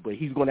shoulder, but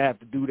he's going to have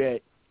to do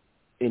that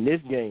in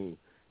this game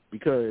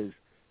because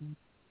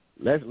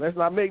let's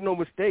not make no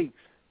mistakes.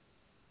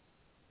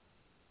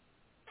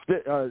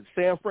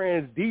 San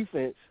Fran's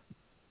defense.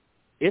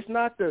 It's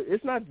not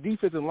the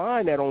defensive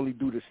line that only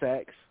do the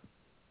sacks.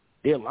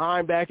 Their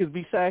linebackers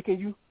be sacking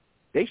you.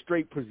 They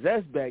straight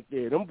possessed back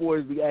there. Them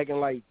boys be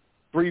acting like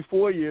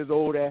 3-4 years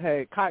old that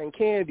had cotton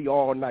candy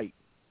all night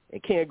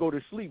and can't go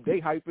to sleep. They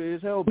hyper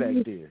as hell back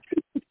there.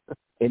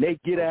 And they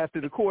get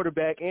after the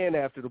quarterback and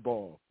after the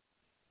ball.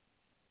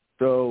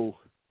 So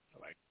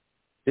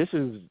this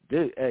is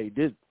a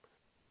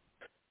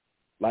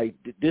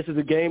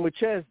game of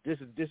chess. This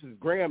is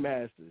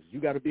grandmasters. You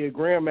got to be a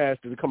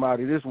grandmaster to come out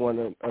of this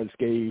one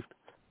unscathed,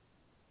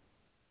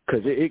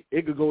 because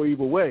it could go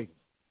either way.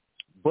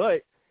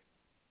 But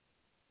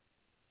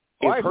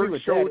if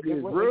Hurts shoulder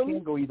is really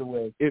go either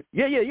way.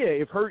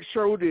 If Hurts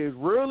shoulder is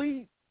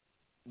really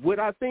what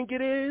I think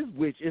it is,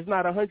 which is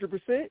not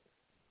 100%,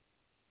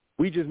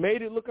 we just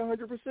made it look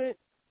 100%.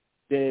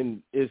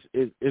 Then it's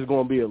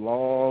going to be a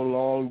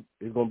long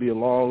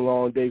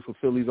day for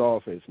Philly's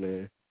offense,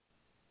 man.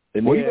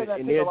 And you better not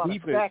take a lot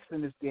of sacks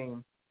in this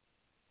game.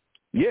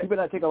 Yeah, you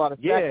better not take a lot of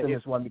sacks in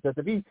this one because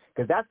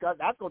that's going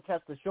to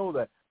test the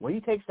shoulder. When he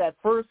takes that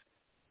first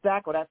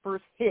sack or that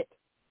first hit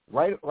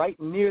right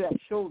near that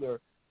shoulder,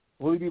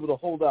 will he be able to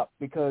hold up?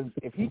 Because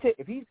if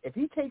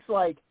he takes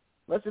like,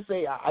 let's just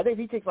say, I think if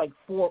he takes like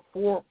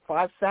 4-5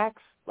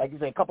 sacks, like you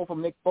say, a couple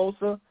from Nick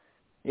Bosa,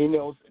 you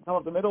know, come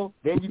up the middle,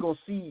 then you're gonna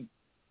see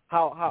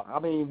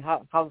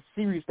how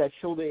serious that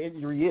shoulder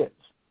injury is.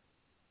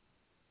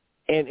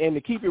 And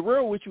to keep it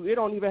real with you, it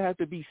don't even have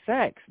to be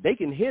sacks. They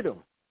can hit him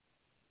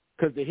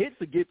because the hits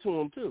will get to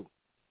him too.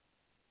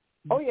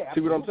 Oh yeah.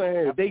 See what I'm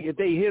saying? If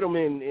they hit him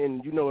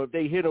and you know, if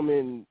they hit him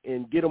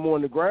and get him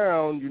on the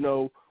ground, you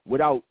know,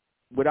 without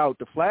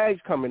the flags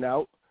coming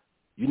out,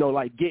 you know,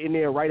 like getting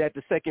there right at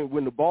the second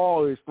when the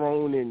ball is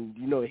thrown and,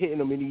 you know, hitting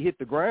him and he hit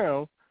the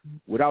ground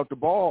without the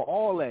ball,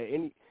 all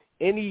that.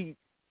 Any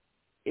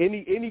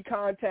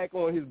contact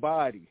on his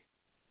body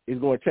is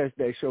going to test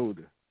that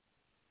shoulder.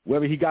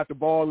 Whether he got the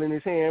ball in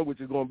his hand, which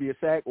is going to be a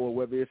sack, or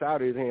whether it's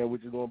out of his hand,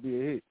 which is going to be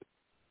a hit.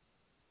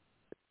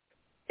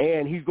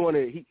 And he's going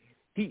to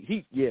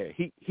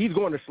he's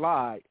going to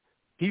slide.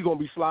 He's going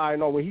to be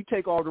sliding. Or when he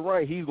take off the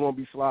run, he's going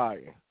to be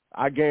sliding.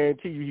 I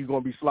guarantee you he's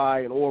going to be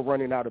sliding or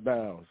running out of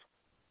bounds.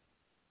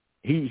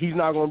 He's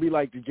not going to be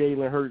like the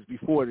Jalen Hurts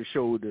before the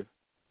shoulder.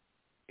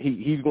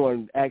 He's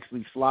going to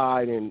actually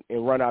slide and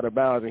run out of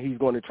bounds, and he's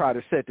going to try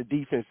to set the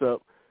defense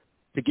up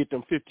to get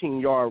them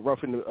 15-yard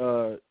roughing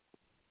the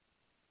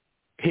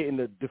hitting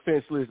the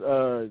defenseless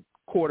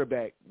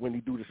quarterback when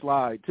he do the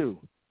slide too.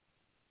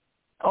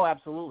 Oh,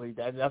 absolutely.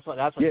 That's what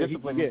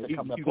discipline needs to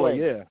come into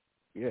play.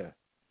 Yeah.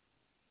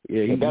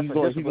 He's going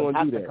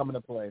to do that. Come into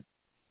play.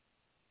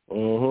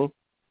 Okay.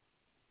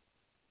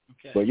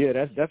 But yeah,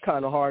 that's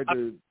kind of hard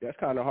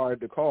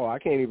to call. I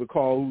can't even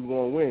call who's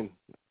going to win.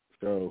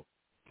 So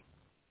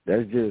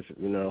that's just,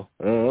 you know.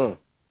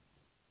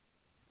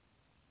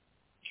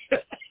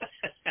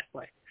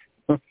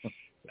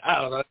 I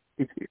don't know.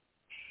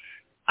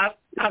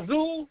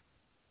 Azul,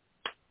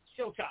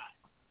 showtime.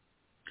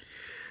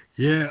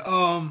 Yeah,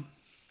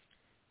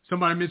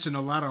 somebody mentioned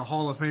a lot of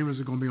Hall of Famers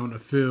are going to be on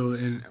the field,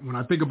 and when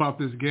I think about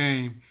this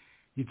game,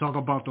 you talk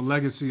about the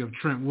legacy of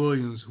Trent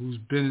Williams, who's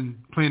been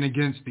playing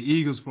against the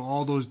Eagles for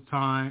all that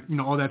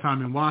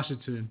time in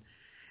Washington,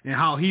 and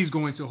how he's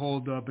going to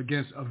hold up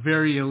against a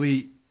very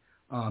elite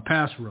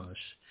pass rush.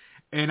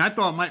 And I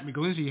thought Mike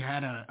McGlinchey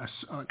had a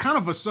kind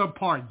of a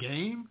subpar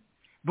game.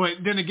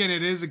 But then again,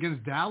 it is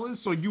against Dallas,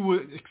 so you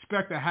would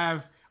expect to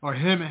have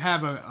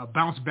a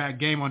bounce back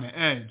game on the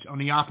edge on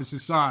the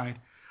opposite side.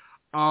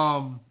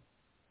 Yeah,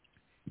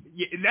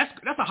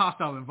 that's a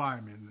hostile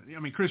environment. I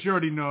mean, Chris, you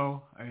already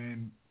know,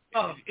 and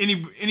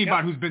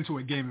anybody who's been to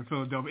a game in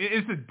Philadelphia,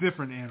 it's a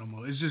different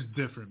animal. It's just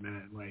different,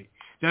 man. Like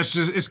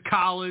it's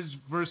college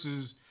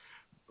versus.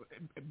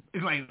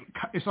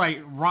 It's like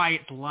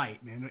riots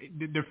light, man.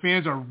 Their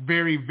fans are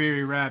very,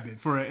 very rabid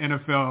for an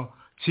NFL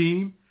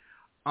team.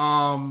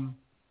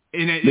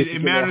 And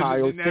it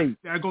matters.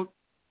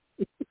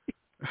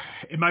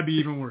 It might be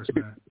even worse,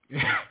 man.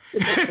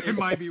 It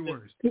might be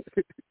worse.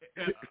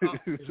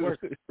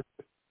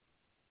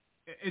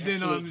 And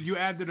then you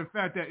add to the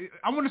fact that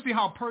I want to see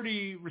how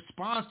Purdy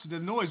responds to the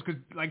noise because,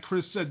 like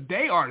Chris said,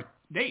 they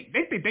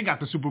think they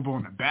got the Super Bowl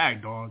in the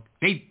bag, dog.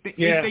 They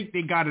think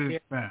they got it in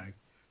the bag.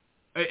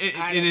 And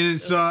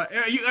it's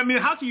I mean,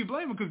 how can you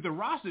blame him? Because the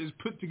roster is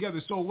put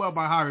together so well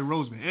by Howie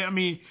Roseman. I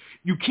mean,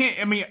 you can't.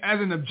 I mean, as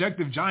an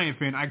objective Giant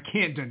fan, I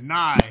can't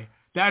deny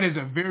that is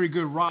a very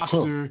good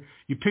roster.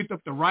 You picked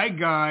up the right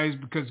guys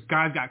because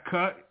guys got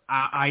cut,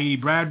 i.e.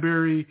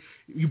 Bradbury.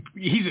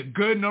 He's a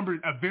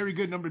very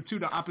good number two,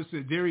 the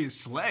opposite Darius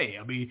Slay.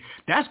 I mean,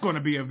 that's going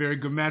to be a very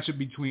good matchup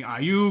between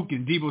Ayuk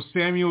and Deebo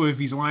Samuel if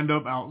he's lined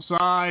up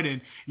outside,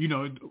 and you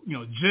know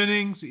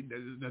Jennings,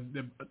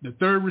 the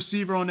third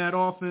receiver on that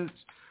offense,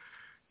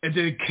 and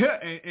then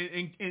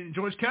and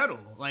George Kittle.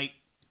 Like,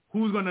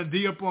 who's going to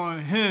D up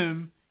on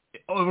him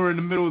over in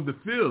the middle of the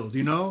field?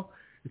 You know.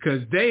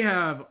 Because they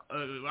have,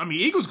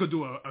 Eagles could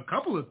do a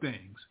couple of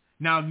things.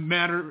 Now,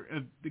 matter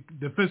if the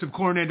defensive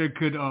coordinator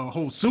could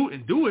hold suit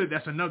and do it,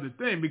 that's another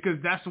thing. Because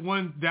that's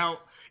one doubt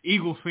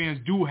Eagles fans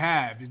do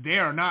have. They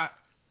are not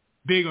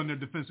big on their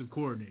defensive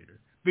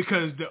coordinator.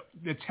 Because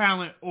the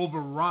talent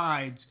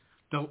overrides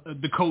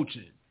the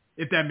coaching,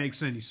 if that makes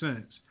any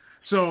sense.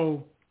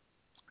 So,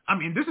 I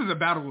mean, this is a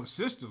battle of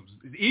systems.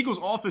 The Eagles'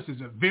 offense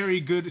is a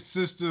very good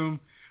system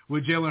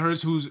with Jalen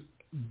Hurts, who's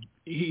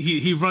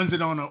he runs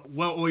it on a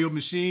well-oiled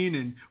machine,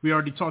 and we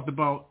already talked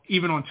about,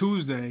 even on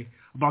Tuesday,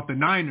 about the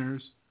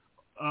Niners.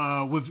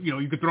 With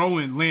you could throw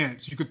in Lance,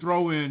 you could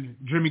throw in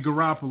Jimmy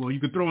Garoppolo, you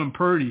could throw in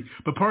Purdy,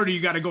 but Purdy,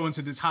 you got to go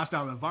into this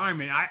hostile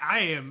environment. I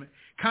am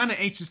kind of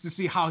anxious to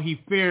see how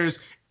he fares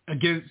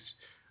against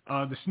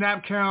the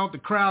snap count, the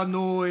crowd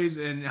noise,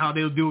 and how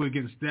they'll do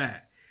against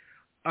that.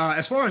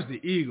 As far as the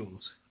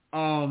Eagles,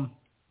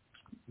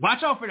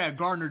 watch out for that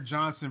Gardner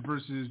Johnson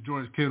versus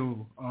George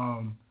Kittle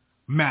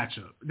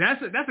matchup.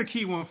 That's a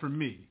key one for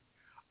me.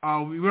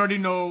 We already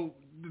know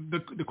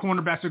the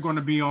cornerbacks are going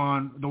to be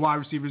on the wide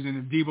receivers, and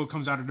if Deebo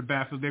comes out of the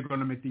backfield, they're going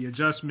to make the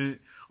adjustment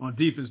on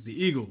defense, the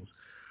Eagles.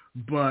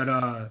 But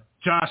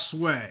Josh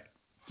Sweat,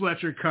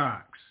 Fletcher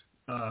Cox,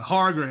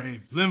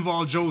 Hargrave,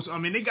 Linval Joseph, I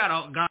mean, they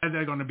got guys that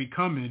are going to be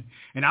coming,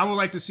 and I would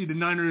like to see the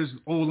Niners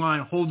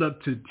O-line hold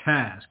up to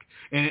task.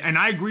 And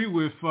I agree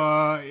with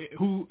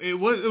who it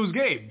was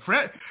Gabe.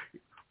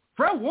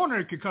 Fred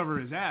Warner could cover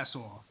his ass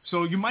off.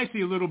 So you might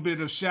see a little bit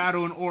of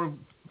shadowing or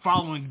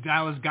following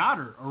Dallas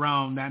Goedert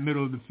around that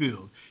middle of the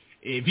field.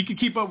 If he can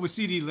keep up with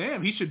CeeDee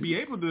Lamb, he should be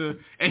able to.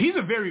 And he's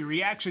a very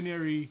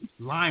reactionary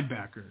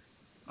linebacker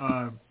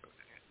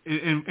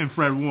in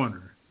Fred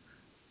Warner.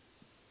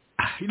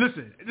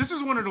 Listen, this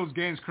is one of those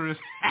games, Chris.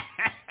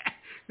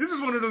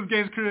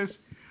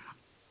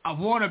 I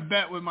want to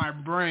bet with my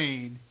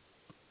brain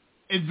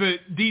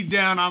But deep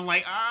down, I'm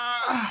like,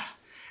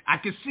 I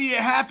can see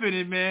it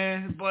happening,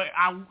 man. But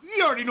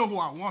we already know who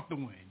I want to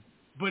win.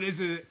 But is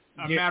it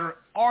a matter,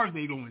 are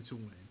they going to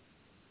win?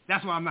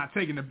 That's why I'm not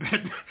taking the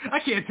bet. I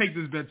can't take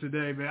this bet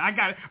today, man.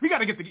 We got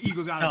to get the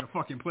Eagles out of the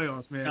fucking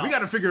playoffs, man. No. We got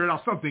to figure it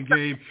out something,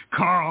 Gabe,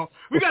 Carl.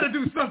 We got to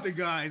do something,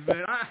 guys,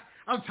 man.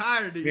 I'm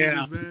tired of the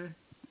Eagles, man.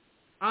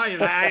 I am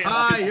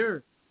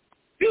tired.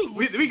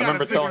 We got to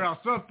figure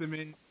out something,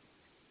 man.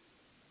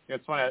 Yeah,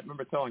 it's funny. I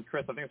remember telling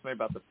Chris, I think it's maybe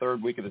about the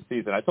third week of the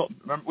season. I think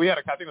it may have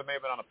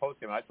been on a post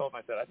game, and I told him,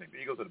 I said, I think the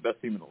Eagles are the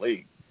best team in the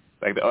league.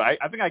 Like,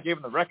 I think I gave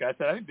him the record. I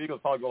said, I think the Eagles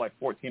probably go like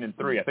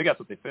 14-3. I think that's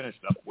what they finished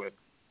up with.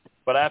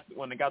 But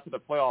when they got to the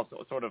playoffs, it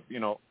was sort of,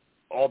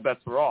 all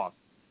bets were off.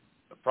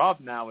 The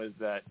problem now is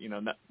that,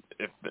 even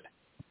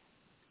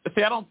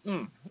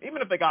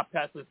if they got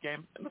past this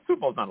game, and the Super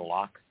Bowl's not a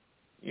lock.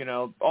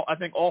 I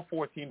think all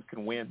four teams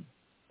can win.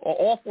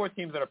 All four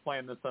teams that are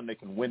playing this Sunday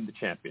can win the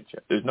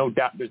championship. There's no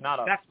doubt. There's not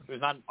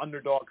an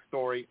underdog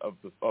story of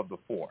the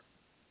four.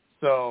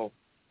 So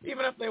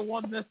even if they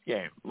won this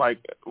game, like,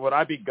 would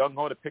I be gung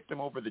ho to pick them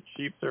over the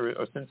Chiefs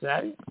or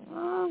Cincinnati?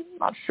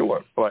 Not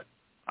sure, but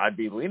I'd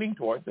be leaning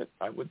towards it.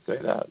 I would say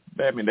that.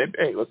 I mean,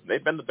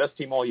 they've been the best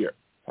team all year,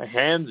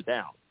 hands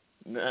down.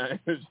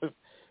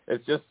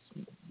 It's just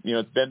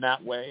it's been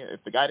that way.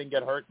 If the guy didn't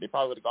get hurt, they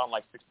probably would have gone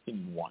like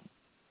 16-1.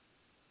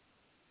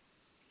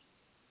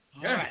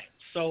 All right.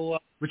 So,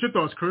 what's your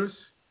thoughts, Chris?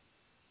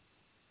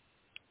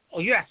 Oh,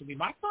 you asking me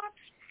my thoughts?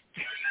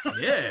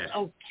 Yeah.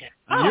 Okay.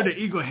 You're the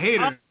Eagle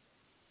hater.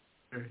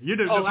 You're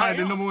probably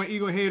the number one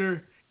Eagle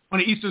hater on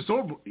the Eastern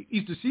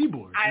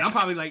Seaboard. And I'm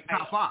probably like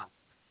top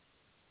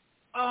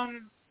 5.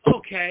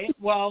 Okay.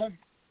 Well,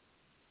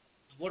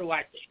 what do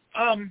I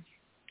think?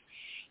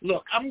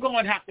 Look, I'm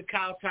going to have to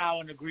kowtow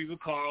and agree with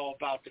Carl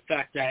about the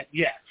fact that,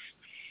 yes,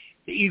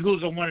 the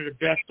Eagles are one of the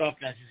best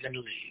offenses in the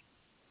league.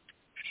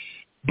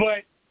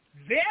 But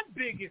their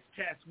biggest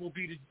test will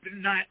be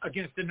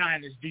against the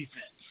Niners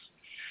defense.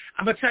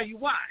 I'm going to tell you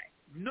why.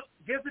 No,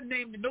 there's a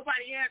name that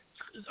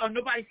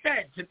nobody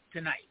said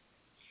tonight.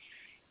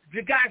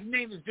 The guy's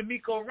name is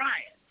DeMeco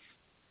Ryans.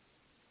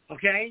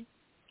 Okay?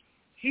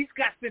 He's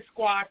got this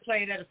squad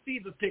playing at a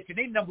fever pitch, and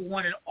they number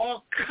one in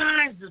all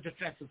kinds of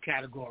defensive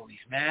categories,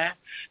 man.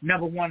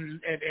 Number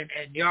one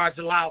in yards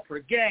allowed per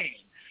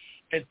game,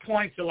 and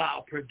points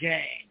allowed per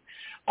game.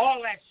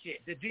 All that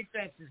shit. The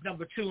defense is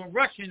number 2 in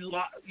rushing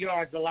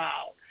yards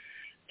allowed.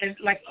 And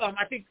I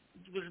think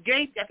it was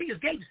Gabe. I think it's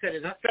Gabe who said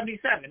it.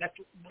 77.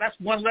 That's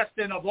one less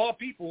than, of all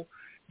people,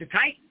 the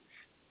Titans.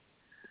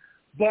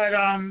 But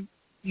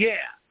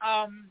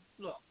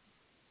look,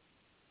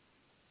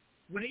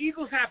 when the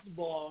Eagles have the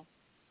ball,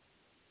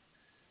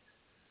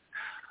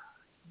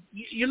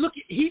 you look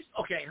at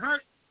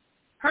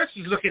Hurts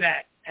is looking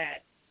at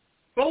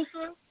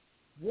Bosa,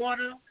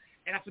 Warner,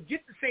 and I forget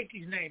the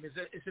safety's name. It's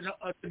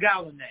a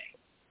Gowan name.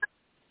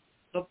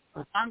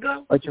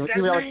 Tafunga?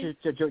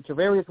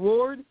 Javarius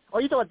Ward? Oh,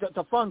 you're talking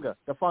about Tafunga.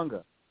 You're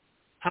talking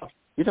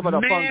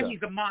about Tafunga. Man,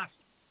 he's a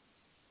monster.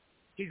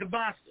 He's a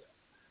monster.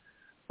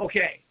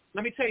 Okay,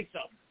 let me tell you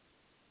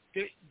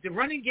something. The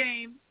running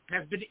game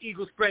has been the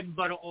Eagles' bread and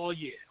butter all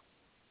year.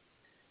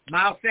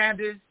 Miles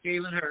Sanders,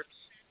 Jalen Hurts.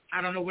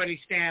 I don't know where they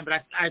stand,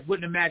 but I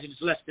wouldn't imagine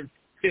it's less than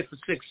 5th or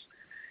 6th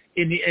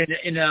in the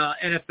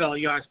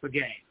NFL yards per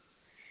game.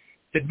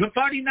 The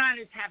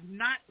 49ers have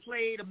not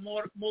played a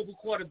more mobile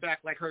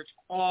quarterback like Hurts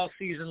all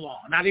season long.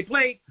 Now they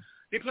played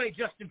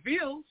Justin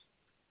Fields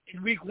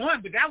in week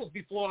 1, but that was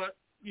before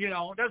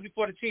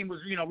the team was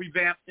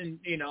revamped and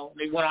they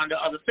went on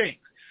to other things.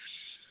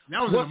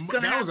 That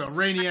was a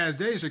rainy ass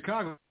day in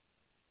Chicago.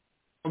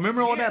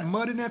 Remember all that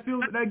mud in that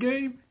field that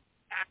game?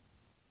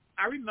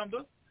 I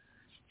remember.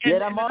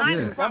 That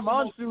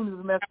monsoon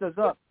has messed us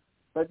up.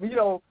 But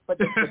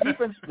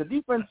the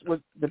defense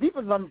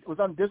was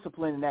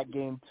undisciplined in that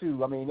game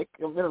too. I mean,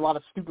 there were a lot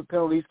of stupid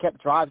penalties,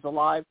 kept drives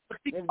alive.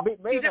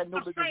 Bears had no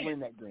business winning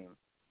that game.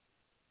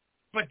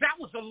 But that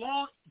was a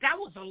long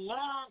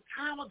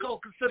time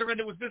ago. Considering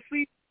it was this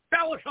season,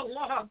 that was a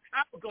long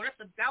time ago.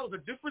 That was a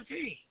different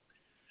team.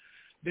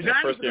 The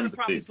Niners are going to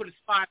probably put a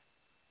spy.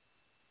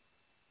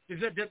 The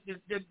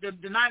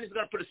Niners are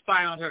going to put a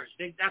spy on Hurts.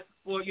 That's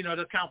for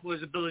to account for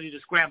his ability to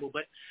scramble,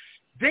 but.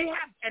 They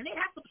have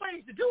the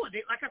players to do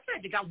it. Like I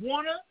said, they got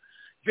Warner,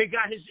 they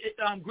got his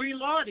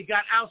Greenlaw, they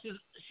got Al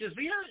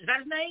Shazier. Is that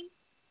his name?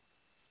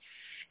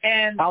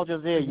 And Al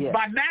Shazier, yeah.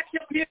 My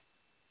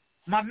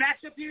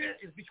matchup here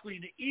is between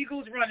the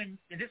Eagles running,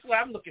 and this is what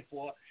I'm looking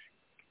for.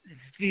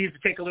 Steve, to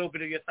take a little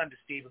bit of your thunder,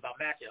 Steve, about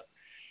matchup.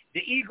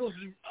 The Eagles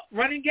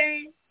running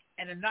game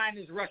and the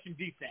Niners rushing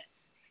defense.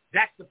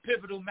 That's the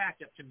pivotal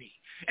matchup to me.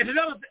 And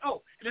another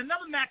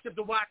matchup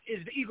to watch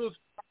is the Eagles.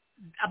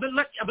 I'm gonna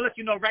let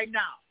you know right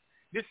now.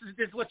 This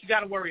is what you got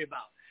to worry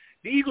about.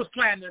 The Eagles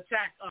plan to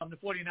attack the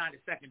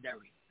 49ers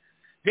secondary.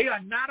 They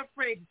are not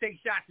afraid to take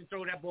shots and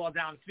throw that ball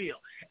down the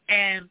field.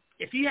 And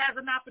if he has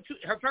an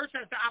opportunity, Hurts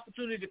has the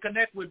opportunity to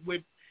connect with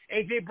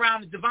A.J.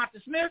 Brown and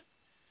Devonta Smith,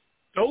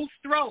 those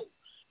throws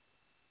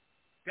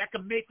that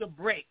can make or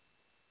break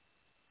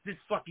this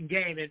fucking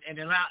game and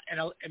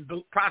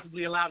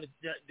possibly allow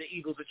the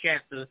Eagles a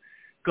chance to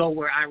go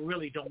where I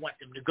really don't want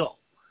them to go.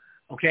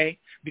 Okay,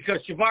 because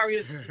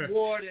Charvarius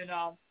Ward and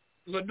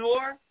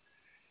Lenore,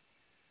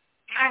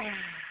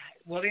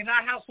 they're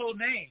not household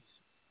names,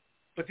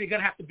 but they're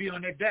gonna have to be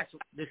on their best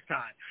this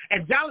time.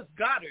 And Dallas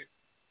Goedert,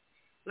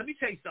 let me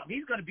tell you something.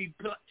 He's gonna be,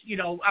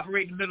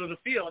 operating in the middle of the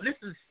field. And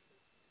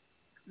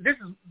this is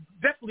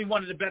definitely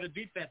one of the better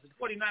defenses.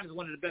 49 is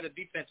one of the better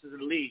defenses in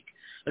the league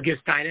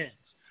against tight ends.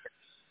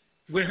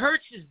 When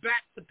Hurts is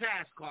back to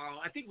pass, Carl,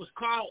 I think it was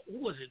Carl, who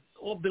was it,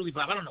 or Billy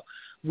Bob, I don't know.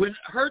 When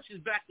Hurts is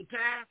back to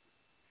pass,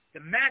 the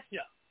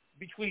matchup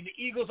between the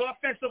Eagles'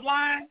 offensive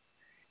line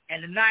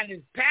and the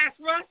Niners' pass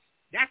rush,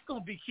 that's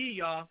going to be key,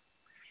 y'all.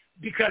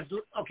 Because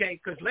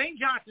Lane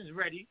Johnson's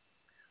ready,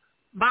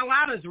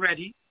 Mailata's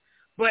ready,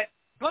 but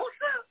Bosa.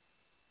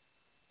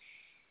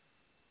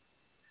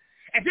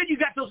 And then you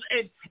got those,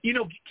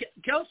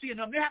 Kelsey and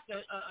them. They have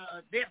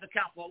to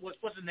count for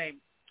what's the name?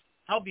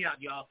 Help me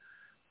out, y'all.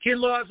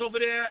 Kinlaw's over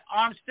there.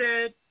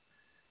 Armstead.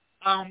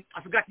 I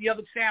forgot the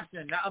other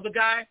Sampson, the other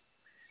guy.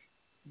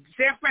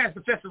 San Fran's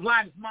defensive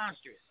line is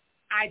monstrous.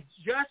 I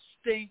just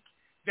think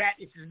that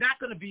it's not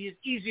going to be as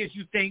easy as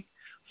you think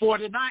for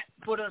the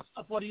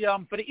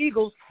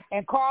Eagles.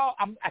 And Carl,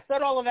 I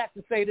said all of that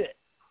to say this: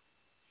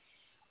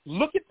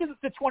 look at the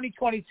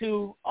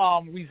 2022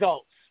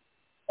 results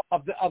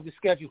of the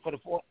schedule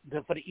for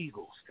the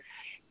Eagles.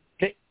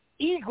 The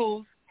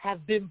Eagles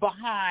have been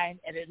ahead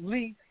in at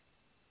least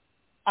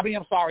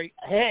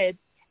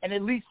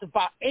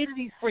about 8 of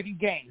these freaking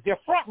games. They're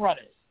front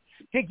runners.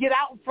 They get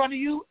out in front of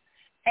you,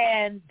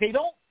 and they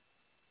don't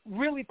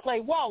really play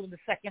well in the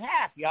second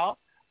half, y'all.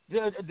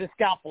 The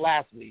discount for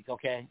last week,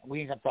 okay? We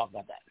ain't gonna talk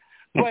about that.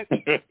 But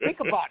think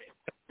about it.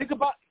 Think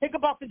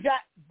about the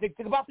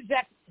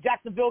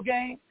Jacksonville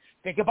game.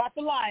 Think about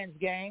the Lions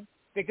game.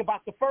 Think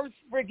about the first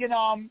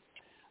friggin'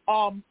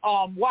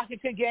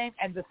 Washington game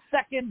and the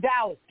second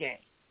Dallas game.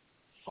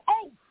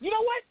 Oh, you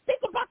know what?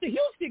 Think about the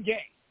Houston game,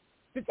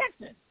 the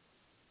Texans.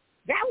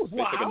 That was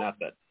wild. They took a nap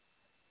that.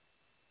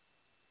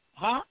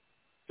 Huh?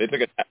 They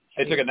took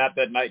a nap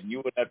that night, and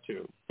you would have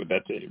too with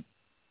that team.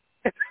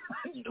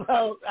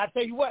 Well, I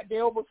tell you what, they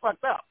over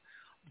fucked up.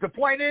 The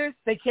point is,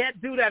 they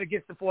can't do that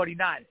against the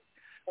 49ers.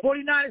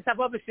 49ers have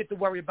other shit to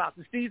worry about.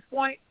 To Steve's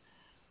point,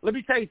 let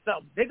me tell you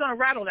something. They're gonna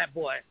rattle that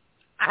boy.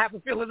 I have a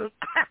feeling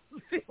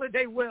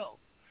they will.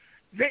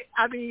 They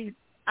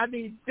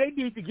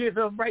need to give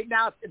him right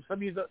now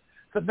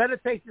some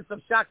meditation,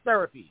 some shock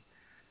therapy,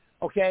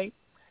 okay?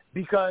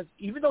 Because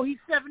even though he's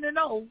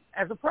 7-0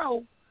 as a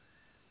pro,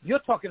 you're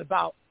talking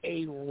about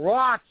a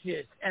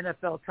raucous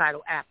NFL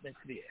title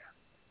atmosphere.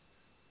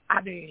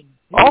 I mean,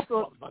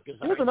 also,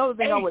 here's another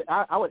thing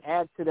I would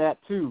add to that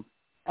too.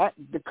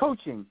 The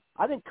coaching.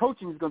 I think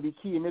coaching is going to be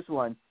key in this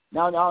one.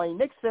 Now,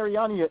 Nick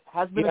Sirianni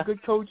has been a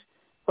good coach,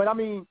 but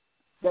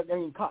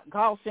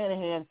Kyle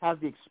Shanahan has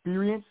the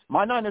experience.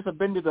 My Niners have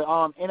been to the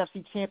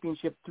NFC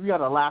Championship 3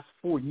 out of the last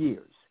 4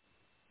 years.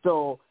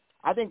 So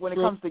I think when it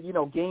comes to,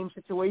 game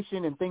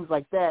situation and things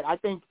like that, I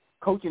think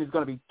coaching is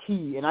going to be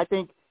key. And I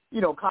think,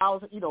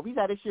 Kyle's, he's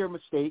had his share of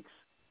mistakes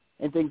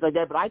and things like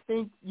that, but I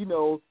think,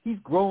 he's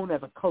grown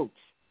as a coach.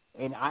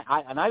 And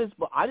I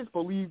just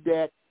believe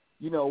that,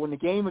 when the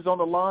game is on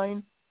the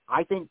line,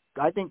 I think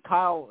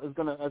Kyle is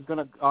gonna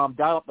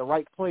dial up the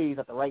right plays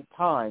at the right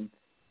time.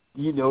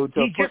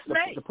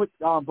 To put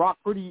Brock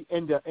Purdy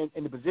in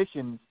the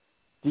positions,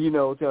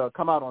 to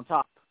come out on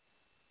top.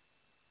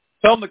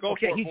 Tell him to go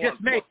for it. He just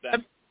made.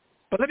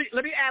 But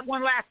let me add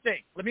one last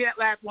thing.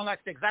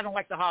 Because I don't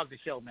like to hog the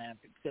show, man.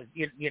 Because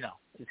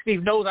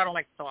Steve knows I don't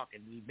like to talk,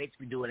 and he makes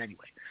me do it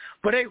anyway.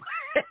 But anyway,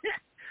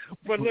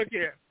 but look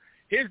here.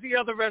 Here's the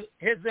other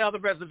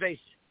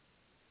reservation.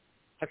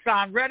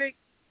 Hassan Reddick,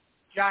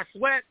 Josh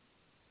Sweat,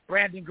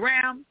 Brandon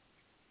Graham.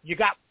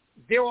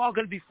 They're all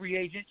going to be free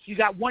agents. You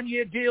got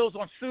 1-year deals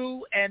on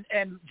Sue and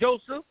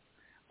Joseph,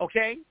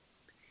 okay?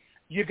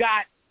 They're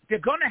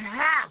going to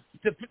have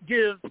to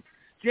give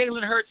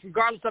Jalen Hurts,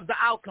 regardless of the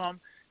outcome,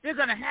 they're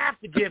going to have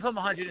to give him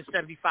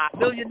 $175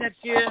 million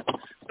next year.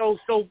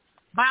 So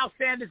Miles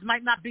Sanders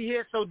might not be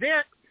here. So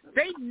the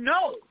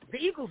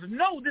Eagles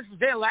know this is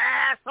their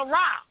last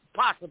hurrah,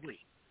 possibly.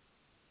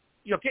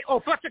 Okay. Oh,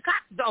 Fletcher Cox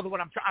is the other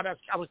one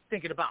I was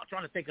thinking about,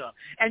 trying to think of.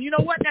 And you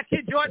know what? That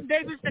kid Jordan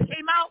Davis that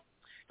came out,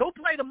 he'll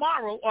play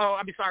tomorrow.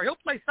 He'll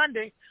play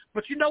Sunday.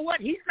 But you know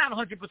what? He's not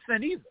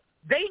 100% either.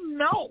 They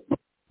know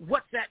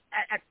what's at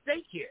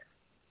stake here.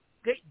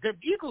 The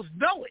Eagles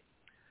know it.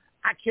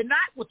 I cannot,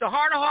 with the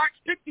heart of hearts,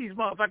 pick these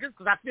motherfuckers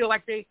because I feel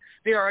like they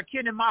are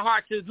akin in my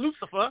heart to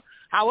Lucifer.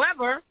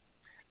 However,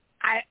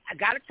 I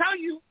got to tell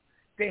you,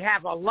 they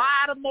have a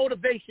lot of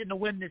motivation to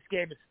win this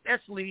game,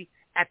 especially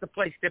at the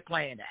place they're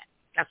playing at.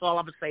 That's all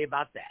I'm going to say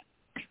about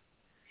that.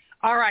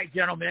 All right,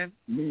 gentlemen.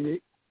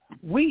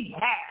 We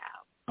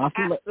have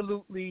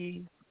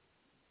absolutely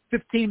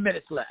 15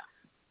 minutes left.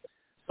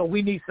 So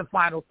we need some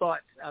final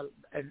thoughts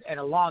and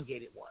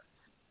elongated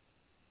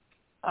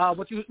ones.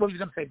 What you going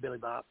to say, Billy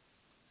Bob?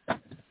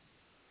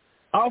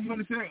 I was going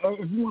to say,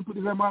 if you want to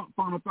put this in my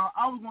final thought,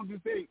 I was going to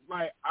just say,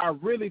 like, I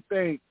really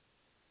think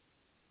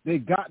they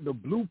got the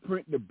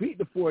blueprint to beat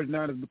the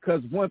 49ers,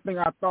 because one thing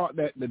I thought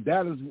that the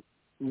Dallas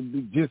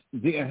just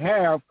didn't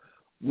have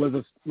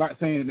was not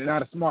saying they're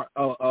not a smart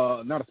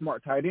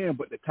tight end,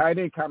 but the tight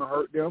end kind of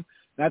hurt them.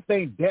 And I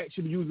think Dak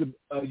should have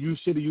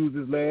used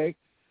his leg,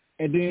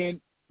 and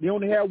then they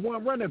only had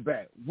one running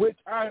back. If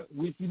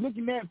you're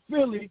looking at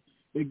Philly,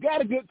 they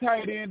got a good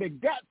tight end. They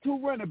got two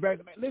running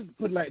backs. Let's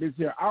put it like this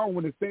here. I don't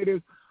want to say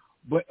this,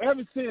 but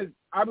ever since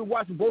I've been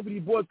watching both of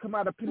these boys come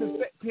out of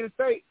Penn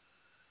State,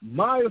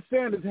 Miles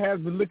Sanders has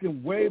been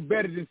looking way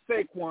better than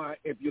Saquon.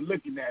 If you're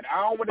looking at it,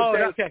 I don't want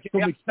to say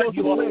from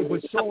explosive play,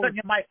 but showing.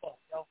 Your mic off,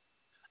 yo.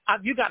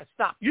 You got to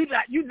stop. You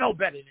know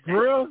better than that.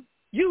 Real?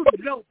 You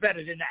know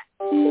better than that.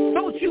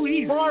 Don't you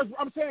easy.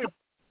 I'm saying.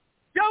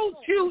 Don't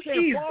you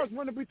easy.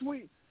 Running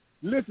between.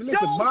 Listen.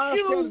 Miles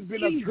Sanders has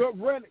been a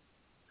good runner.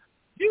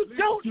 You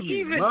don't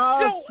even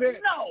know,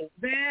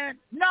 man.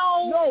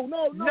 No.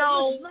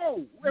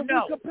 If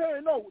we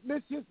compare,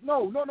 let's just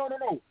no.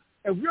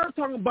 If you're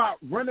talking about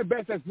running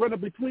backs that's running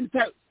between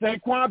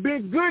Saquon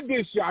been good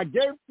this year, I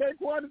gave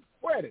Saquon his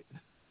credit.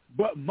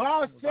 But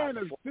Miles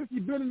Sanders, since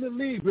he's been in the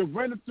league, been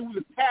running through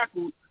the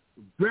tackles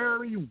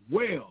very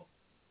well.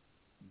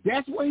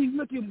 That's why he's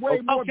looking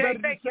way more better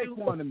than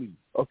Saquon to me.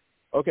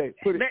 Okay,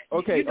 put it.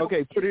 Okay,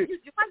 put it.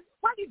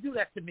 Why do you do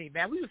that to me,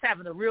 man? We was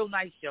having a real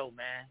nice show,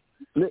 man.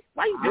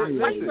 Why you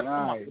do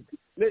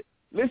that?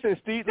 Listen,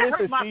 Steve.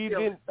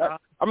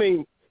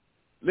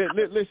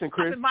 Listen,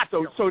 Chris.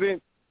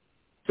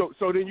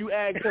 So then you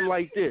ask him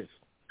like this: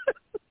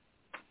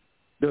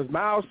 does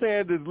Miles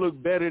Sanders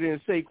look better than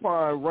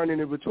Saquon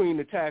running in between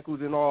the tackles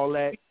and all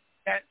that?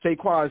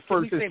 Saquon's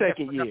first and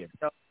second year.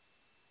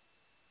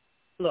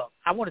 Look,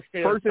 I want to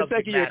stay first and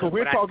second year because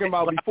we're talking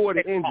about before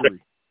the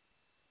injury.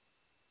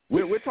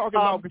 We're talking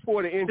about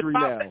before the injury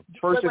now.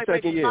 First and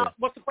second year.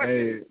 What's the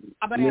question?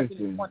 I'm going to ask you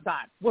this one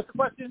time. What's the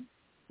question?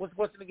 What's the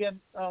question again,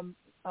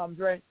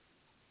 Dre?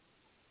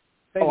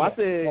 I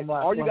said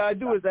all you gotta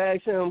do is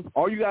ask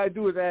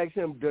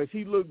him. Does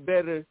he look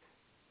better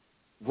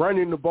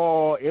running the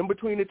ball in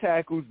between the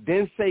tackles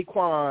than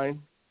Saquon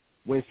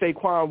when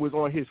Saquon was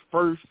on his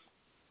first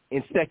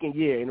and second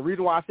year? And the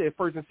reason why I said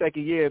first and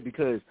second year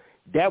because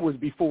that was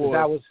before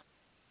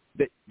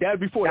the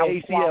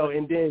ACL,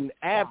 and then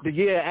the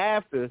year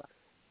after,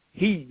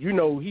 he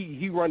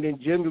run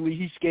in generally.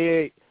 He's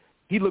scared.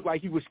 He looked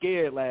like he was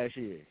scared last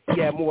year.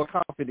 He had more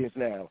confidence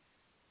now.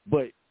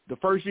 But the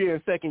first year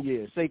and second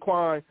year,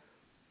 Saquon,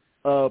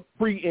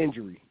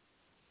 pre-injury,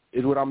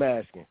 is what I'm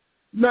asking.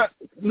 Now,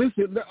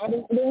 listen, the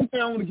only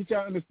thing I want to get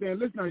y'all to understand,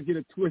 let's not get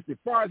it twisted. As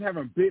far as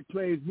having big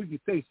plays, we can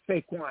say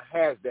Saquon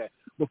has that.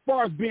 But as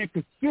far as being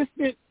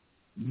consistent,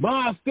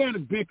 Miles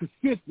Sanders being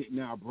consistent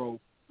now, bro.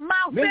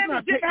 Miles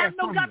Sanders didn't have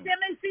no goddamn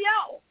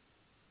ACL.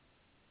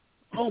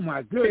 Oh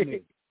my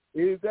goodness!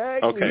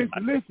 Exactly. Okay,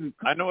 listen.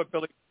 I know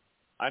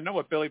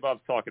what Billy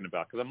Bob's talking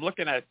about because I'm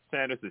looking at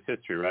Sanders'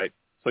 history, right?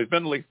 So he's been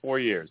in the league 4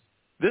 years.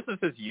 This is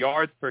his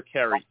yards per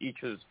carry each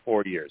of his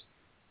 4 years: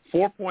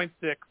 4.6,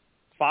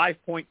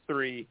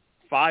 5.3,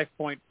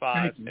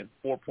 5.5, and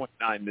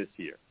 4.9 this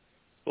year.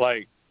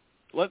 Like,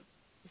 when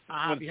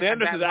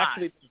Sanders is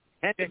actually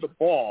handling the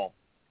ball,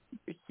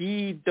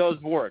 he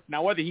does work.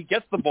 Now, whether he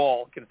gets the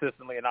ball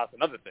consistently or not is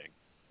another thing.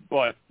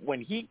 But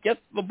when he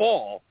gets the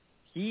ball,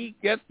 he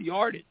gets the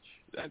yardage.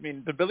 I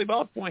mean, to Billy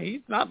Bob's point,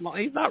 he's not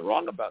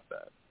wrong about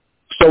that.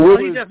 So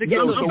he doesn't get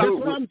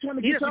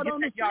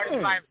that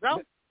yardage by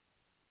himself.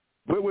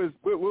 What was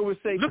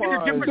Saquon? Look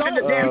at the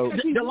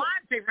difference in the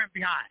lines they run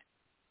behind.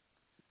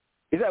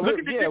 Is that Look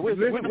at the difference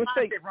in the lines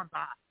they run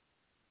behind.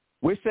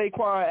 With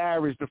Saquon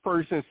average the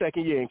first and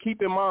second year, and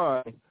keep in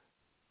mind,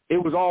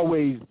 it was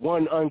always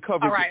one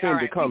uncovered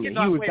defender coming.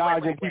 He was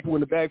dodging people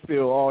in the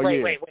backfield all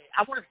year. Wait.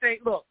 I want to say,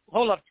 look,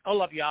 hold up,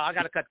 y'all. I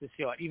got to cut this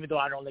short, even though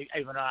I'm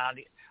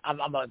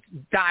a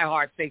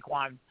diehard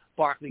Saquon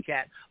Barkley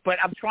cat. But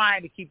I'm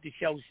trying to keep the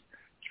show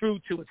true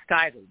to its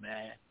title,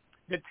 man.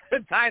 The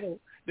title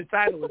is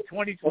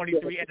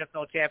 2023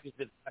 NFL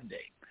Championship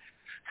Sunday.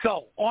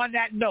 So on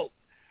that note,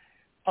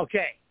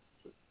 okay,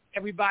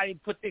 everybody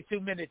put their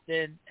 2 minutes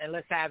in, and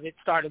let's have it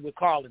started with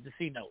Carl at the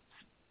C notes.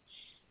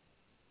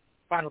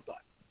 Final thought.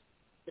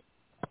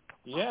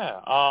 Yeah.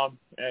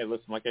 Hey,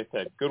 listen, like I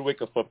said, good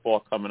week of football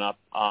coming up.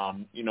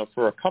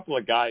 For a couple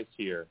of guys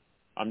here,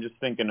 I'm just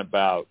thinking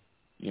about,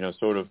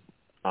 sort of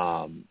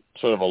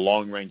a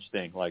long range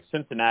thing. Like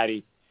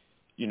Cincinnati,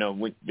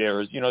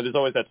 there's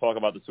always that talk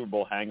about the Super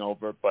Bowl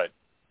hangover, but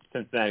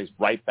Cincinnati's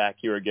right back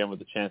here again with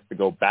a chance to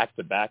go back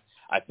to back.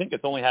 I think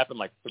it's only happened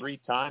like 3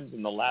 times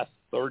in the last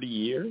 30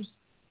 years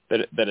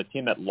that a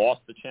team that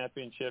lost the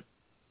championship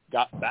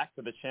got back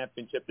to the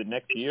championship the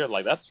next year.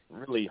 Like, that's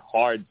really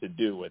hard to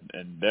do,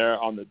 and they're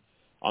on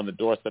the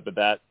doorstep of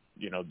that.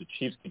 The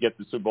Chiefs could get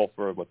the Super Bowl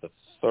for the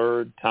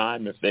 3rd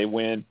time if they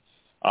win.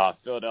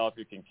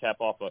 Philadelphia can cap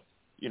off could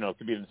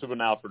be in the Super Bowl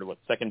now for the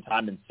 2nd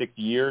time in 6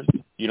 years.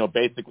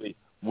 Basically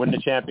win the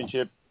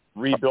championship,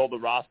 rebuild the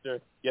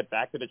roster, get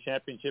back to the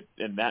championship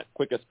in that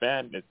quick a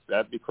span.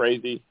 That'd be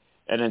crazy.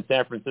 And then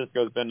San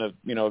Francisco's been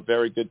a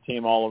very good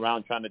team all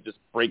around, trying to just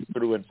break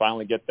through and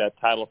finally get that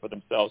title for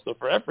themselves. So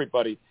for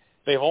everybody,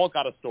 they've all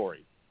got a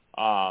story.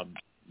 From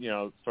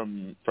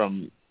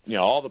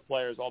all the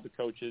players, all the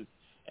coaches,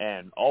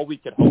 and all we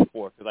could hope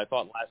for. Because I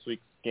thought last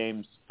week's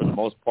games, for the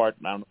most part,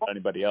 I don't know about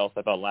anybody else,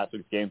 I thought last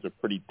week's games were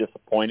pretty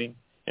disappointing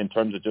in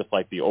terms of just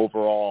like the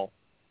overall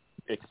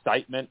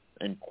excitement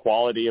and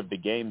quality of the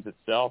games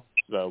itself.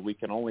 So we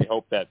can only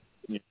hope that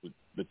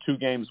the two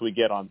games we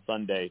get on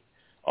Sunday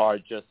are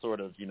just sort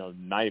of,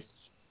 nice,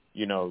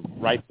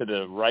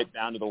 right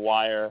down to the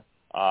wire,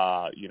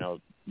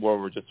 where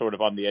we're just sort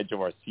of on the edge of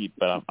our seat.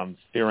 But I'm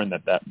fearing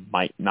that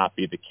might not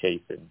be the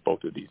case in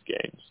both of these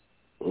games.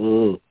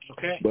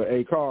 Okay. But,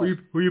 hey, Carl.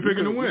 Who you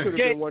picking to win? Could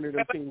have been one of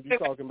them teams you're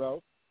talking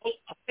about.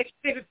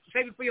 Save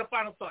it for your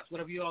final thoughts,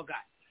 whatever you all got.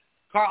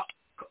 Carl,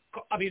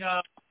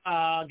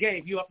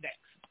 Gabe, you up next.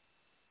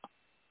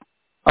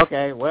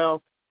 Okay,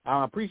 well,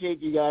 I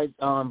appreciate you guys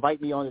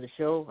inviting me onto the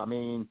show. I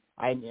mean,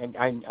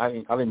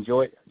 I've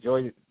enjoyed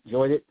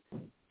it.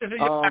 This is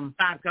your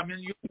time coming.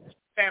 You're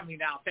family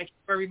now. Thank you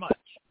very much.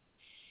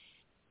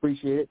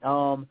 Appreciate it.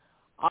 I'm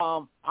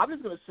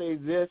just gonna say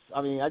this.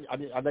 I mean,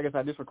 I guess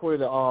I just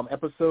recorded an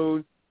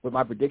episode with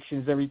my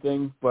predictions and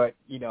everything, but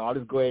I'll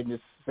just go ahead and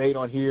just say it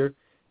on here.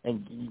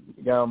 And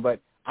but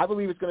I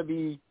believe it's gonna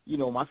be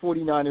my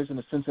 49ers and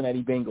the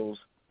Cincinnati Bengals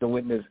to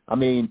win this. I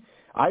mean,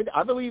 I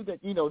believe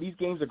that these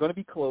games are gonna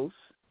be close.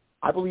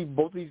 I believe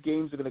both of these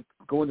games are gonna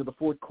go into the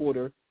fourth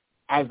quarter,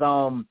 as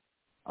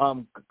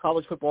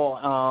college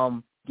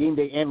football game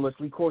day analyst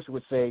Lee Corso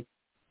would say.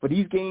 For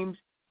these games,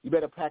 you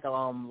better pack a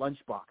lunchbox,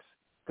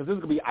 because this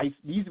is gonna be ice.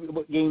 These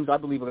games, I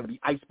believe, are gonna be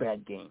ice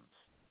bag games.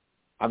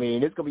 I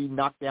mean, it's gonna be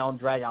knockdown,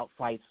 drag out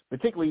fights,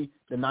 particularly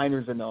the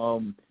Niners and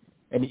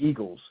the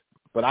Eagles.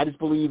 But I just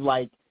believe,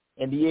 like,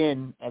 in the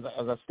end, as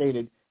I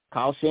stated,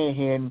 Kyle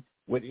Shanahan,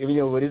 with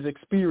his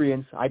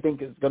experience, I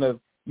think is gonna,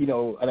 in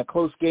a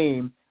close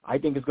game, I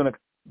think is gonna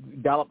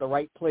dial up the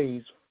right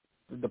plays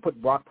to put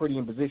Brock Purdy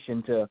in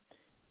position to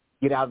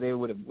get out of there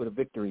with a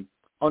victory.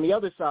 On the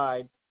other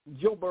side,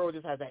 Joe Burrow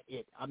just has that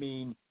it. I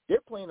mean,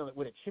 they're playing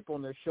with a chip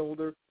on their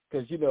shoulder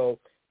because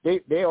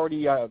they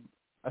already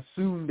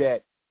assumed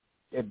that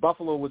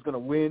Buffalo was going to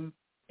win,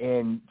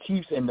 and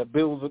Chiefs and the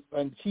Bills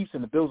are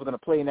going to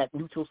play in that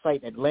neutral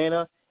site in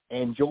Atlanta,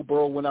 and Joe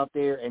Burrow went out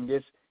there and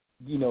just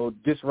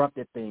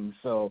disrupted things.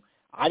 So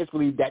I just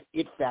believe that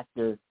it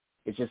factor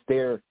is just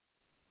there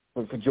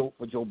for Joe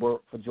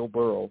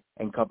Burrow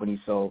and company.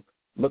 So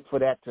look for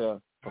that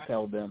to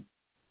propel them.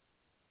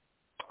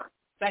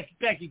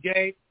 Thank you,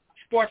 Gabe.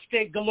 Sports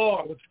Take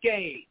Galore with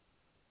Gabe.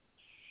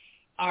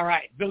 All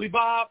right, Billy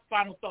Bob,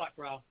 final thought,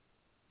 bro.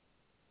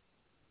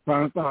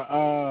 Final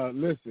thought.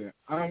 Listen,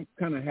 I'm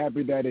kind of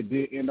happy that it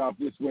did end off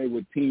this way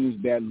with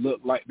teams that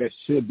look like that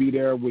should be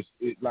there, which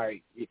it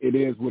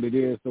is what it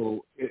is.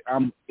 So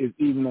it's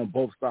even on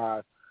both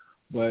sides.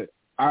 But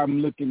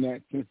I'm looking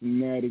at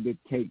Cincinnati to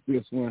take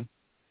this one.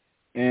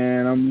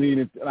 And I'm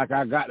leaning, I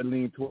got to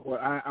lean toward,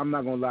 I'm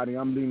not going to lie to you,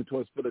 I'm leaning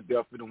towards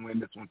Philadelphia to win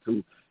this one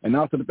too. And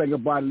also the thing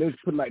about it, let's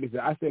put it like this.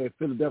 I said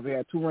Philadelphia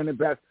had 2 running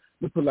backs.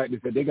 Let's put it like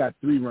this. They got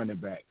 3 running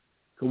backs.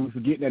 Because we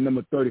forget that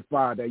number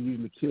 35 that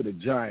usually killed the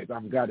Giants.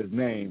 I forgot his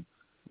name.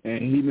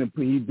 And he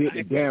did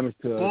the damage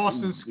to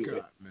Boston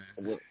Scott,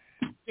 man.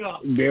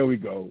 There we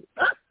go.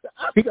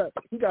 He got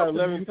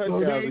 11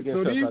 touchdowns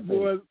against us, these I think.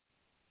 boys,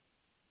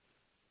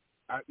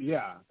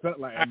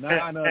 something like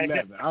 9 or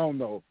 11. I don't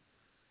know.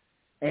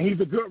 And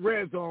he's a good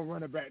red zone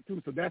running back too,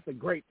 so that's a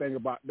great thing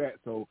about that.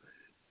 So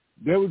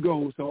there we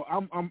go. So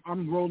I'm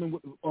rolling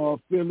with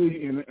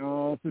Philly and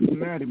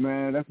Cincinnati,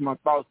 man. That's my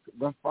thoughts.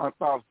 That's my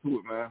thoughts to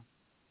it, man.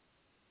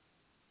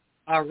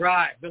 All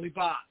right, Billy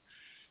Bob.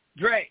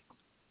 Dre,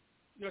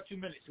 your 2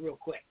 minutes, real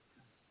quick.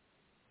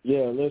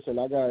 Yeah, listen,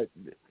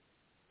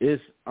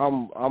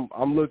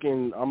 I'm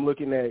looking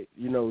at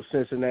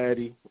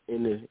Cincinnati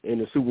in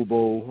the Super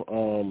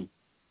Bowl.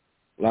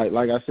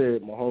 Like I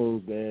said,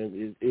 Mahomes,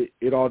 man,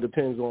 it all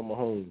depends on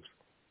Mahomes,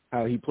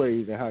 how he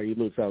plays and how he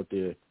looks out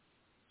there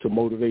to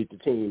motivate the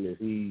team. If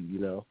he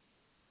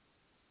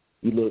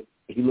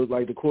looked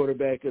like the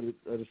quarterback of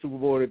the Super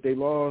Bowl that they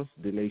lost,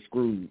 then they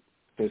screwed.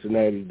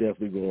 Cincinnati's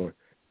definitely going.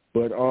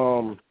 But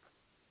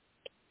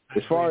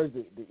as far as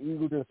the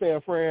Eagles and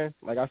San Fran,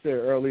 like I said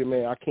earlier,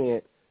 man, I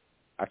can't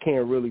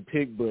really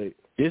pick, but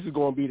this is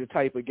going to be the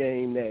type of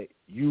game that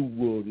you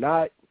will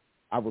not.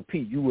 I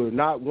repeat, you will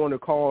not want to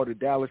call the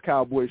Dallas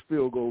Cowboys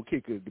field goal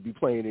kicker to be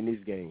playing in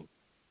this game,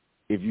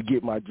 if you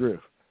get my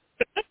drift.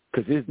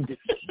 Because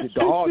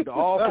the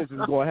offense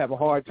is going to have a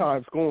hard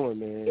time scoring,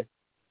 man.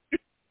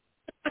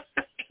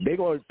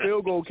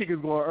 Field goal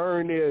kickers going to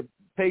earn their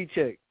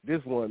paycheck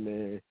this one,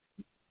 man.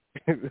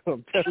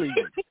 I'm telling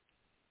you,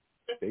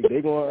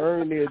 they're going to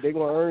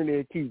earn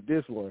their keep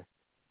this one.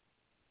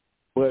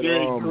 But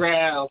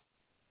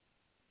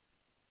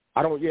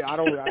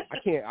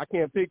I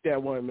can't pick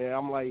that one, man.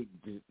 I'm like,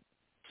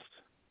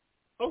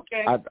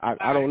 okay.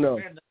 I don't know.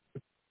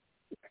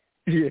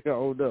 Yeah, I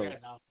don't know.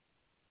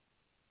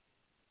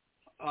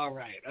 All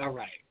right.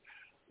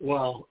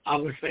 Well, I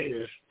would say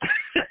this.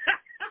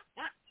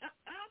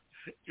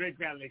 Drake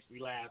Brown makes me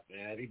laugh,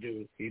 man. He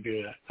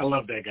do. I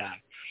love that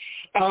guy.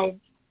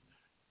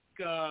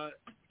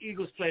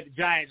 Eagles played the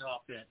Giants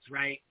offense,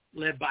 right?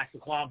 Led by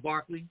Saquon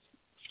Barkley.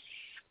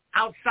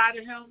 Outside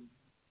of him,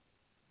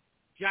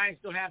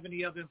 Giants don't have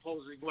any other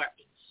imposing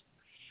weapons.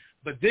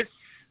 But this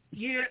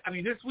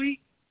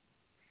week,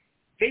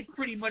 they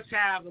pretty much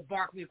have a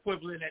Barkley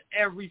equivalent at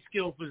every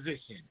skill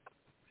position.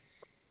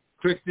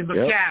 Christian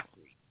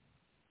McCaffrey,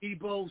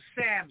 Deebo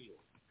Samuel,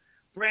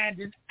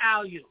 Brandon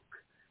Ayuk,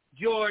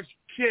 George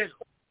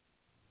Kittle.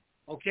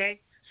 Okay?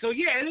 So,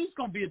 yeah, it is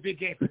going to be a big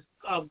game for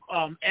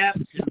Epps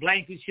and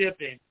Blankenship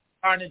and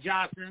Gardner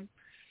Johnson.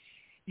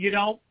 You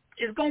know,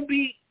 it's going to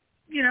be,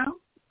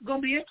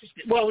 going to be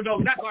interesting. Well, no,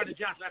 not Gardner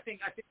Johnson. I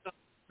think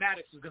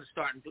Maddox is going to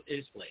start in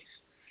his place.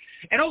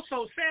 And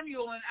also,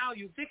 Samuel and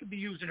Ayuk, they could be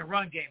used in a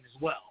run game as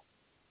well.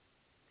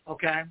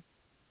 Okay?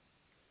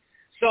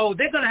 So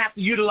they're going to have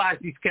to utilize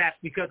these cats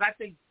because I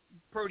think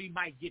Purdy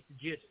might get the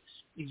jitters.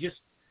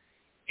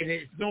 And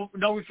it's no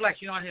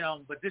reflection on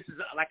him, but this is,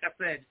 like I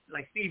said,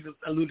 like Steve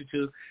alluded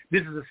to,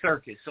 this is a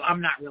circus, so I'm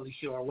not really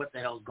sure what the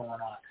hell's going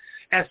on.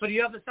 As for the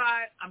other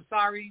side, I'm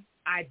sorry,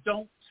 I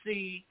don't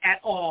see at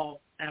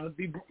all, and I'm going to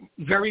be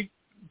very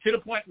to the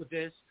point with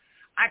this,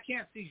 I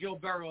can't see Joe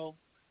Burrow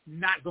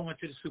not going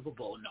to the Super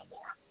Bowl no more.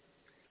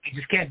 I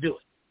just can't do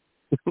it.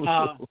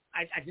 I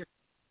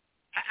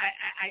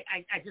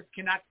just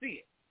cannot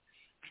see it.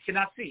 I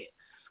cannot see it.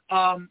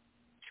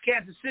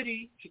 Kansas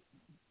City,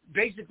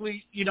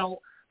 basically,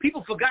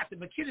 people forgot that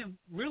McKinnon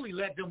really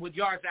led them with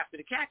yards after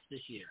the catch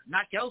this year,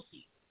 not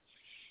Kelsey.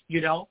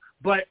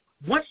 But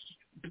once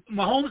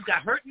Mahomes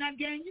got hurt in that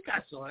game, you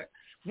guys saw it.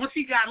 Once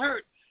he got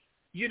hurt,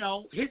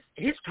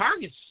 his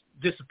targets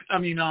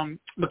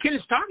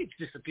McKinnon's targets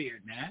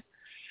disappeared, man.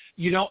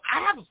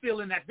 I have a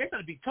feeling that they're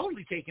going to be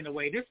totally taken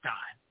away this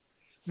time.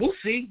 We'll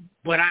see,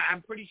 but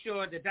I'm pretty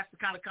sure that that's the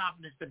kind of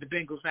confidence that the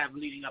Bengals have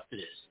leading up to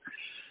this.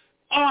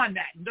 On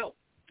that note,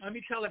 let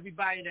me tell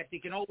everybody that they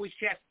can always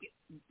check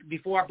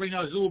before I bring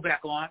Azul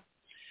back on.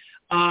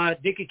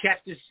 They can catch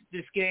this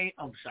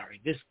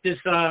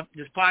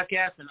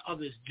podcast and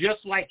others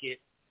just like it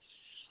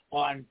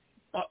on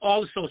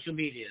all the social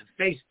media: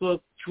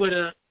 Facebook,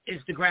 Twitter,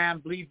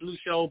 Instagram, Bleed Blue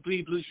Show,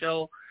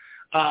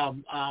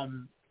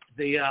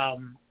 the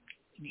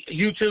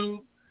YouTube,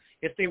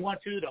 if they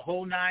want to, the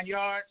whole 9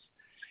 yards.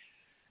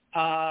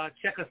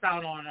 Check us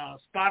out on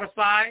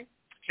Spotify.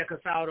 Check us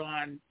out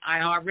on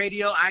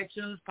iHeartRadio,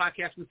 iTunes,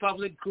 Podcast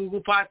Republic,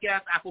 Google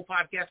Podcasts, Apple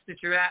Podcasts,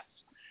 Stitcher apps,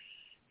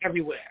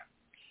 everywhere.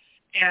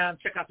 And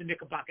check out the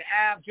Knickerbocker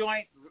Ave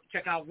joint.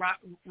 Check out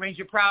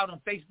Ranger Proud on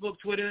Facebook,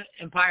 Twitter,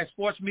 Empire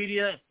Sports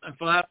Media, and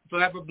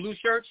Forever Blue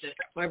Shirts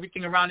for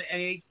everything around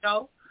the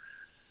AHL.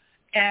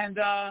 And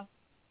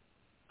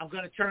I'm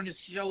going to turn this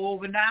show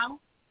over now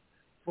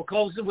for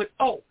closing with,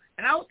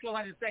 and I also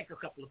want to thank a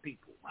couple of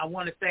people. I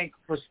want to thank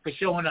for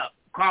showing up.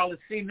 Carl at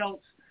C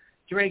Notes,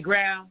 Dre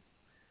Graham,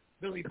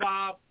 Billy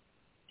Bob,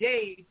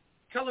 Dave.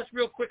 Tell us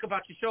real quick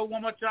about your show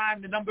one more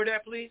time. The number there,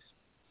 please.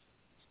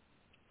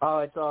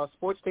 It's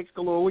Sports Takes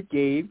Galore with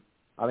Gabe.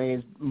 I mean,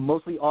 it's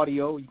mostly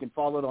audio. You can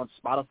follow it on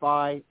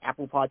Spotify,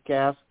 Apple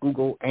Podcasts,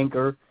 Google,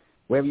 Anchor,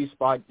 wherever you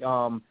spot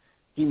your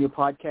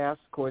podcasts.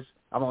 Of course,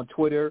 I'm on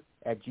Twitter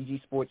at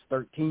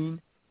GGSports13.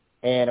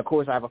 And, of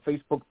course, I have a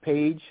Facebook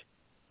page,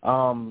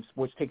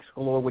 Sports Takes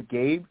Galore with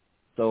Gabe.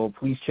 So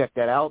please check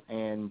that out,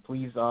 and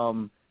please,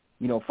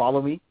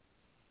 follow me.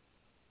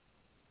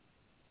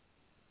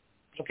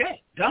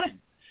 Okay, done.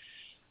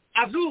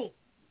 Azul,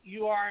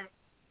 you are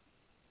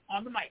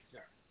on the mic, sir.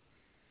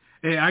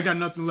 Hey, I got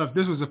nothing left.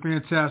 This was a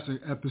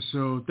fantastic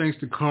episode. Thanks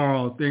to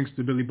Carl. Thanks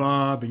to Billy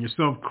Bob and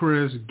yourself,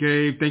 Chris,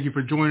 Gabe. Thank you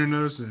for joining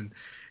us and,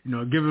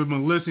 give him a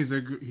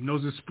listen. He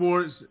knows his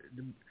sports.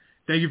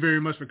 Thank you very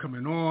much for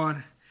coming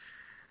on.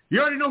 You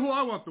already know who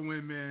I want to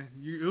win, man.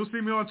 You'll see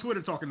me on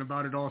Twitter talking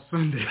about it all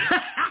Sunday.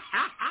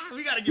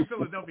 We got to get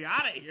Philadelphia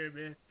out of here,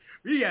 man.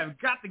 We have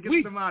got to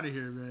get them out of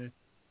here, man.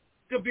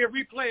 There'll be a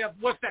replay of,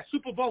 what's that,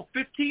 Super Bowl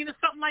 15 or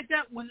something like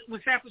that when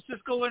San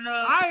Francisco and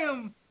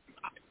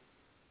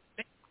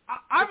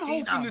I'm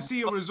hoping to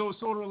see a result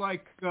sort of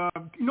like,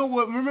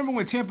 remember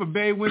when Tampa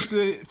Bay went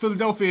to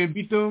Philadelphia and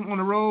beat them on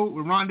the road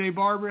when Rondé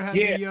Barber had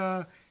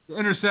the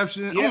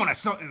interception? Yeah. I want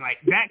something like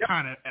that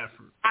kind of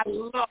effort. I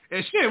love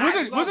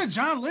it. Was it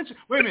John Lynch?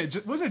 Wait a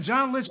minute. Was it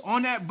John Lynch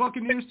on that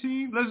Buccaneers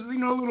team? Let's, a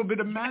little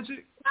bit of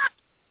magic.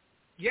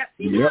 Yes,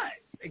 he was.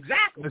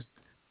 Exactly.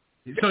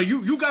 So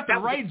you got the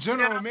right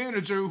general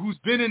manager who's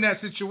been in that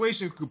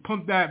situation who could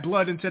pump that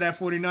blood into that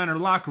 49er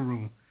locker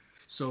room.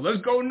 So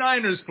let's go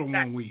Niners for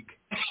 1 week.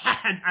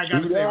 I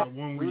got to say for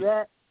 1 week.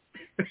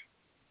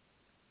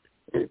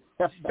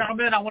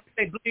 Gentlemen, I want to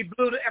say bleed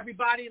blue to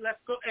everybody. Let's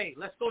go. Hey,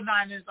 let's go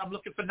Niners. I'm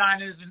looking for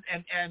Niners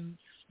and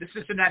the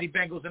Cincinnati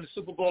Bengals in the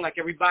Super Bowl like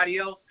everybody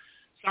else.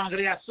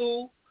 Sangre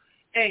Azul.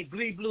 Hey,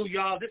 bleed blue,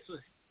 y'all. This was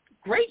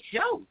a great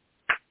show.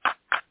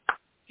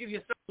 Give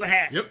yourself a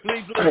hand. Yep.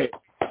 Bleed blue.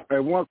 Hey,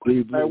 one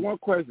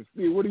question,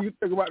 Steve. What do you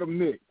think about them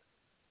Knicks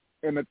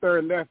and the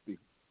third lefty?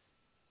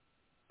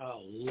 Oh,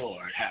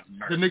 Lord, have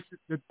mercy.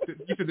 You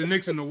said the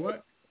Knicks and the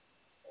what?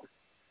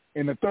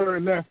 and the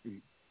third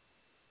lefty.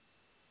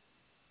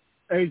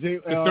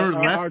 RJ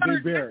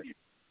Barrett.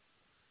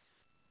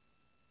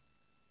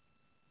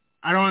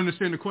 I don't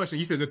understand the question.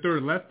 You said the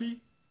third lefty?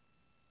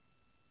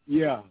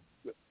 Yeah,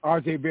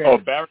 RJ Barrett. Oh,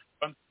 Barrett.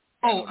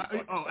 Oh,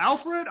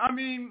 Alfred? I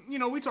mean,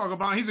 we talk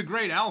about he's a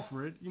great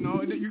Alfred.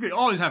 You could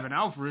always have an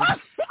Alfred.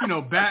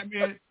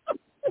 Batman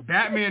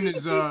is,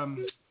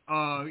 in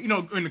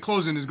the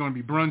closing is going to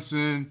be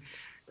Brunson.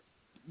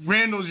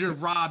 Randall's your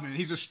Robin.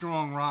 He's a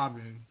strong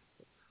Robin.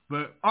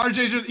 But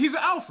RJ's he's an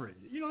Alfred.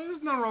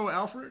 There's nothing wrong with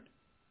Alfred.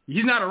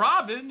 He's not a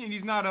Robin, and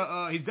he's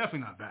definitely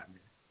not Batman.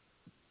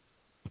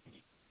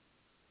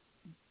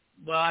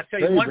 Well, I'll tell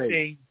you one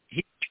thing.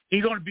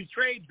 He's going to be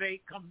trade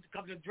bait come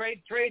the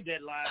trade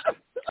deadline.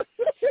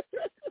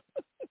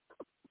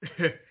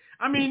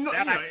 I mean,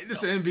 this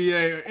is the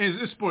NBA.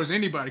 It's sports.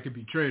 Anybody could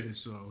be traded.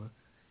 So,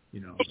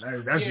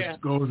 that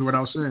just goes with what I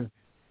was saying.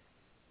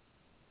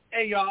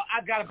 Hey, y'all,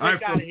 I got to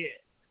break out of here.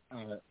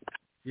 All right.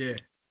 Yeah.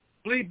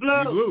 Bleed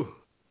blue.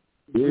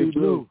 Bleed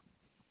blue.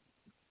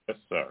 Yes,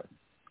 sir.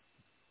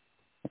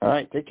 All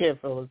right. Take care,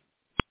 fellas.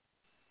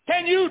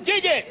 Can you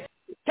dig it?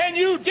 Can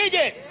you dig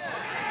it?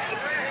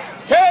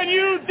 Can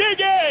you dig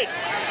it?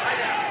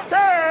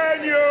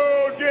 Can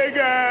you dig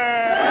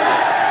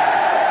it?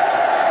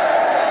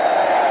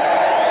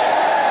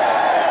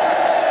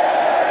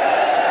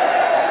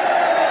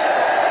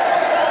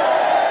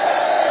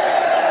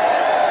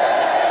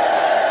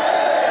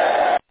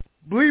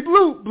 Bleed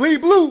blue,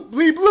 bleed blue,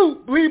 bleed blue,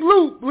 bleed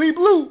blue, bleed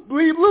blue,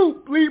 bleed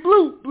blue, bleed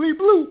blue, bleed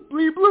blue.